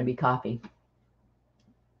still going to be coffee.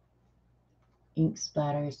 Ink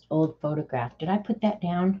splatters, old photograph. Did I put that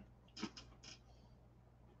down?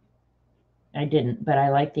 I didn't, but I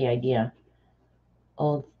like the idea.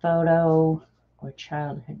 Old photo or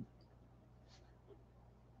childhood.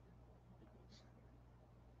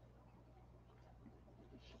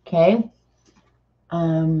 Okay.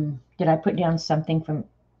 Did I put down something from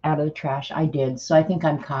out of the trash? I did. So I think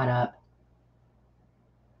I'm caught up.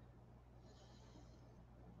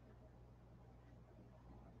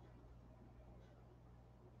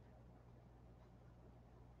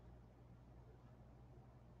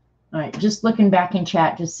 All right, just looking back in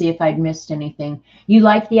chat to see if I'd missed anything. You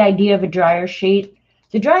like the idea of a dryer sheet?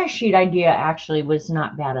 The dryer sheet idea actually was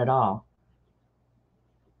not bad at all.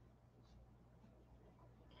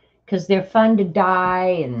 Because they're fun to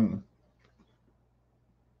dye and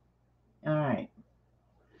all right.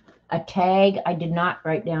 A tag. I did not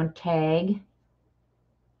write down tag.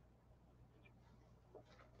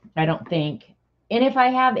 I don't think. And if I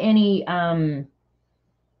have any, oh,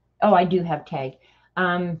 I do have tag.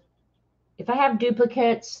 If I have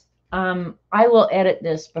duplicates, I will edit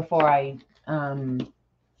this before I,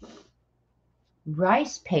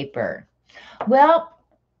 rice paper. Well,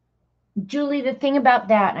 Julie, the thing about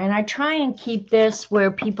that, and I try and keep this where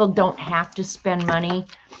people don't have to spend money.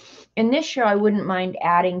 And this year, I wouldn't mind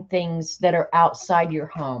adding things that are outside your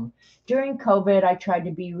home. During COVID, I tried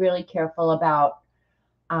to be really careful about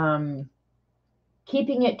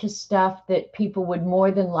keeping it to stuff that people would more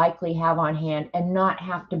than likely have on hand and not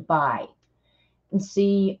have to buy. And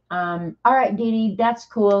see, all right, Dee Dee, that's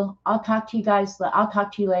cool. I'll talk to you guys. I'll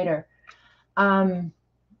talk to you later.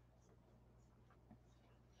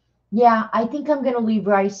 Yeah, I think I'm going to leave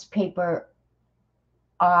rice paper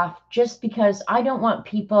off just because I don't want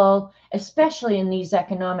people, especially in these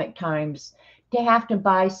economic times, to have to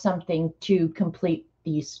buy something to complete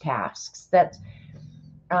these tasks. That's,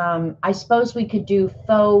 I suppose we could do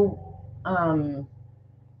faux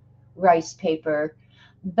rice paper,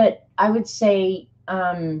 but I would say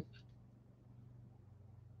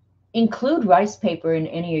include rice paper in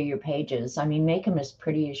any of your pages. I mean, make them as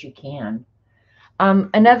pretty as you can.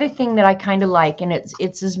 Another thing that I kind of like, and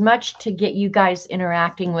it's as much to get you guys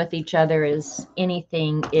interacting with each other as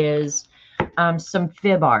anything, is some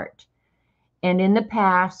fib art. And in the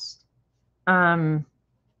past,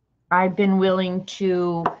 I've been willing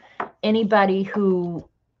to anybody who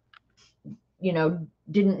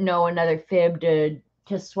didn't know another fib to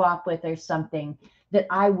swap with or something, that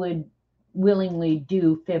I would willingly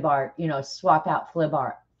do fib art. Swap out fib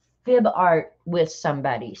art with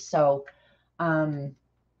somebody. So.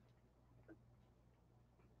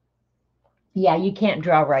 Yeah, you can't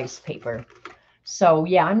draw rice paper. So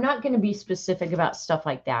yeah, I'm not going to be specific about stuff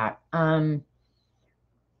like that.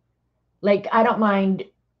 Like I don't mind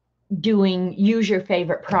doing use your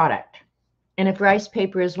favorite product. And if rice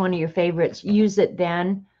paper is one of your favorites, use it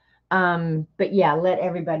then. But yeah, let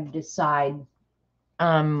everybody decide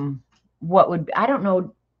what would, I don't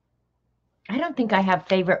know. I don't think I have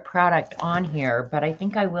favorite product on here, but I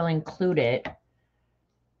think I will include it.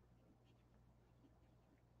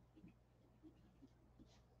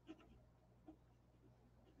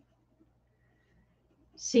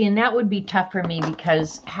 See, and that would be tough for me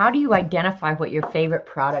because how do you identify what your favorite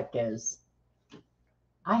product is?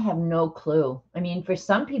 I have no clue. I mean, for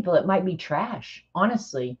some people, it might be trash,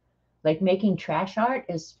 honestly. Like making trash art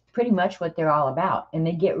is pretty much what they're all about, and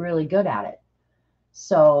they get really good at it.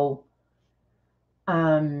 So,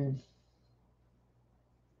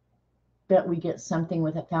 bet we get something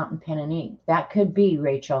with a fountain pen and ink. That could be,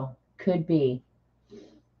 Rachel. Could be.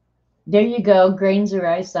 There you go. Grains of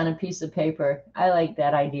rice on a piece of paper. I like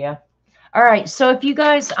that idea. All right. So if you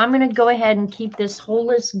guys, I'm going to go ahead and keep this whole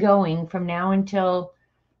list going from now until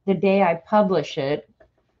the day I publish it.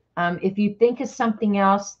 If you think of something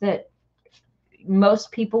else that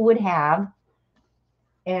most people would have,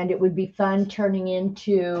 and it would be fun turning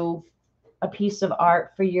into a piece of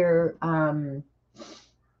art for your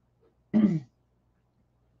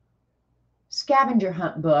scavenger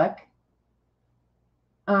hunt book,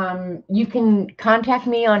 you can contact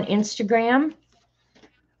me on Instagram,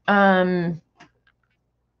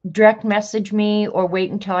 direct message me, or wait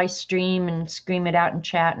until I stream and scream it out in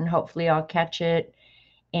chat, and hopefully I'll catch it.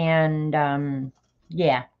 And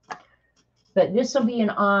yeah, but this will be an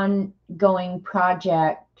ongoing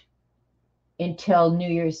project until New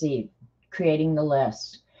Year's Eve, creating the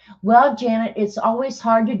list. Well, Janet, it's always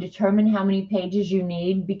hard to determine how many pages you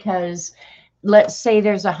need because let's say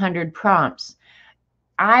there's 100 prompts.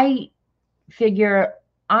 I figure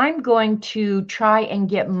I'm going to try and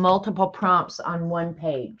get multiple prompts on one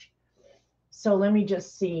page. So let me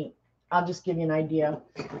just see. I'll just give you an idea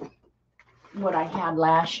what I had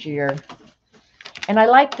last year. And I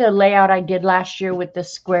like the layout I did last year with the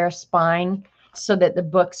square spine so that the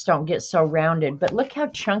books don't get so rounded. But look how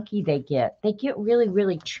chunky they get. They get really,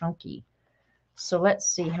 really chunky. So let's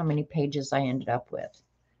see how many pages I ended up with.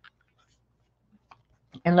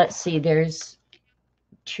 And let's see, there's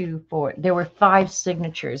 2, 4. There were 5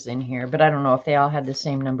 signatures in here, but I don't know if they all had the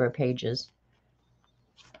same number of pages.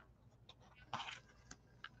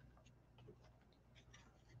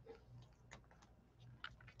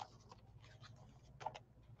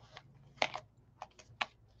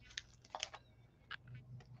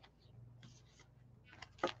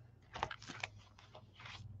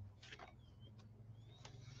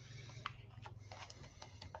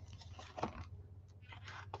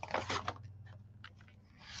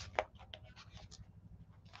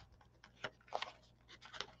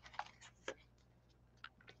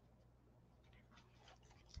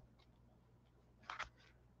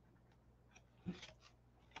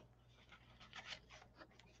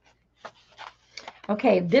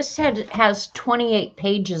 Okay, this has 28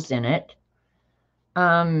 pages in it,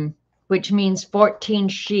 which means 14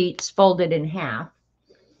 sheets folded in half.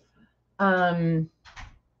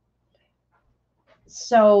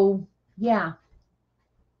 So, yeah.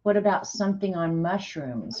 What about something on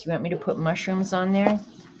mushrooms? You want me to put mushrooms on there?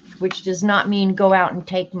 Which does not mean go out and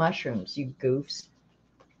take mushrooms, you goofs.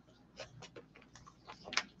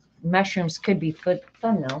 Mushrooms could be fun,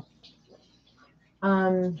 though.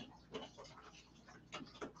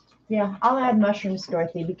 Yeah, I'll add mushrooms,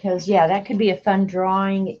 Dorothy, because, yeah, that could be a fun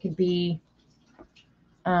drawing. It could be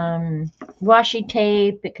washi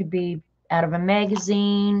tape. It could be out of a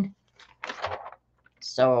magazine.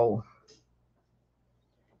 So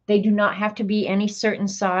they do not have to be any certain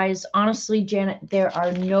size. Honestly, Janet, there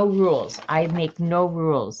are no rules. I make no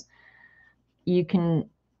rules. You can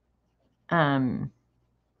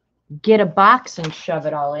get a box and shove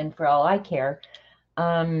it all in for all I care.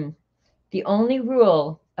 The only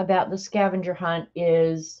rule about the scavenger hunt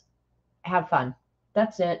is have fun.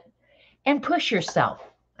 That's it. And push yourself.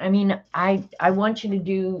 I mean, I want you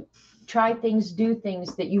to try things, do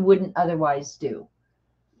things that you wouldn't otherwise do.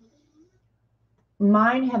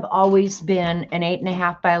 Mine have always been an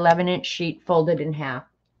 8.5 by 11-inch sheet folded in half.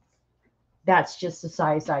 That's just the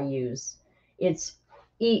size I use. It's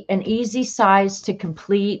an easy size to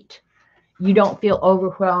complete. You don't feel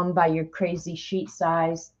overwhelmed by your crazy sheet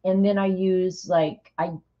size. And then I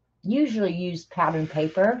usually use pattern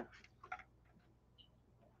paper.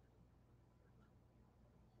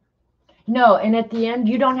 No, and at the end,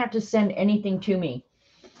 you don't have to send anything to me.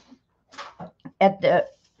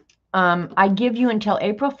 I give you until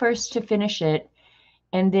April 1st to finish it.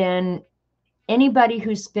 And then anybody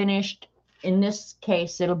who's finished, in this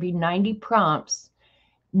case, it'll be 90 prompts,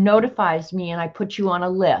 notifies me and I put you on a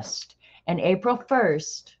list. And April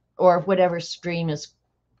 1st, or whatever stream is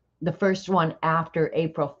the first one after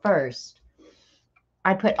April 1st,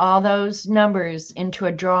 I put all those numbers into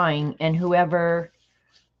a drawing, and whoever's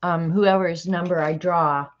number I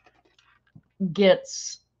draw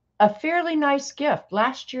gets a fairly nice gift.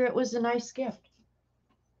 Last year it was a nice gift.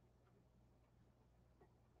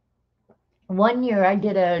 One year I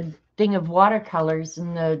did a thing of watercolors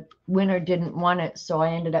and the winner didn't want it, so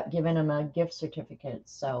I ended up giving him a gift certificate.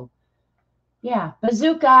 So yeah,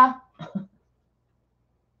 bazooka.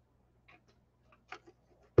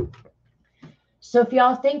 So if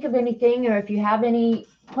y'all think of anything or if you have any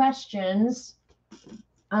questions,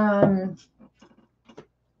 yeah,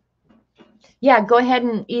 go ahead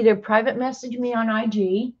and either private message me on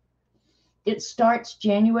IG. It starts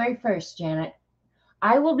January 1st, Janet.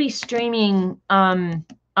 I will be streaming on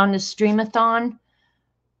the Streamathon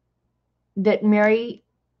that Mary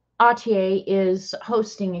Autier is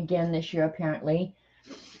hosting again this year, apparently.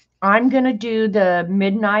 I'm going to do the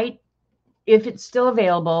midnight, if it's still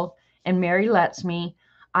available, and Mary lets me.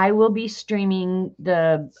 I will be streaming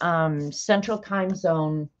the Central Time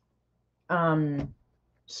Zone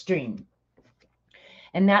stream.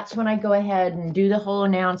 And that's when I go ahead and do the whole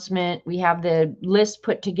announcement. We have the list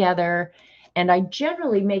put together, and I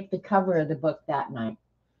generally make the cover of the book that night.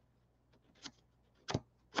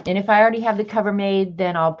 And if I already have the cover made,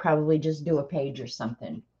 then I'll probably just do a page or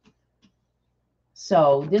something.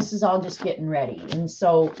 So this is all just getting ready. And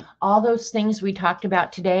so all those things we talked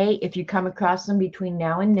about today, if you come across them between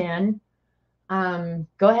now and then,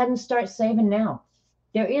 go ahead and start saving now.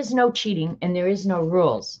 There is no cheating and there is no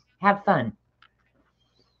rules. Have fun.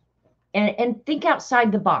 And think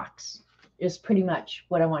outside the box is pretty much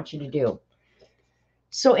what I want you to do.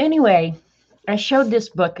 So anyway, I showed this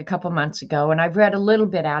book a couple months ago and I've read a little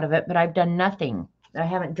bit out of it, but I've done nothing. I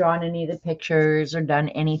haven't drawn any of the pictures or done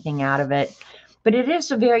anything out of it. But it is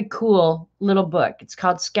a very cool little book. It's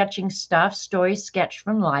called Sketching Stuff, Stories Sketched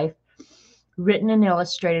from Life, written and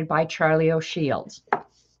illustrated by Charlie O'Shields.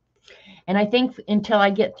 And I think until I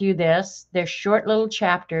get through this, they're short little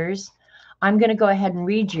chapters. I'm going to go ahead and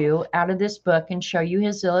read you out of this book and show you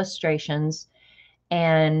his illustrations.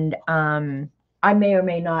 And I may or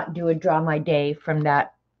may not do a Draw My Day from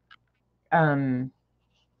that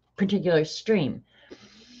particular stream.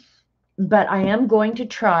 But I am going to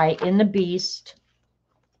try in the Beast,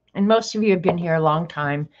 and most of you have been here a long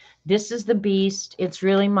time. This is the Beast. It's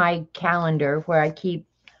really my calendar where I keep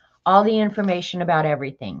all the information about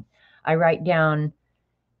everything. I write down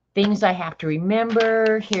things I have to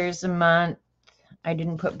remember. Here's a month. I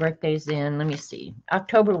didn't put birthdays in. Let me see.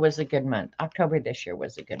 October was a good month. October this year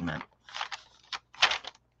was a good month.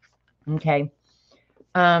 Okay.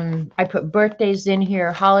 I put birthdays in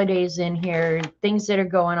here, holidays in here, things that are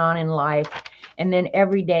going on in life. And then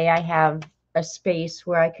every day I have a space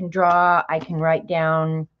where I can draw, I can write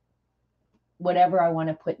down whatever I want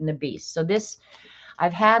to put in the Beast. So this,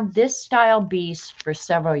 I've had this style Beast for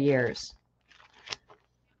several years.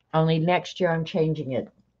 Only next year I'm changing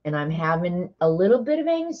it. And I'm having a little bit of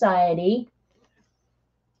anxiety.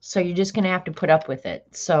 So you're just going to have to put up with it.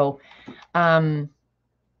 So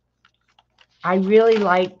I really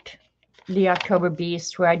liked the October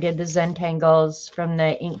Beast where I did the Zentangles from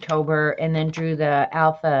the Inktober and then drew the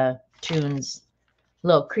Alpha Tunes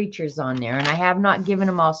little creatures on there. And I have not given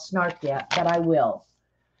them all snark yet, but I will.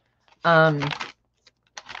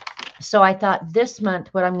 So I thought this month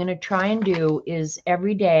what I'm going to try and do is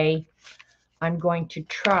every day I'm going to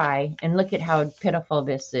try, and look at how pitiful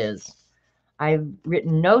this is. I've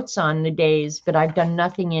written notes on the days, but I've done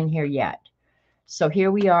nothing in here yet. So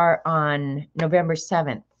here we are on November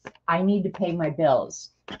 7th. I need to pay my bills,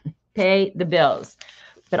 pay the bills.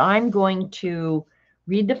 But I'm going to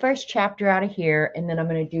read the first chapter out of here, and then I'm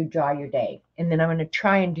going to do Draw Your Day. And then I'm going to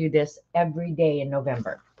try and do this every day in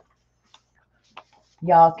November.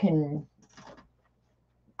 Y'all can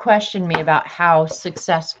question me about how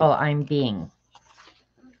successful I'm being.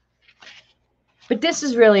 But this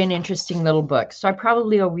is really an interesting little book, so I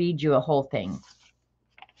probably will read you a whole thing.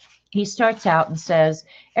 He starts out and says,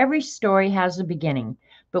 every story has a beginning,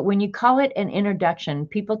 but when you call it an introduction,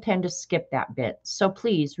 people tend to skip that bit. So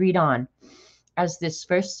please read on, as this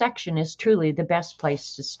first section is truly the best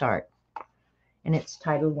place to start. And it's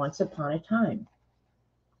titled Once Upon a Time.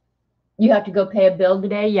 You have to go pay a bill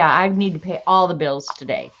today? Yeah, I need to pay all the bills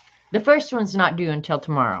today. The first one's not due until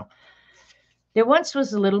tomorrow. There once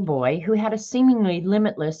was a little boy who had a seemingly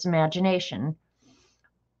limitless imagination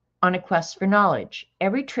on a quest for knowledge.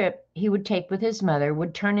 Every trip he would take with his mother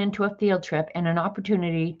would turn into a field trip and an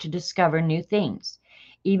opportunity to discover new things,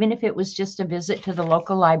 even if it was just a visit to the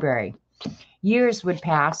local library. Years would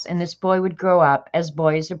pass, and this boy would grow up, as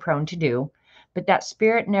boys are prone to do, but that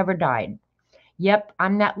spirit never died. Yep,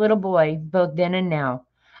 I'm that little boy, both then and now.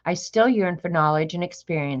 I still yearn for knowledge and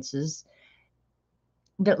experiences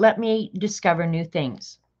that let me discover new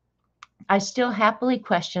things. I still happily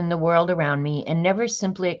question the world around me and never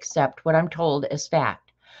simply accept what I'm told as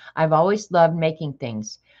fact. I've always loved making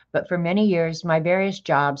things, but for many years, my various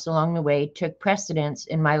jobs along the way took precedence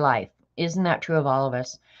in my life. Isn't that true of all of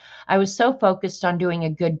us? I was so focused on doing a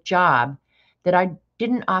good job that I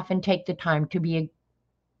didn't often take the time to be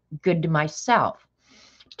good to myself,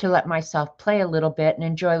 to let myself play a little bit and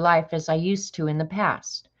enjoy life as I used to in the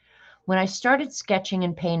past. When I started sketching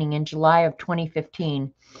and painting in July of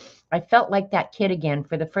 2015, I felt like that kid again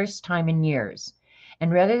for the first time in years.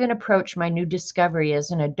 And rather than approach my new discovery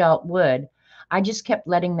as an adult would, I just kept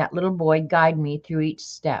letting that little boy guide me through each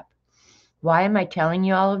step. Why am I telling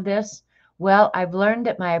you all of this? Well, I've learned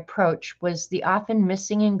that my approach was the often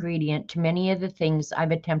missing ingredient to many of the things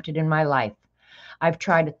I've attempted in my life. I've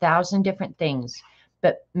tried 1,000 different things,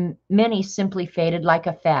 but many simply faded like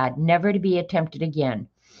a fad, never to be attempted again.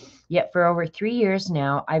 Yet for over 3 years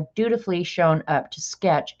now, I've dutifully shown up to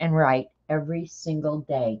sketch and write every single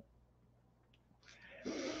day.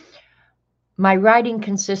 My writing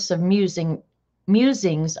consists of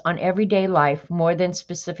musings on everyday life more than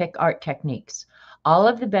specific art techniques. All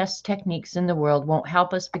of the best techniques in the world won't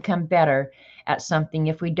help us become better at something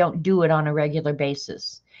if we don't do it on a regular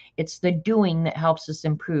basis. It's the doing that helps us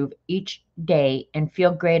improve each day and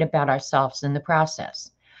feel great about ourselves in the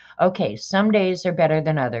process. Okay, some days are better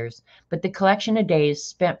than others, but the collection of days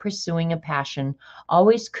spent pursuing a passion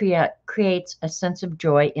always creates a sense of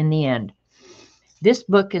joy in the end. This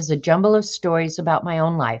book is a jumble of stories about my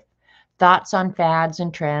own life, thoughts on fads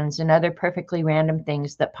and trends, and other perfectly random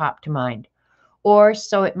things that pop to mind. Or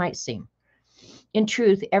so it might seem. In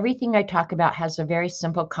truth, everything I talk about has a very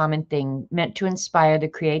simple common thing meant to inspire the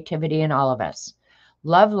creativity in all of us.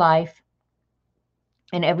 Love life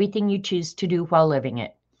and everything you choose to do while living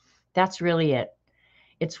it. That's really it.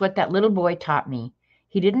 It's what that little boy taught me.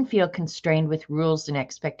 He didn't feel constrained with rules and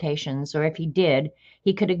expectations, or if he did,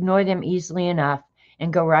 he could ignore them easily enough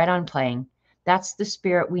and go right on playing. That's the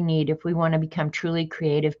spirit we need if we want to become truly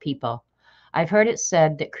creative people. I've heard it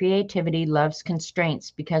said that creativity loves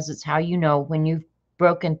constraints because it's how you know when you've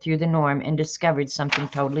broken through the norm and discovered something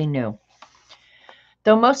totally new.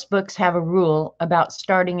 Though most books have a rule about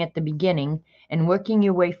starting at the beginning and working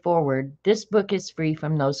your way forward, this book is free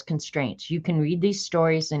from those constraints. You can read these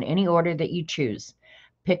stories in any order that you choose.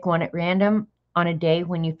 Pick one at random on a day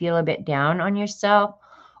when you feel a bit down on yourself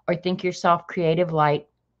or think your self creative light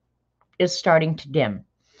is starting to dim.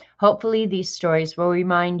 Hopefully, these stories will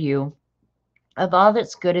remind you of all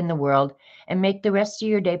that's good in the world and make the rest of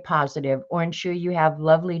your day positive or ensure you have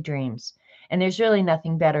lovely dreams. And there's really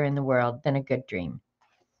nothing better in the world than a good dream.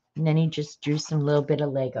 And then he just drew some little bit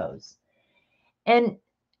of Legos. And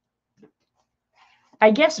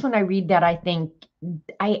I guess when I read that, I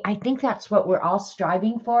think that's what we're all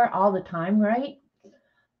striving for all the time, right?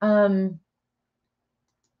 Um,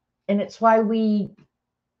 and it's why we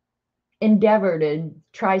endeavor to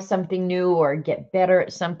try something new or get better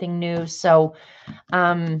at something new. So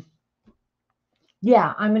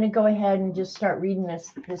yeah, I'm going to go ahead and just start reading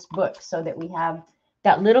this book so that we have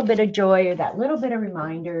that little bit of joy or that little bit of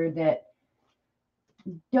reminder that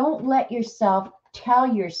don't let yourself tell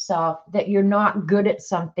yourself that you're not good at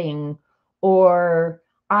something or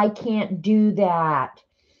I can't do that.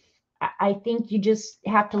 I think you just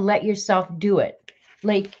have to let yourself do it.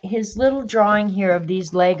 Like his little drawing here of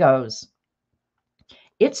these Legos,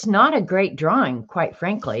 it's not a great drawing, quite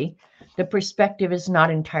frankly. The perspective is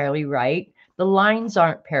not entirely right. The lines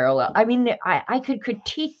aren't parallel. I mean, I could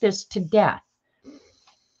critique this to death.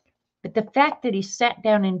 But the fact that he sat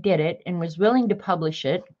down and did it and was willing to publish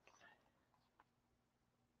it,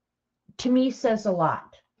 to me, says a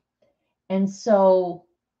lot. And so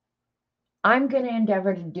I'm going to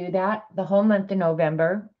endeavor to do that the whole month of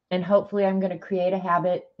November. And hopefully, I'm going to create a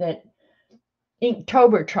habit that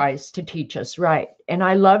Inktober tries to teach us, right? And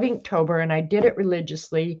I love Inktober and I did it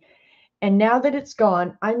religiously. And now that it's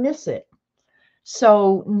gone, I miss it.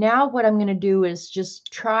 So now what I'm going to do is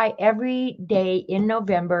just try every day in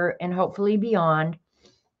November and hopefully beyond,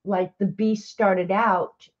 like the beast started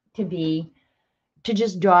out to be, to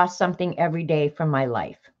just draw something every day from my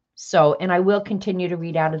life. So, and I will continue to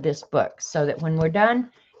read out of this book so that when we're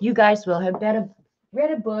done, you guys will have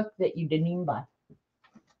read a book that you didn't even buy.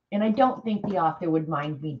 And I don't think the author would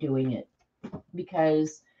mind me doing it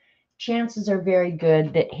because chances are very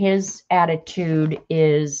good that his attitude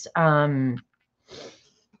is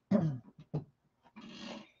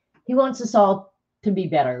he wants us all to be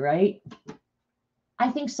better, right? I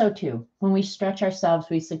think so too. When we stretch ourselves,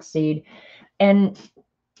 we succeed. And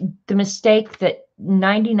the mistake that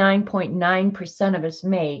 99.9% of us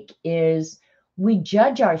make is we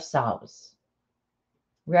judge ourselves,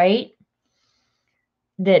 right?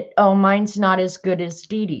 That, oh, mine's not as good as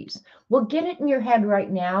Dee Dee's. Well, get it in your head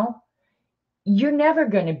right now. You're never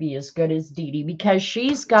going to be as good as Dee Dee because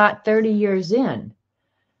she's got 30 years in.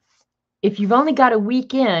 If you've only got a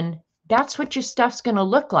week in, that's what your stuff's going to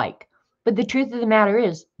look like. But the truth of the matter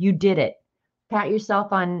is, you did it. Pat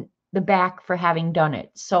yourself on the back for having done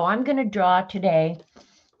it. So I'm going to draw today,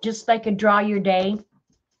 just like a draw your day.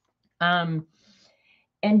 And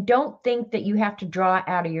don't think that you have to draw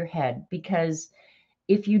out of your head, because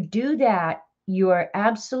if you do that, you are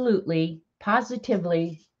absolutely,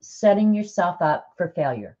 positively setting yourself up for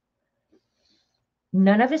failure.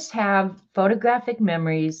 None of us have photographic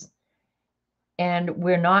memories, and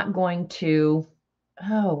we're not going to,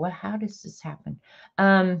 oh, well, how does this happen?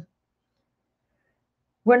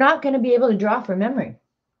 We're not going to be able to draw from memory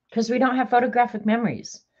because we don't have photographic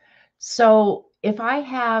memories. So if I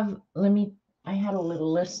have, I had a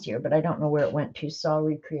little list here, but I don't know where it went to, so I'll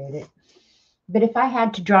recreate it. But if I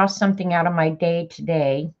had to draw something out of my day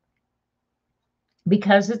today,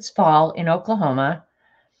 because it's fall in Oklahoma,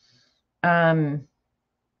 and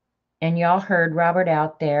y'all heard Robert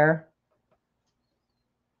out there,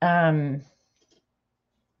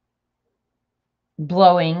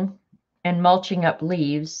 blowing and mulching up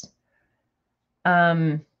leaves.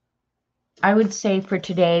 I would say for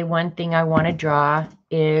today, one thing I want to draw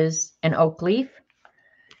is an oak leaf.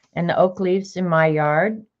 And the oak leaves in my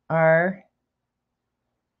yard are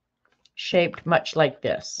shaped much like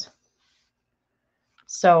this.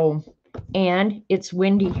 So, and it's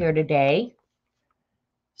windy here today.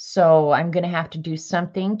 So I'm going to have to do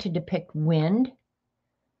something to depict wind.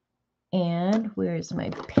 And where's my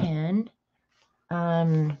pen?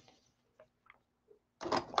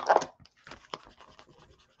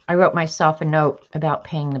 I wrote myself a note about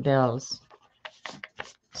paying the bills.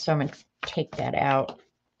 So I'm going to take that out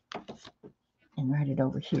and write it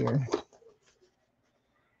over here.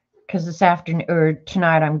 Because this afternoon or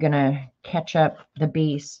tonight I'm going to catch up the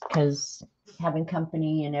beast because having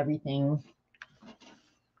company and everything.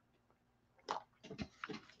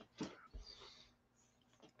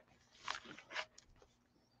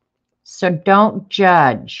 So don't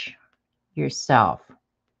judge yourself.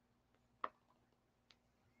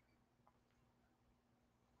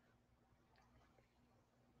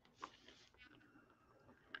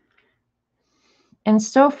 And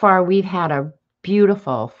so far we've had a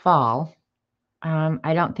beautiful fall.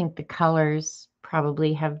 I don't think the colors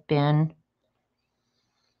probably have been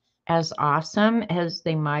as awesome as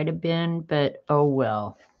they might have been, but oh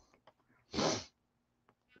well.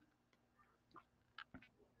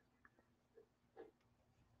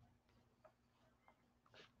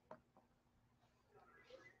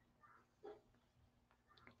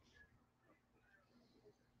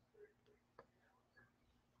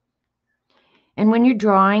 And when you're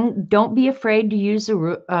drawing, don't be afraid to use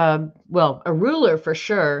a ruler for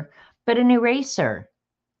sure, but an eraser.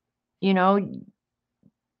 You know,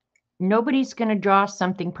 nobody's going to draw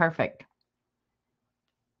something perfect.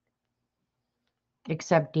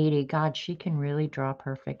 Except Dee Dee. God, she can really draw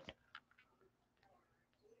perfect.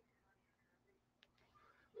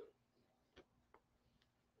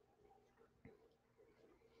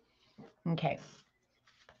 Okay.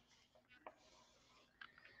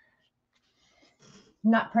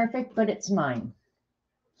 Not perfect, but it's mine.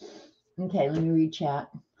 Okay, let me read chat.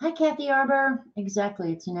 Hi, Kathy Arbor.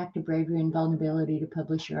 Exactly. It's an act of bravery and vulnerability to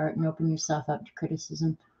publish your art and open yourself up to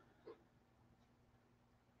criticism.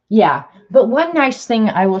 Yeah, but one nice thing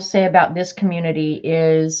I will say about this community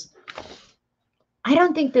is I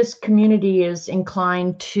don't think this community is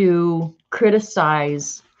inclined to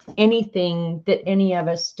criticize anything that any of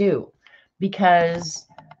us do because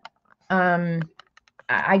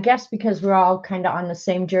I guess because we're all kind of on the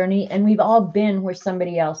same journey and we've all been where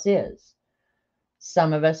somebody else is.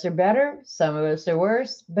 Some of us are better, some of us are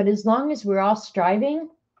worse, but as long as we're all striving,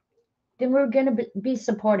 then we're going to be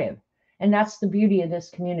supportive. And that's the beauty of this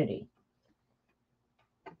community.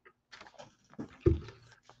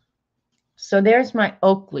 So there's my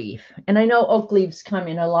oak leaf. And I know oak leaves come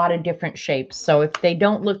in a lot of different shapes. So if they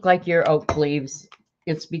don't look like your oak leaves,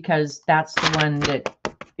 it's because that's the one that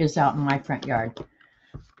is out in my front yard.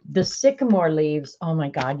 The sycamore leaves, oh my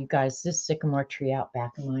God, you guys, this sycamore tree out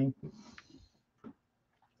back of mine.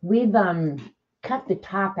 We've cut the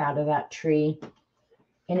top out of that tree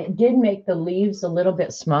and it did make the leaves a little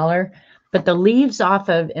bit smaller, but the leaves off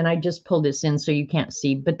of, and I just pulled this in so you can't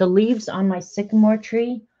see, but the leaves on my sycamore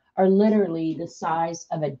tree are literally the size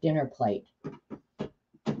of a dinner plate.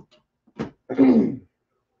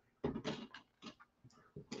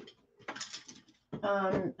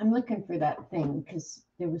 I'm looking for that thing because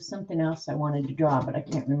there was something else I wanted to draw, but I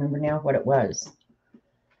can't remember now what it was.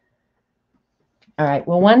 All right,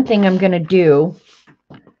 well, one thing I'm going to do,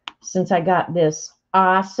 since I got this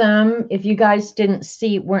awesome, if you guys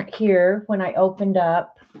weren't here when I opened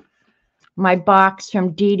up my box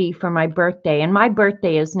from Dee Dee for my birthday, and my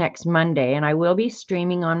birthday is next Monday, and I will be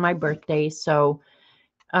streaming on my birthday, so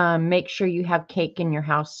make sure you have cake in your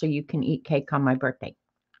house so you can eat cake on my birthday.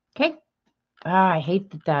 Okay? I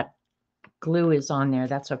hate that glue is on there.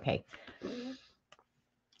 That's okay.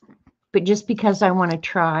 But just because I want to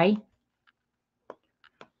try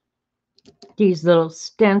these little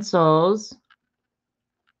stencils,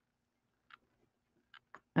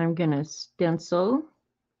 I'm going to stencil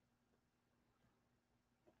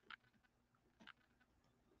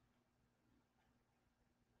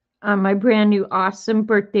on my brand new awesome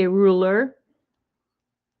birthday ruler.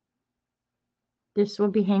 This will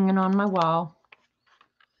be hanging on my wall.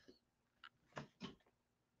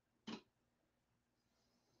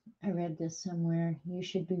 I read this somewhere. You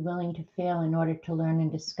should be willing to fail in order to learn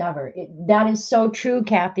and discover. That is so true,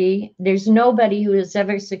 Kathy. There's nobody who has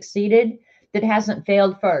ever succeeded that hasn't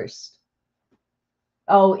failed first.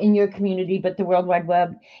 Oh, in your community, but the World Wide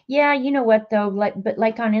Web. Yeah, you know what though?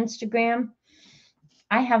 Like on Instagram,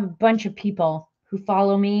 I have a bunch of people who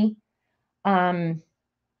follow me, don't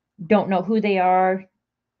know who they are,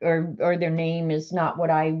 or their name is not what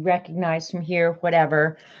I recognize from here,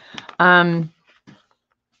 whatever.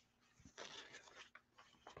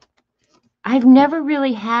 I've never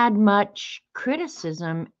really had much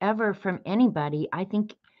criticism ever from anybody. I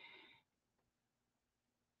think,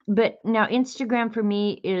 but now Instagram for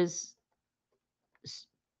me is,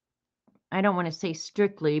 I don't want to say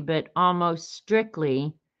strictly, but almost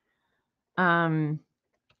strictly art.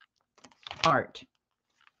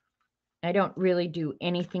 I don't really do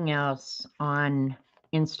anything else on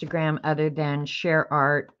Instagram other than share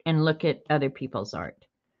art and look at other people's art.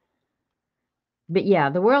 But yeah,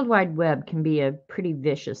 the World Wide Web can be a pretty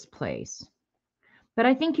vicious place. But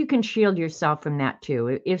I think you can shield yourself from that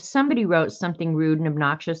too. If somebody wrote something rude and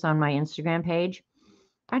obnoxious on my Instagram page,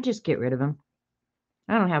 I just get rid of them.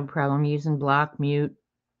 I don't have a problem using block, mute,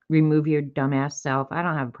 remove your dumbass self. I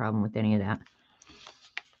don't have a problem with any of that.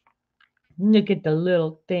 Look at the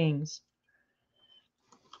little things.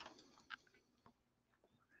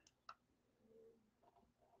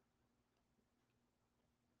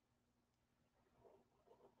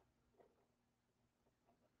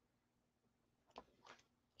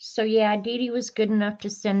 So yeah, Dee Dee was good enough to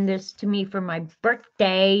send this to me for my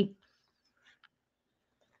birthday.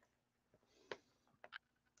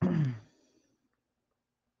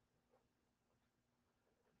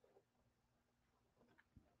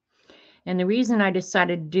 And the reason I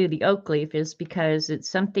decided to do the oak leaf is because it's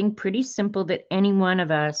something pretty simple that any one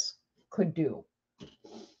of us could do.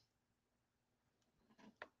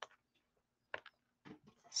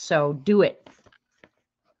 So do it.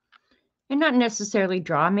 And not necessarily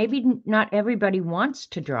draw. Maybe not everybody wants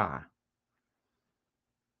to draw.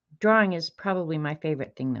 Drawing is probably my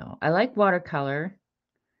favorite thing, though. I like watercolor.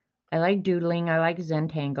 I like doodling. I like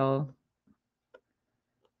Zentangle.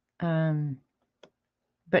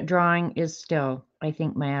 But drawing is still, I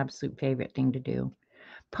think, my absolute favorite thing to do.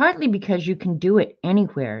 Partly because you can do it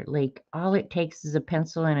anywhere. Like, all it takes is a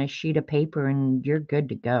pencil and a sheet of paper, and you're good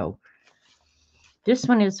to go. This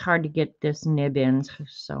one is hard to get this nib in,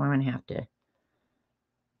 so I'm going to have to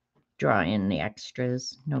draw in the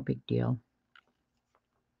extras. No big deal.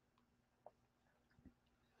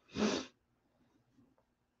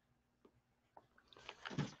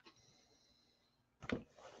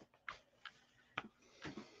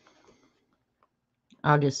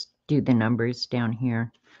 I'll just do the numbers down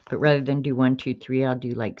here. But rather than do 1, 2, 3, I'll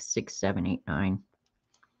do like 6, 7, 8, 9.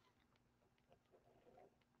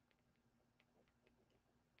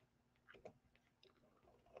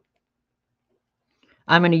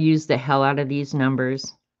 I'm going to use the hell out of these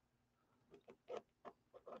numbers.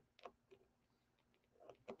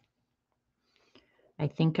 I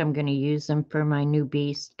think I'm going to use them for my new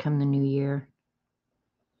beast come the new year.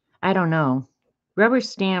 I don't know. Rubber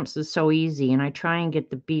stamps is so easy, and I try and get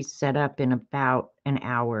the beast set up in about an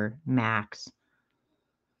hour max.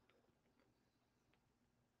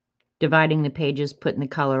 Dividing the pages, putting the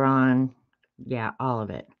color on. Yeah, all of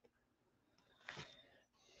it.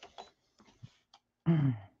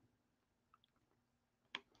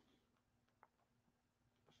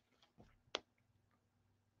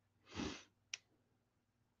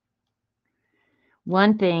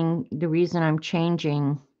 One thing, the reason I'm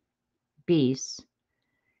changing beasts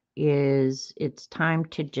is it's time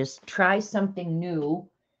to just try something new.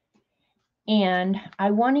 And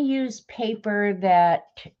I want to use paper that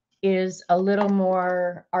is a little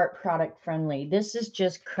more art product friendly. This is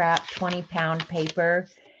just crap 20-pound paper.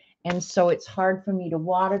 And so it's hard for me to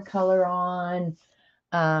watercolor on.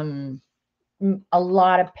 A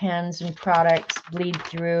lot of pens and products bleed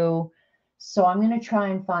through. So I'm going to try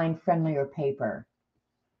and find friendlier paper.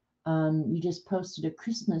 You just posted a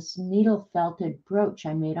Christmas needle felted brooch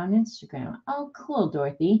I made on Instagram. Oh, cool,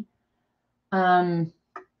 Dorothy. I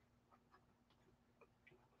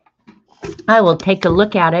will take a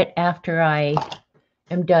look at it after I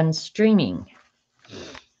am done streaming.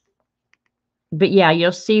 But yeah,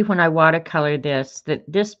 you'll see when I watercolor this that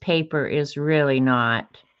this paper is really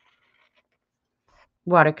not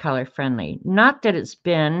watercolor friendly. Not that it's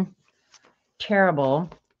been terrible,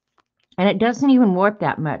 and it doesn't even warp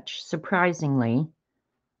that much, surprisingly.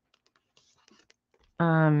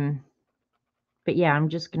 But yeah, I'm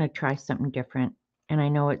just going to try something different. And I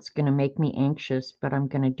know it's going to make me anxious, but I'm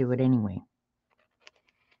going to do it anyway.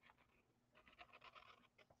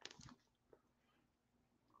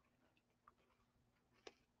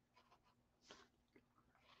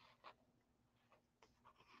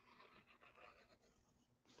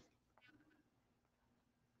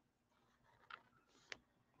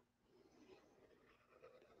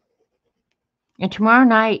 And tomorrow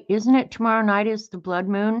night, isn't it tomorrow night is the blood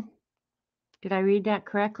moon? Did I read that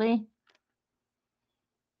correctly?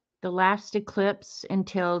 The last eclipse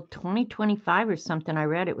until 2025 or something. I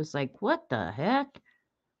read it was like, what the heck?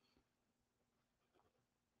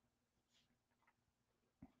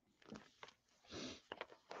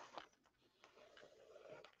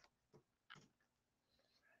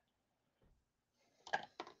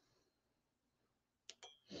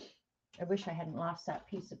 I wish I hadn't lost that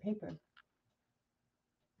piece of paper.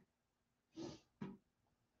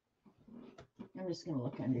 I'm just going to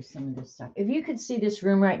look under some of this stuff. If you could see this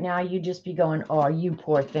room right now, you'd just be going, oh, you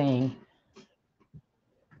poor thing.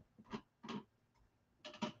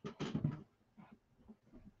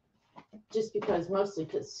 Just because, mostly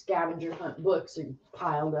because scavenger hunt books are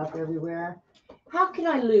piled up everywhere. How can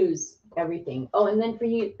I lose everything? Oh, and then for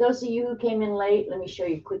you, those of you who came in late, let me show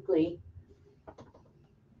you quickly.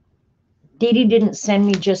 Dee Dee didn't send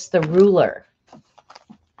me just the ruler.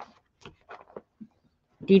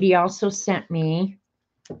 Dee Dee also sent me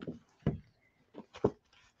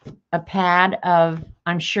a pad of,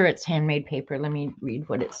 I'm sure it's handmade paper. Let me read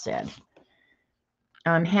what it said.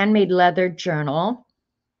 Handmade leather journal.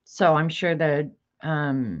 So I'm sure the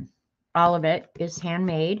all of it is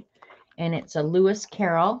handmade. And it's a Lewis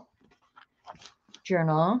Carroll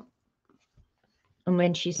journal. And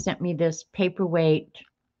then she sent me this paperweight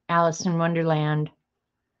Alice in Wonderland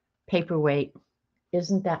paperweight.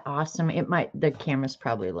 Isn't that awesome? It might, the camera's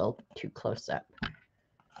probably a little too close up.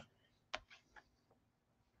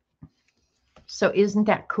 So isn't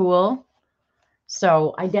that cool?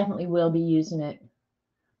 So I definitely will be using it.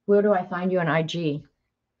 Where do I find you on IG?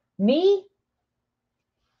 Me?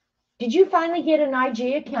 Did you finally get an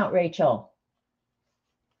IG account, Rachel?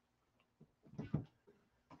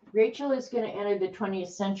 Rachel is going to enter the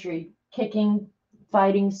 20th century kicking,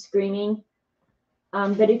 fighting, screaming.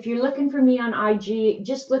 But if you're looking for me on IG,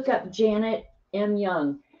 just look up Janet M.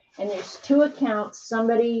 Young. And there's 2 accounts.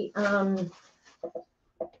 Somebody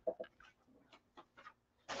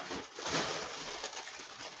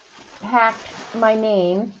hacked my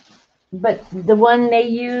name, but the one they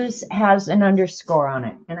use has an underscore on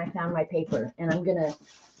it. And I found my paper, and I'm going to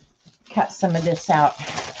cut some of this out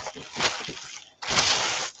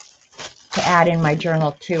to add in my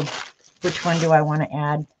journal too. Which one do I want to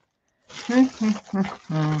add?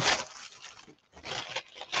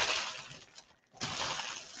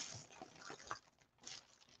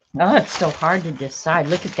 Oh, it's so hard to decide.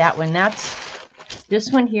 Look at that one.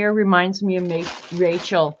 This one here reminds me of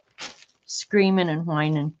Rachel screaming and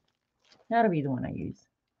whining. That'll be the one I use.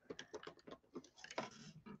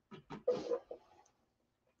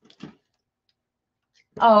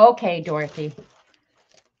 Oh, okay, Dorothy.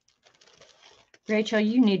 Rachel,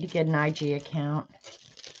 you need to get an IG account.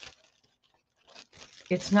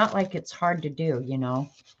 It's not like it's hard to do, you know.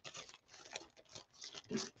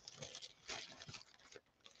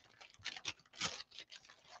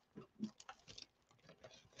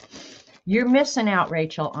 You're missing out,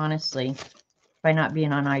 Rachel, honestly, by not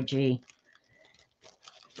being on IG.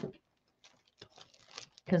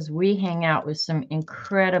 Because we hang out with some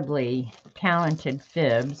incredibly talented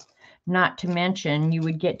fibs. Not to mention, you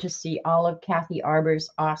would get to see all of Kathy Arbor's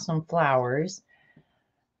awesome flowers.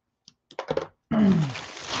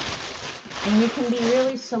 And you can be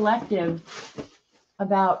really selective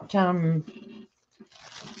about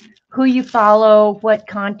who you follow, what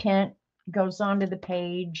content goes onto the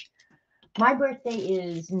page. My birthday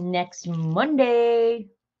is next Monday,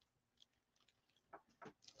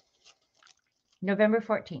 November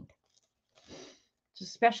 14th. It's a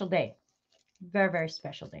special day. Very, very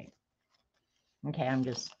special day. Okay, I'm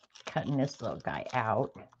just cutting this little guy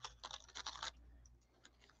out.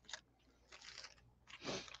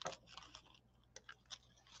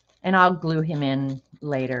 And I'll glue him in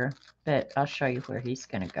later, but I'll show you where he's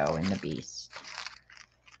going to go in the beast.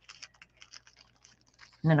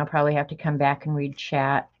 And then I'll probably have to come back and read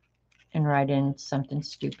chat and write in something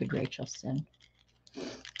stupid Rachel said.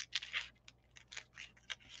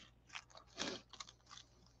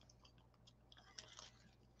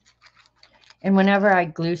 And whenever I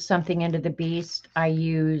glue something into the beast, I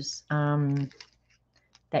use that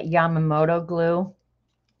Yamamoto glue.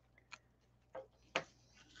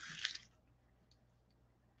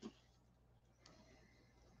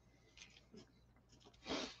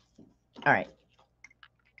 All right.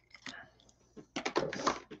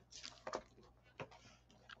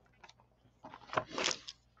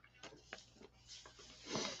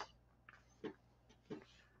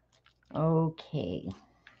 Okay.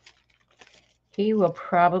 He will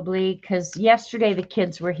probably, because yesterday the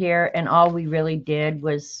kids were here and all we really did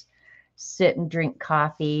was sit and drink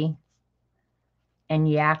coffee and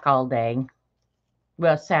yak all day.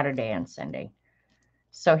 Well, Saturday and Sunday.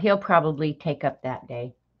 So he'll probably take up that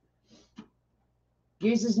day.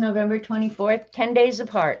 Yours is November 24th, 10 days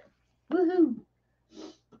apart. Woohoo!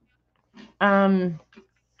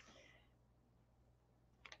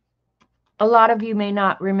 A lot of you may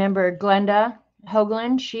not remember Glenda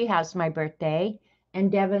Hoagland. She has my birthday,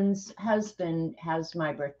 and Devin's husband has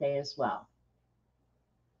my birthday as well.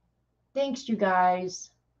 Thanks, you guys.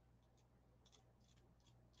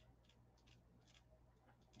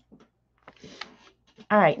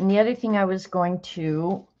 All right, and the other thing I was going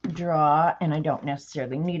to draw, and I don't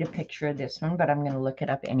necessarily need a picture of this one, but I'm going to look it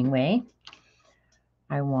up anyway.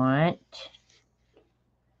 I want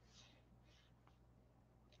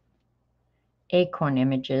acorn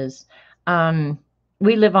images.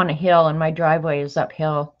 We live on a hill, and my driveway is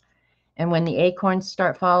uphill. And when the acorns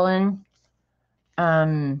start falling,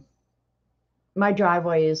 my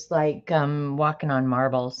driveway is like walking on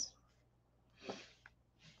marbles.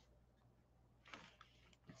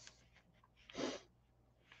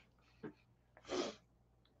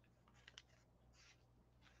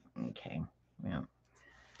 Okay, yeah.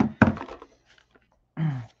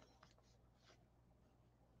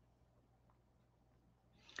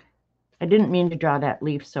 I didn't mean to draw that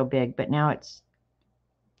leaf so big, but now it's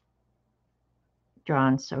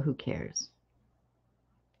drawn, so who cares?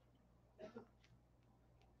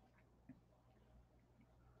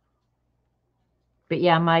 But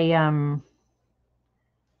yeah, my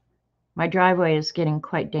driveway is getting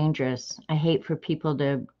quite dangerous. I hate for people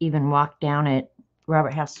to even walk down it.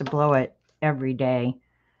 Robert has to blow it every day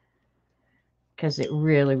because it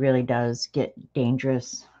really, really does get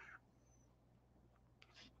dangerous.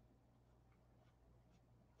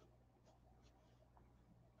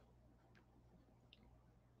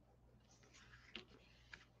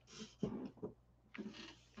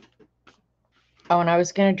 Oh, and I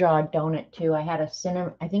was going to draw a donut too. I had a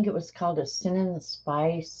cinnamon, I think it was called a cinnamon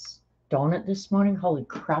spice donut this morning. Holy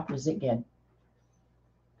crap, was it good.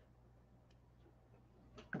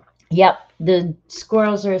 Yep, the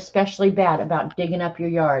squirrels are especially bad about digging up your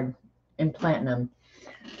yard and planting them.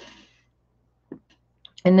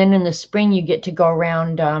 And then in the spring, you get to go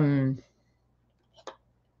around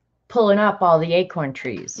pulling up all the acorn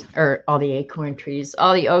trees, or all the acorn trees,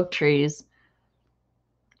 all the oak trees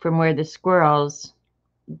from where the squirrels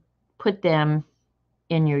put them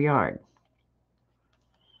in your yard.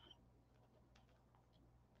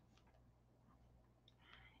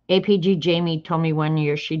 APG Jamie told me one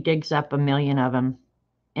year she digs up 1 million of them.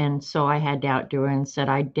 And so I had to outdo her and said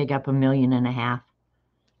I'd dig up 1.5 million.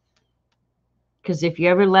 Because if you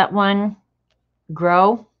ever let one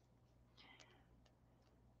grow,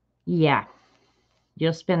 yeah,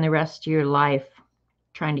 you'll spend the rest of your life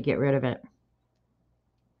trying to get rid of it.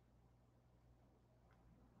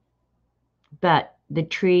 But the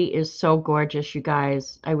tree is so gorgeous, you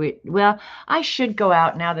guys. I should go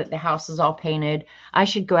out now that the house is all painted. I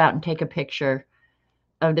should go out and take a picture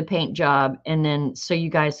of the paint job, and then so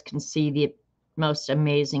you guys can see the most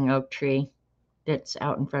amazing oak tree that's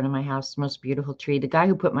out in front of my house. Most beautiful tree. The guy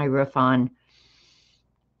who put my roof on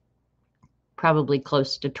probably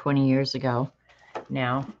close to 20 years ago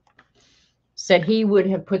now said he would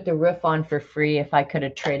have put the roof on for free if I could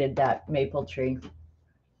have traded that maple tree.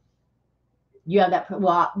 You have that?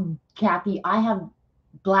 Well, Kathy, I have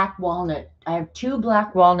black walnut. I have 2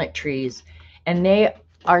 black walnut trees, and they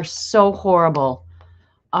are so horrible.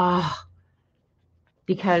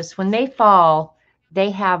 Because when they fall,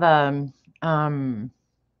 they have I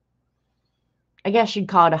guess you'd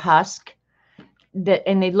call it a husk,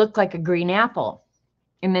 and they look like a green apple,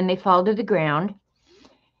 and then they fall to the ground,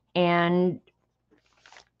 and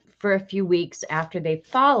for a few weeks after they've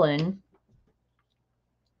fallen,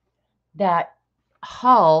 that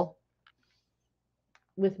hull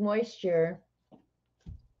with moisture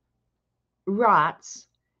rots,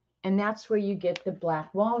 and that's where you get the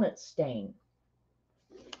black walnut stain.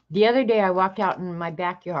 The other day I walked out in my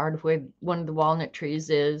backyard where one of the walnut trees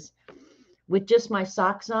is with just my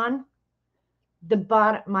socks on.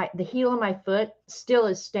 The heel of my foot still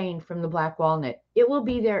is stained from the black walnut. It will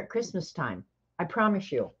be there at Christmas time. I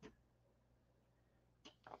promise you.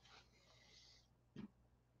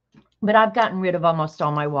 But I've gotten rid of almost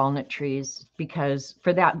all my walnut trees because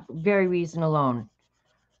for that very reason alone.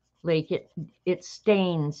 Like it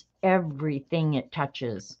stains everything it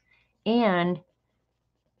touches. And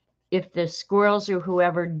if the squirrels or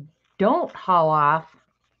whoever don't haul off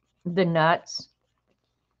the nuts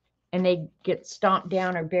and they get stomped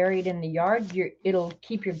down or buried in the yard, it'll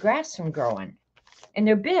keep your grass from growing. And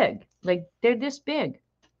they're big, like they're this big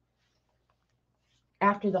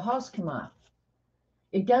after the hulls come off.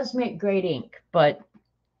 It does make great ink, but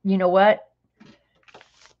you know what?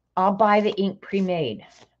 I'll buy the ink pre-made.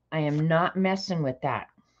 I am not messing with that.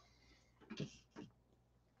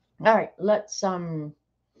 All right, let's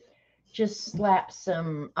just slap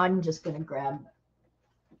some. I'm just gonna grab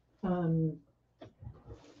some,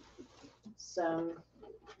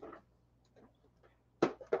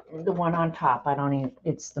 the one on top. I don't even,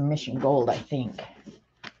 it's the Mission Gold, I think.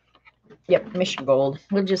 Yep, Mission Gold.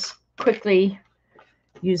 We'll just quickly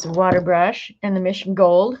use a water brush and the Mission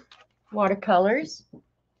Gold watercolors.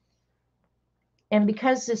 And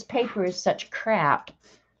because this paper is such crap,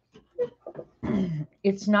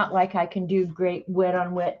 it's not like I can do great wet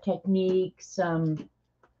on wet techniques.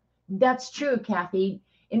 That's true, Kathy.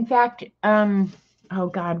 In fact, oh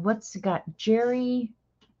God, what's the guy? Jerry.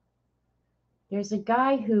 There's a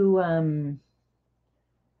guy who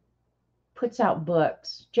puts out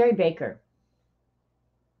books, Jerry Baker.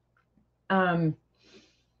 And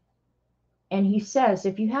he says,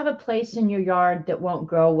 if you have a place in your yard that won't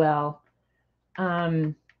grow well,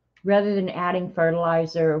 rather than adding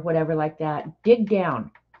fertilizer or whatever like that, dig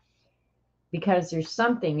down. Because there's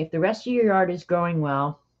something, if the rest of your yard is growing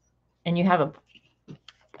well and you have a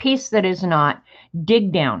piece that is not,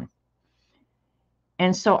 dig down.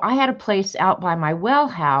 And so I had a place out by my well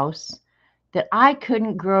house that I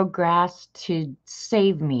couldn't grow grass to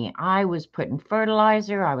save me. I was putting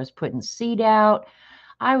fertilizer, I was putting seed out,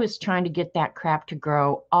 I was trying to get that crap to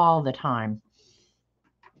grow all the time.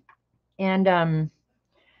 And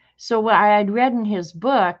so what I had read in his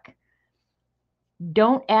book,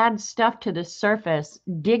 don't add stuff to the surface,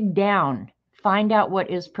 dig down, find out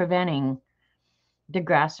what is preventing the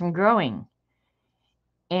grass from growing.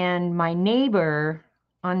 And my neighbor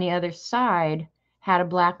on the other side had a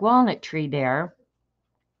black walnut tree there.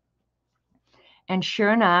 And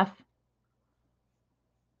sure enough,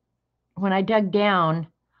 when I dug down,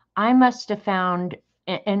 I must have found,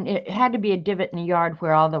 and it had to be a divot in the yard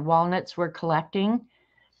where all the walnuts were collecting.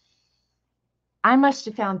 I must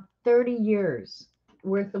have found 30 years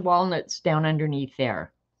worth of walnuts down underneath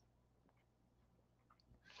there.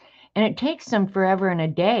 And it takes them forever and a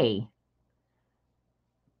day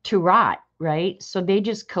to rot, right? So they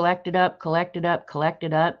just collected up,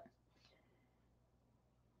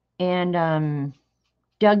 and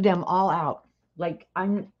dug them all out. Like,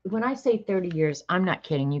 when I say 30 years, I'm not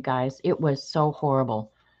kidding you guys. It was so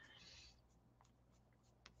horrible.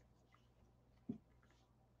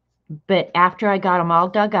 But after I got them all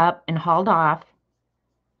dug up and hauled off,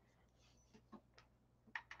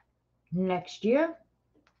 next year,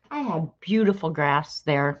 I had beautiful grass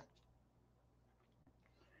there.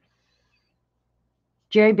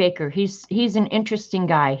 Jerry Baker, he's an interesting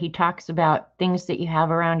guy. He talks about things that you have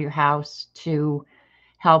around your house to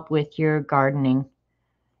help with your gardening.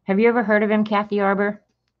 Have you ever heard of him, Kathy Arbor?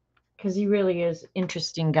 Because he really is an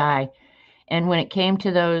interesting guy. And when it came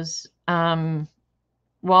to those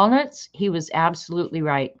walnuts, he was absolutely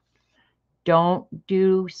right. Don't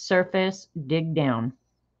do surface, dig down.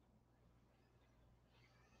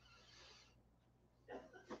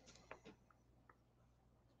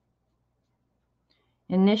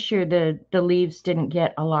 And this year, the leaves didn't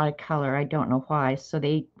get a lot of color. I don't know why. So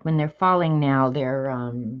when they're falling now,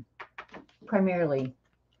 they're primarily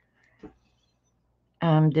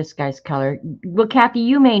this guy's color. Well, Kathy,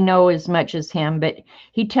 you may know as much as him, but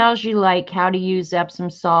he tells you like how to use Epsom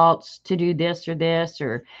salts to do this,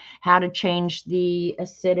 or how to change the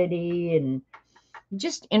acidity, and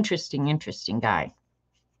just interesting guy.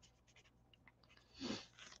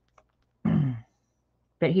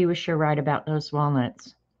 But he was sure right about those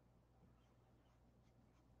walnuts.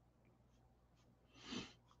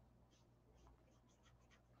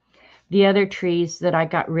 The other trees that I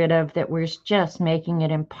got rid of that were just making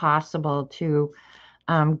it impossible to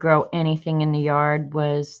grow anything in the yard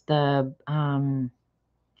was the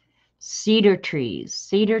cedar trees.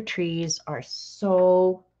 Cedar trees are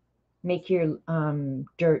make your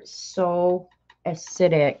dirt so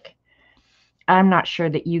acidic. I'm not sure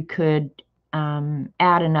that you could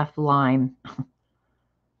add enough lime.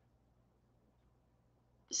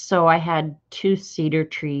 So I had 2 cedar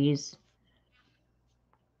trees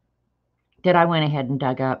that I went ahead and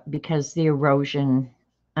dug up because the erosion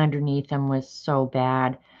underneath them was so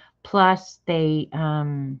bad. Plus, they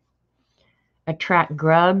attract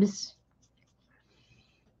grubs.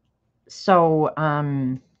 So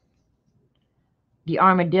the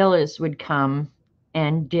armadillos would come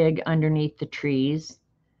and dig underneath the trees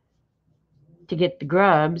to get the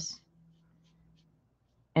grubs.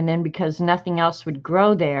 And then because nothing else would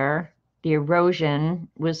grow there, the erosion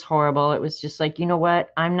was horrible. It was just like, you know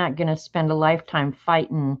what? I'm not going to spend a lifetime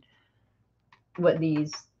fighting what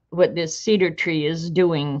this cedar tree is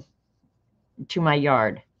doing to my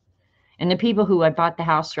yard. And the people who I bought the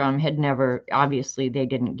house from had never, obviously, they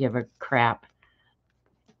didn't give a crap.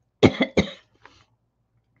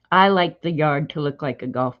 I like the yard to look like a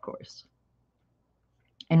golf course.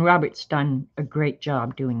 And Robert's done a great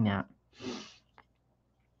job doing that.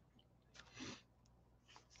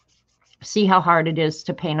 See how hard it is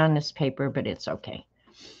to paint on this paper, but it's okay.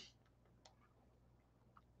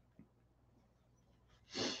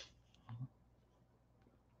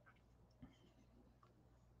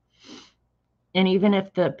 And even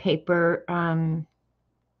if the paper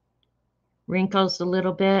wrinkles a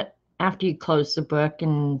little bit, after you close the book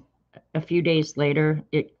and a few days later,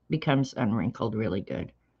 it becomes unwrinkled really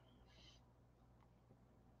good.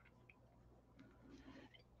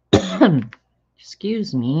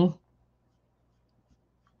 Excuse me.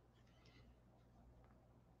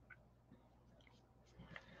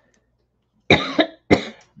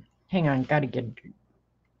 Hang on, gotta get.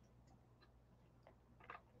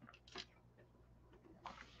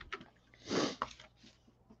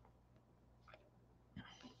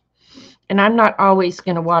 And I'm not always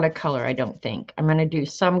going to watercolor, I don't think. I'm going to do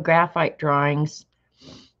some graphite drawings,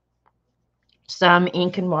 some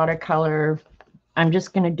ink and watercolor. I'm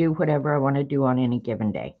just going to do whatever I want to do on any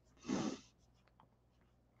given day.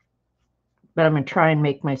 But I'm going to try and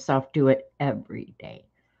make myself do it every day.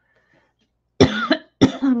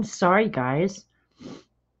 I'm sorry, guys.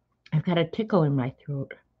 I've got a tickle in my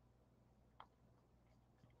throat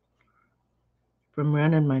from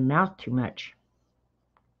running my mouth too much.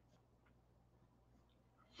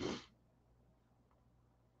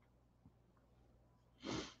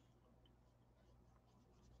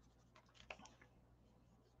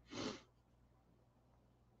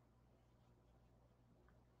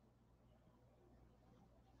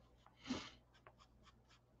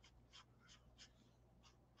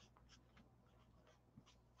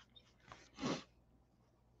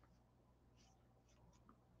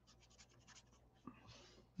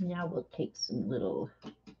 Now we'll take some little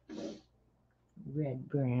red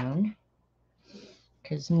brown,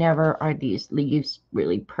 because never are these leaves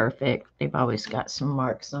really perfect. They've always got some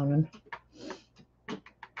marks on them.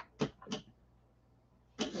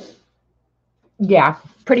 Yeah,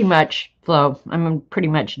 pretty much, Flo. I'm gonna pretty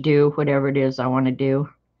much do whatever it is I want to do.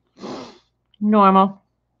 Normal.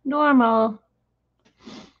 Normal.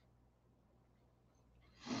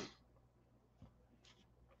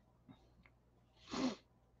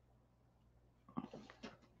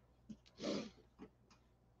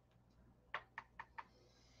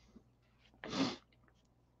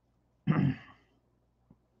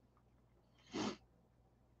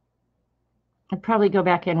 I'll probably go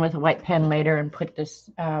back in with a white pen later and put this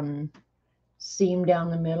seam down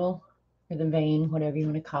the middle, or the vein, whatever you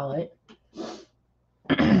want to call it.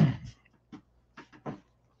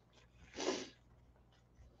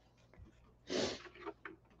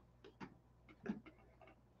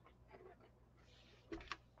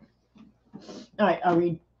 All right, I'll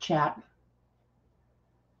read chat.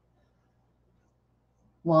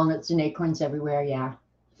 Walnuts and acorns everywhere, yeah.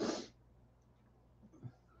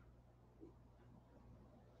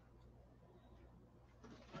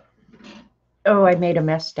 Oh, I made a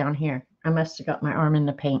mess down here. I must have got my arm in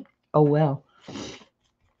the paint. Oh, well.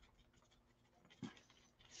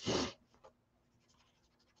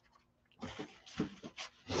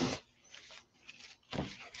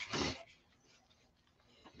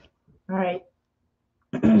 All right.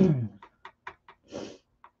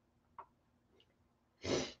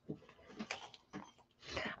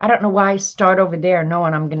 I don't know why I start over there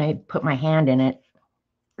knowing I'm going to put my hand in it.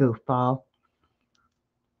 Goofball.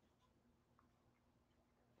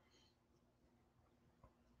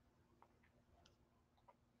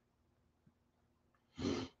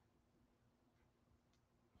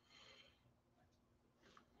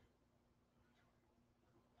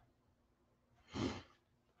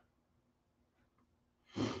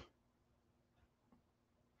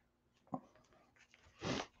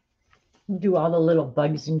 Do all the little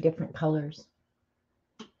bugs in different colors.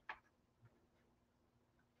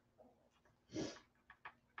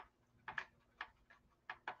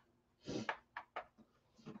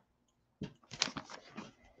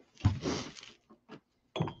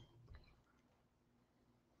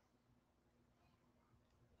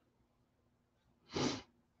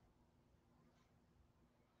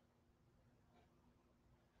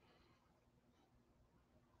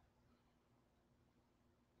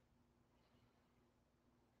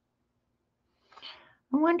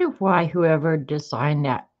 I wonder why whoever designed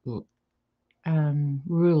that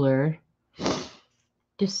ruler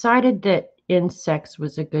decided that insects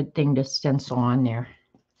was a good thing to stencil on there.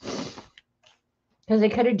 Because they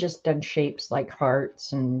could have just done shapes like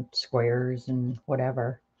hearts and squares and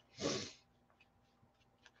whatever.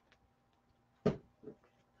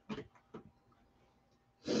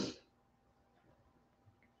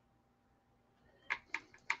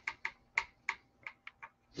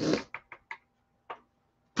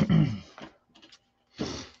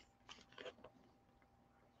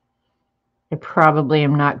 I probably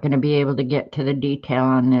am not going to be able to get to the detail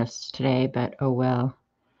on this today, but oh well.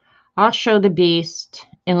 I'll show the beast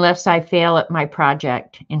unless I fail at my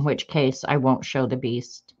project, in which case I won't show the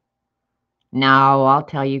beast. Now I'll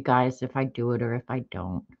tell you guys if I do it or if I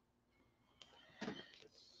don't.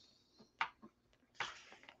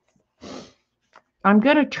 I'm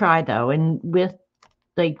going to try though, and with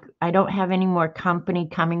like I don't have any more company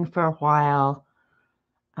coming for a while.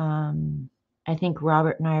 I think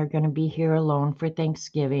Robert and I are going to be here alone for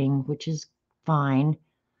Thanksgiving, which is fine.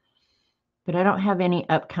 But I don't have any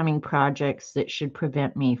upcoming projects that should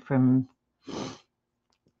prevent me from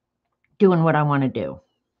doing what I want to do.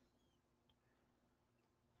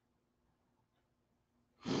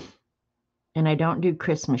 And I don't do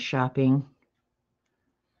Christmas shopping.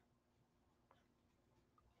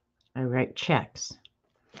 I write checks.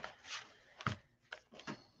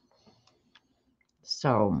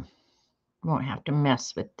 So won't have to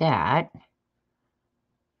mess with that.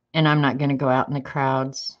 And I'm not going to go out in the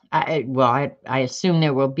crowds. I assume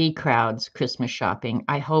there will be crowds Christmas shopping.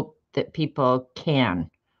 I hope that people can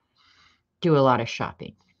do a lot of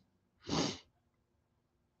shopping.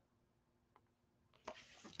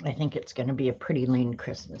 I think it's going to be a pretty lean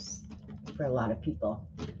Christmas for a lot of people.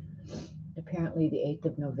 Apparently the 8th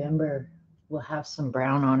of November will have some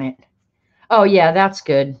brown on it. Oh yeah, that's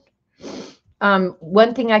good.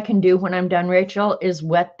 One thing I can do when I'm done, Rachel, is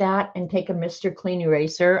wet that and take a Mr. Clean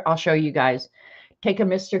eraser. I'll show you guys. Take a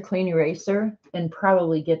Mr. Clean eraser and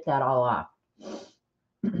probably get that all off.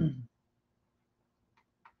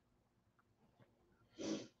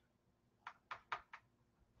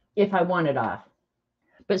 If I want it off.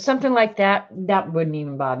 But something like that, that wouldn't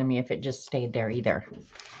even bother me if it just stayed there either.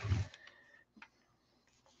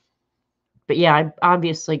 But yeah, I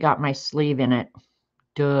obviously got my sleeve in it.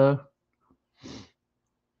 Duh.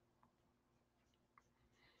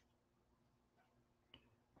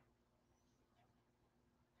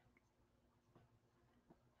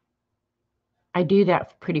 I do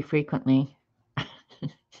that pretty frequently.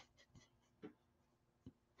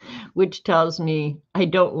 Which tells me I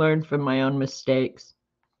don't learn from my own mistakes.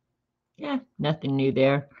 Yeah, nothing new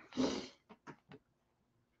there.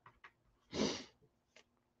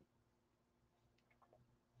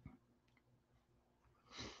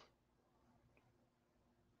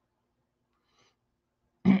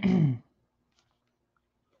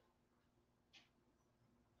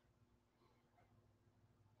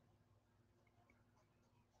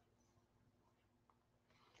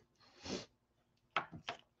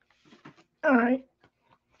 All right.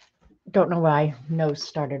 Don't know why nose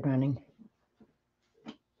started running.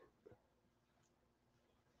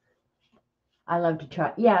 I love to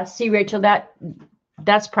try. Yeah, see, Rachel,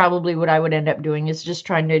 that's probably what I would end up doing is just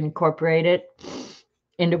trying to incorporate it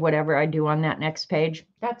into whatever I do on that next page.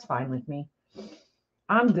 That's fine with me.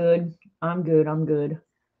 I'm good. I'm good. I'm good.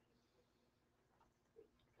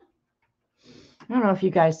 I don't know if you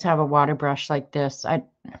guys have a water brush like this.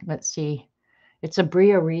 Let's see. It's a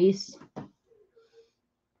Bria Reese.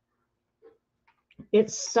 It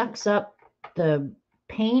sucks up the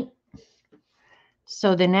paint.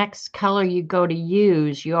 So the next color you go to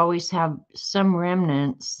use, you always have some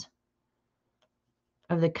remnants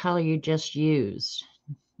of the color you just used.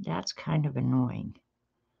 That's kind of annoying.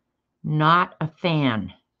 Not a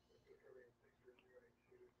fan.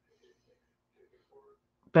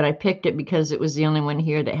 But I picked it because it was the only one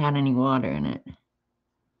here that had any water in it.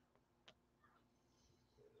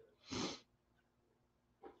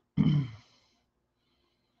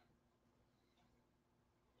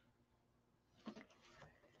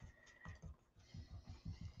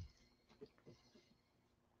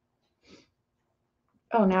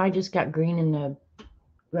 Oh, now I just got green in the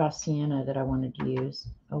raw sienna that I wanted to use.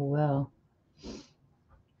 Oh, well.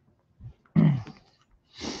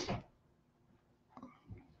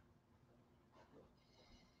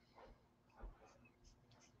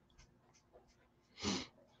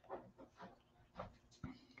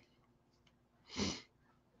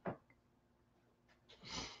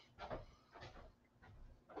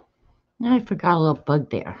 I forgot a little bug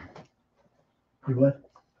there. You what?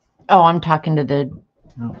 Oh, I'm talking to the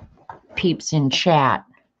peeps in chat.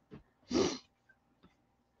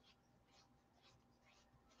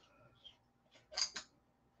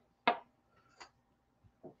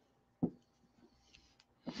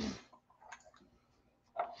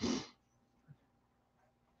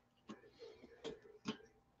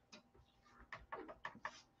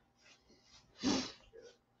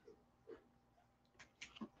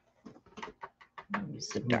 use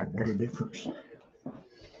the What darker. a difference.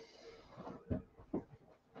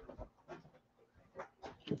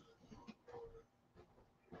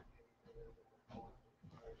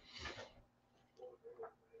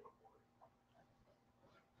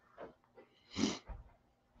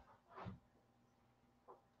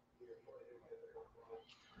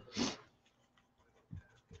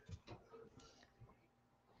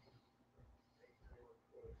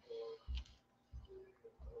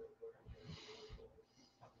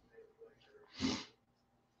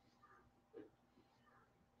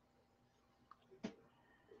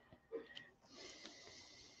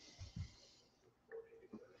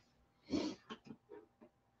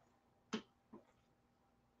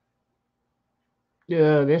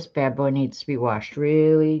 Yeah, this bad boy needs to be washed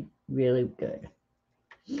really, really good.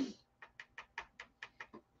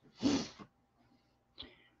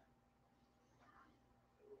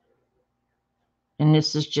 And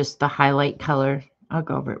this is just the highlight color. I'll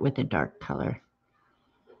go over it with a dark color.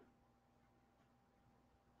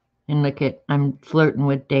 And look at, I'm flirting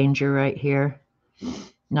with danger right here.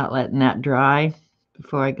 Not letting that dry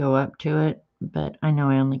before I go up to it. But I know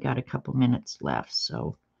I only got a couple minutes left,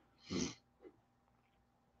 so.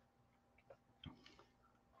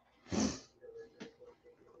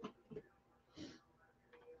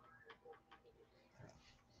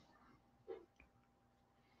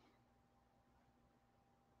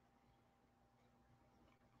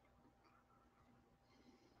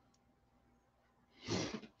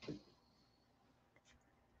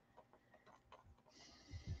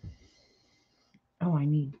 Oh, I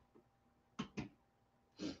need.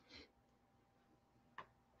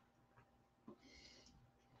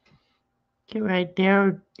 Get right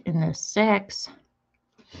there in the 6.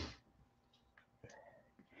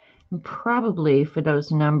 And probably for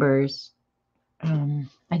those numbers, I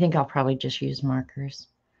think I'll probably just use markers.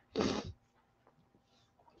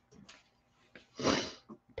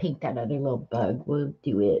 Paint that other little bug. We'll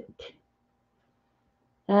do it.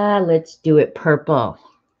 Let's do it purple.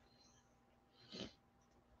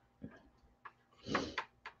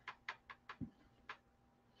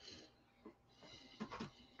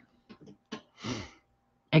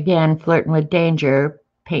 Again, flirting with danger,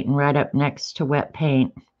 painting right up next to wet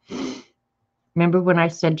paint. Remember when I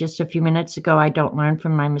said just a few minutes ago, I don't learn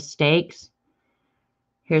from my mistakes?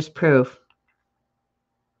 Here's proof.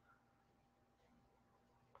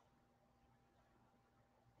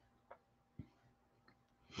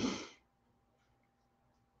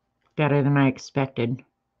 Better than I expected.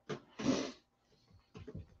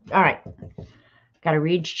 All right. Got to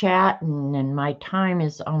read chat, and then my time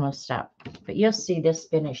is almost up. But you'll see this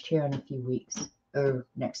finished here in a few weeks, or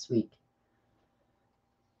next week.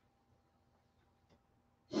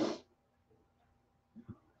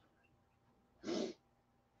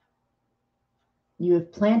 You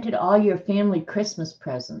have planted all your family Christmas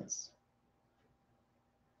presents.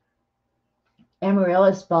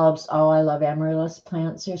 Amaryllis bulbs. Oh, I love amaryllis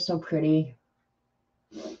plants. They're so pretty.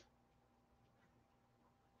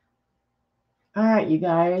 All right, you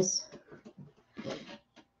guys.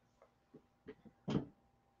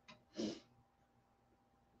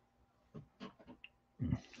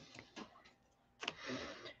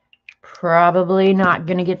 Probably not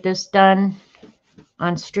going to get this done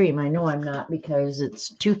on stream. I know I'm not, because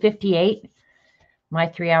it's 2:58. My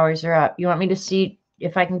 3 hours are up. You want me to see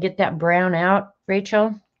if I can get that brown out,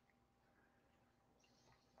 Rachel?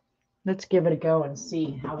 Let's give it a go and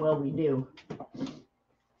see how well we do.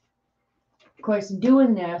 Of course,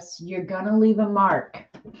 doing this, you're going to leave a mark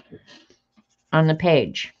on the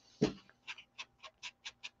page.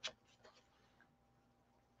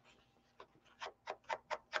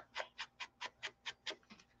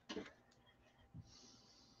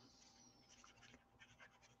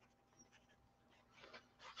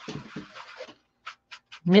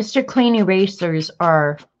 Mr. Clean erasers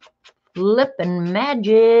are flippin'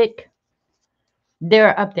 magic.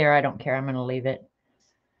 They're up there. I don't care. I'm going to leave it.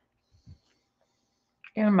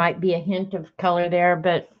 There might be a hint of color there,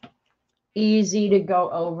 but easy to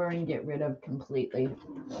go over and get rid of completely.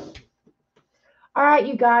 All right,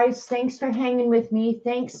 you guys, thanks for hanging with me.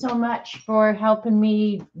 Thanks so much for helping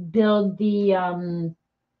me build the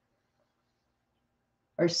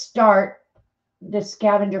or start the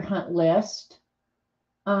scavenger hunt list.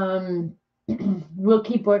 We'll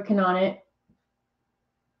keep working on it.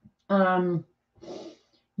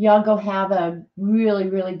 Y'all go have a really,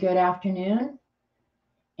 really good afternoon.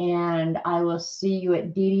 And I will see you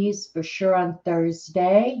at Dee Dee's for sure on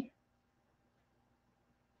Thursday.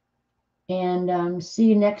 And see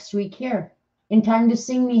you next week here. In time to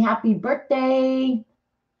sing me happy birthday.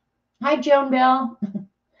 Hi, Joan Bell.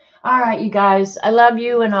 All right, you guys. I love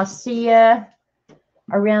you, and I'll see you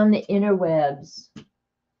around the interwebs.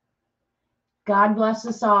 God bless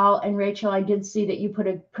us all. And Rachel, I did see that you put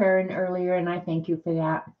a prayer in earlier, and I thank you for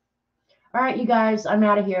that. All right, you guys, I'm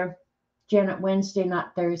out of here. Janet, Wednesday,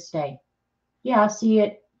 not Thursday. Yeah, I'll see you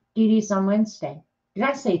at Dee Dee's on Wednesday. Did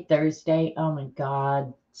I say Thursday? Oh my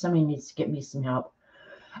God. Somebody needs to get me some help.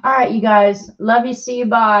 All right, you guys. Love you. See you.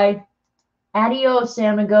 Bye. Adios,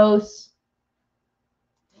 amigos.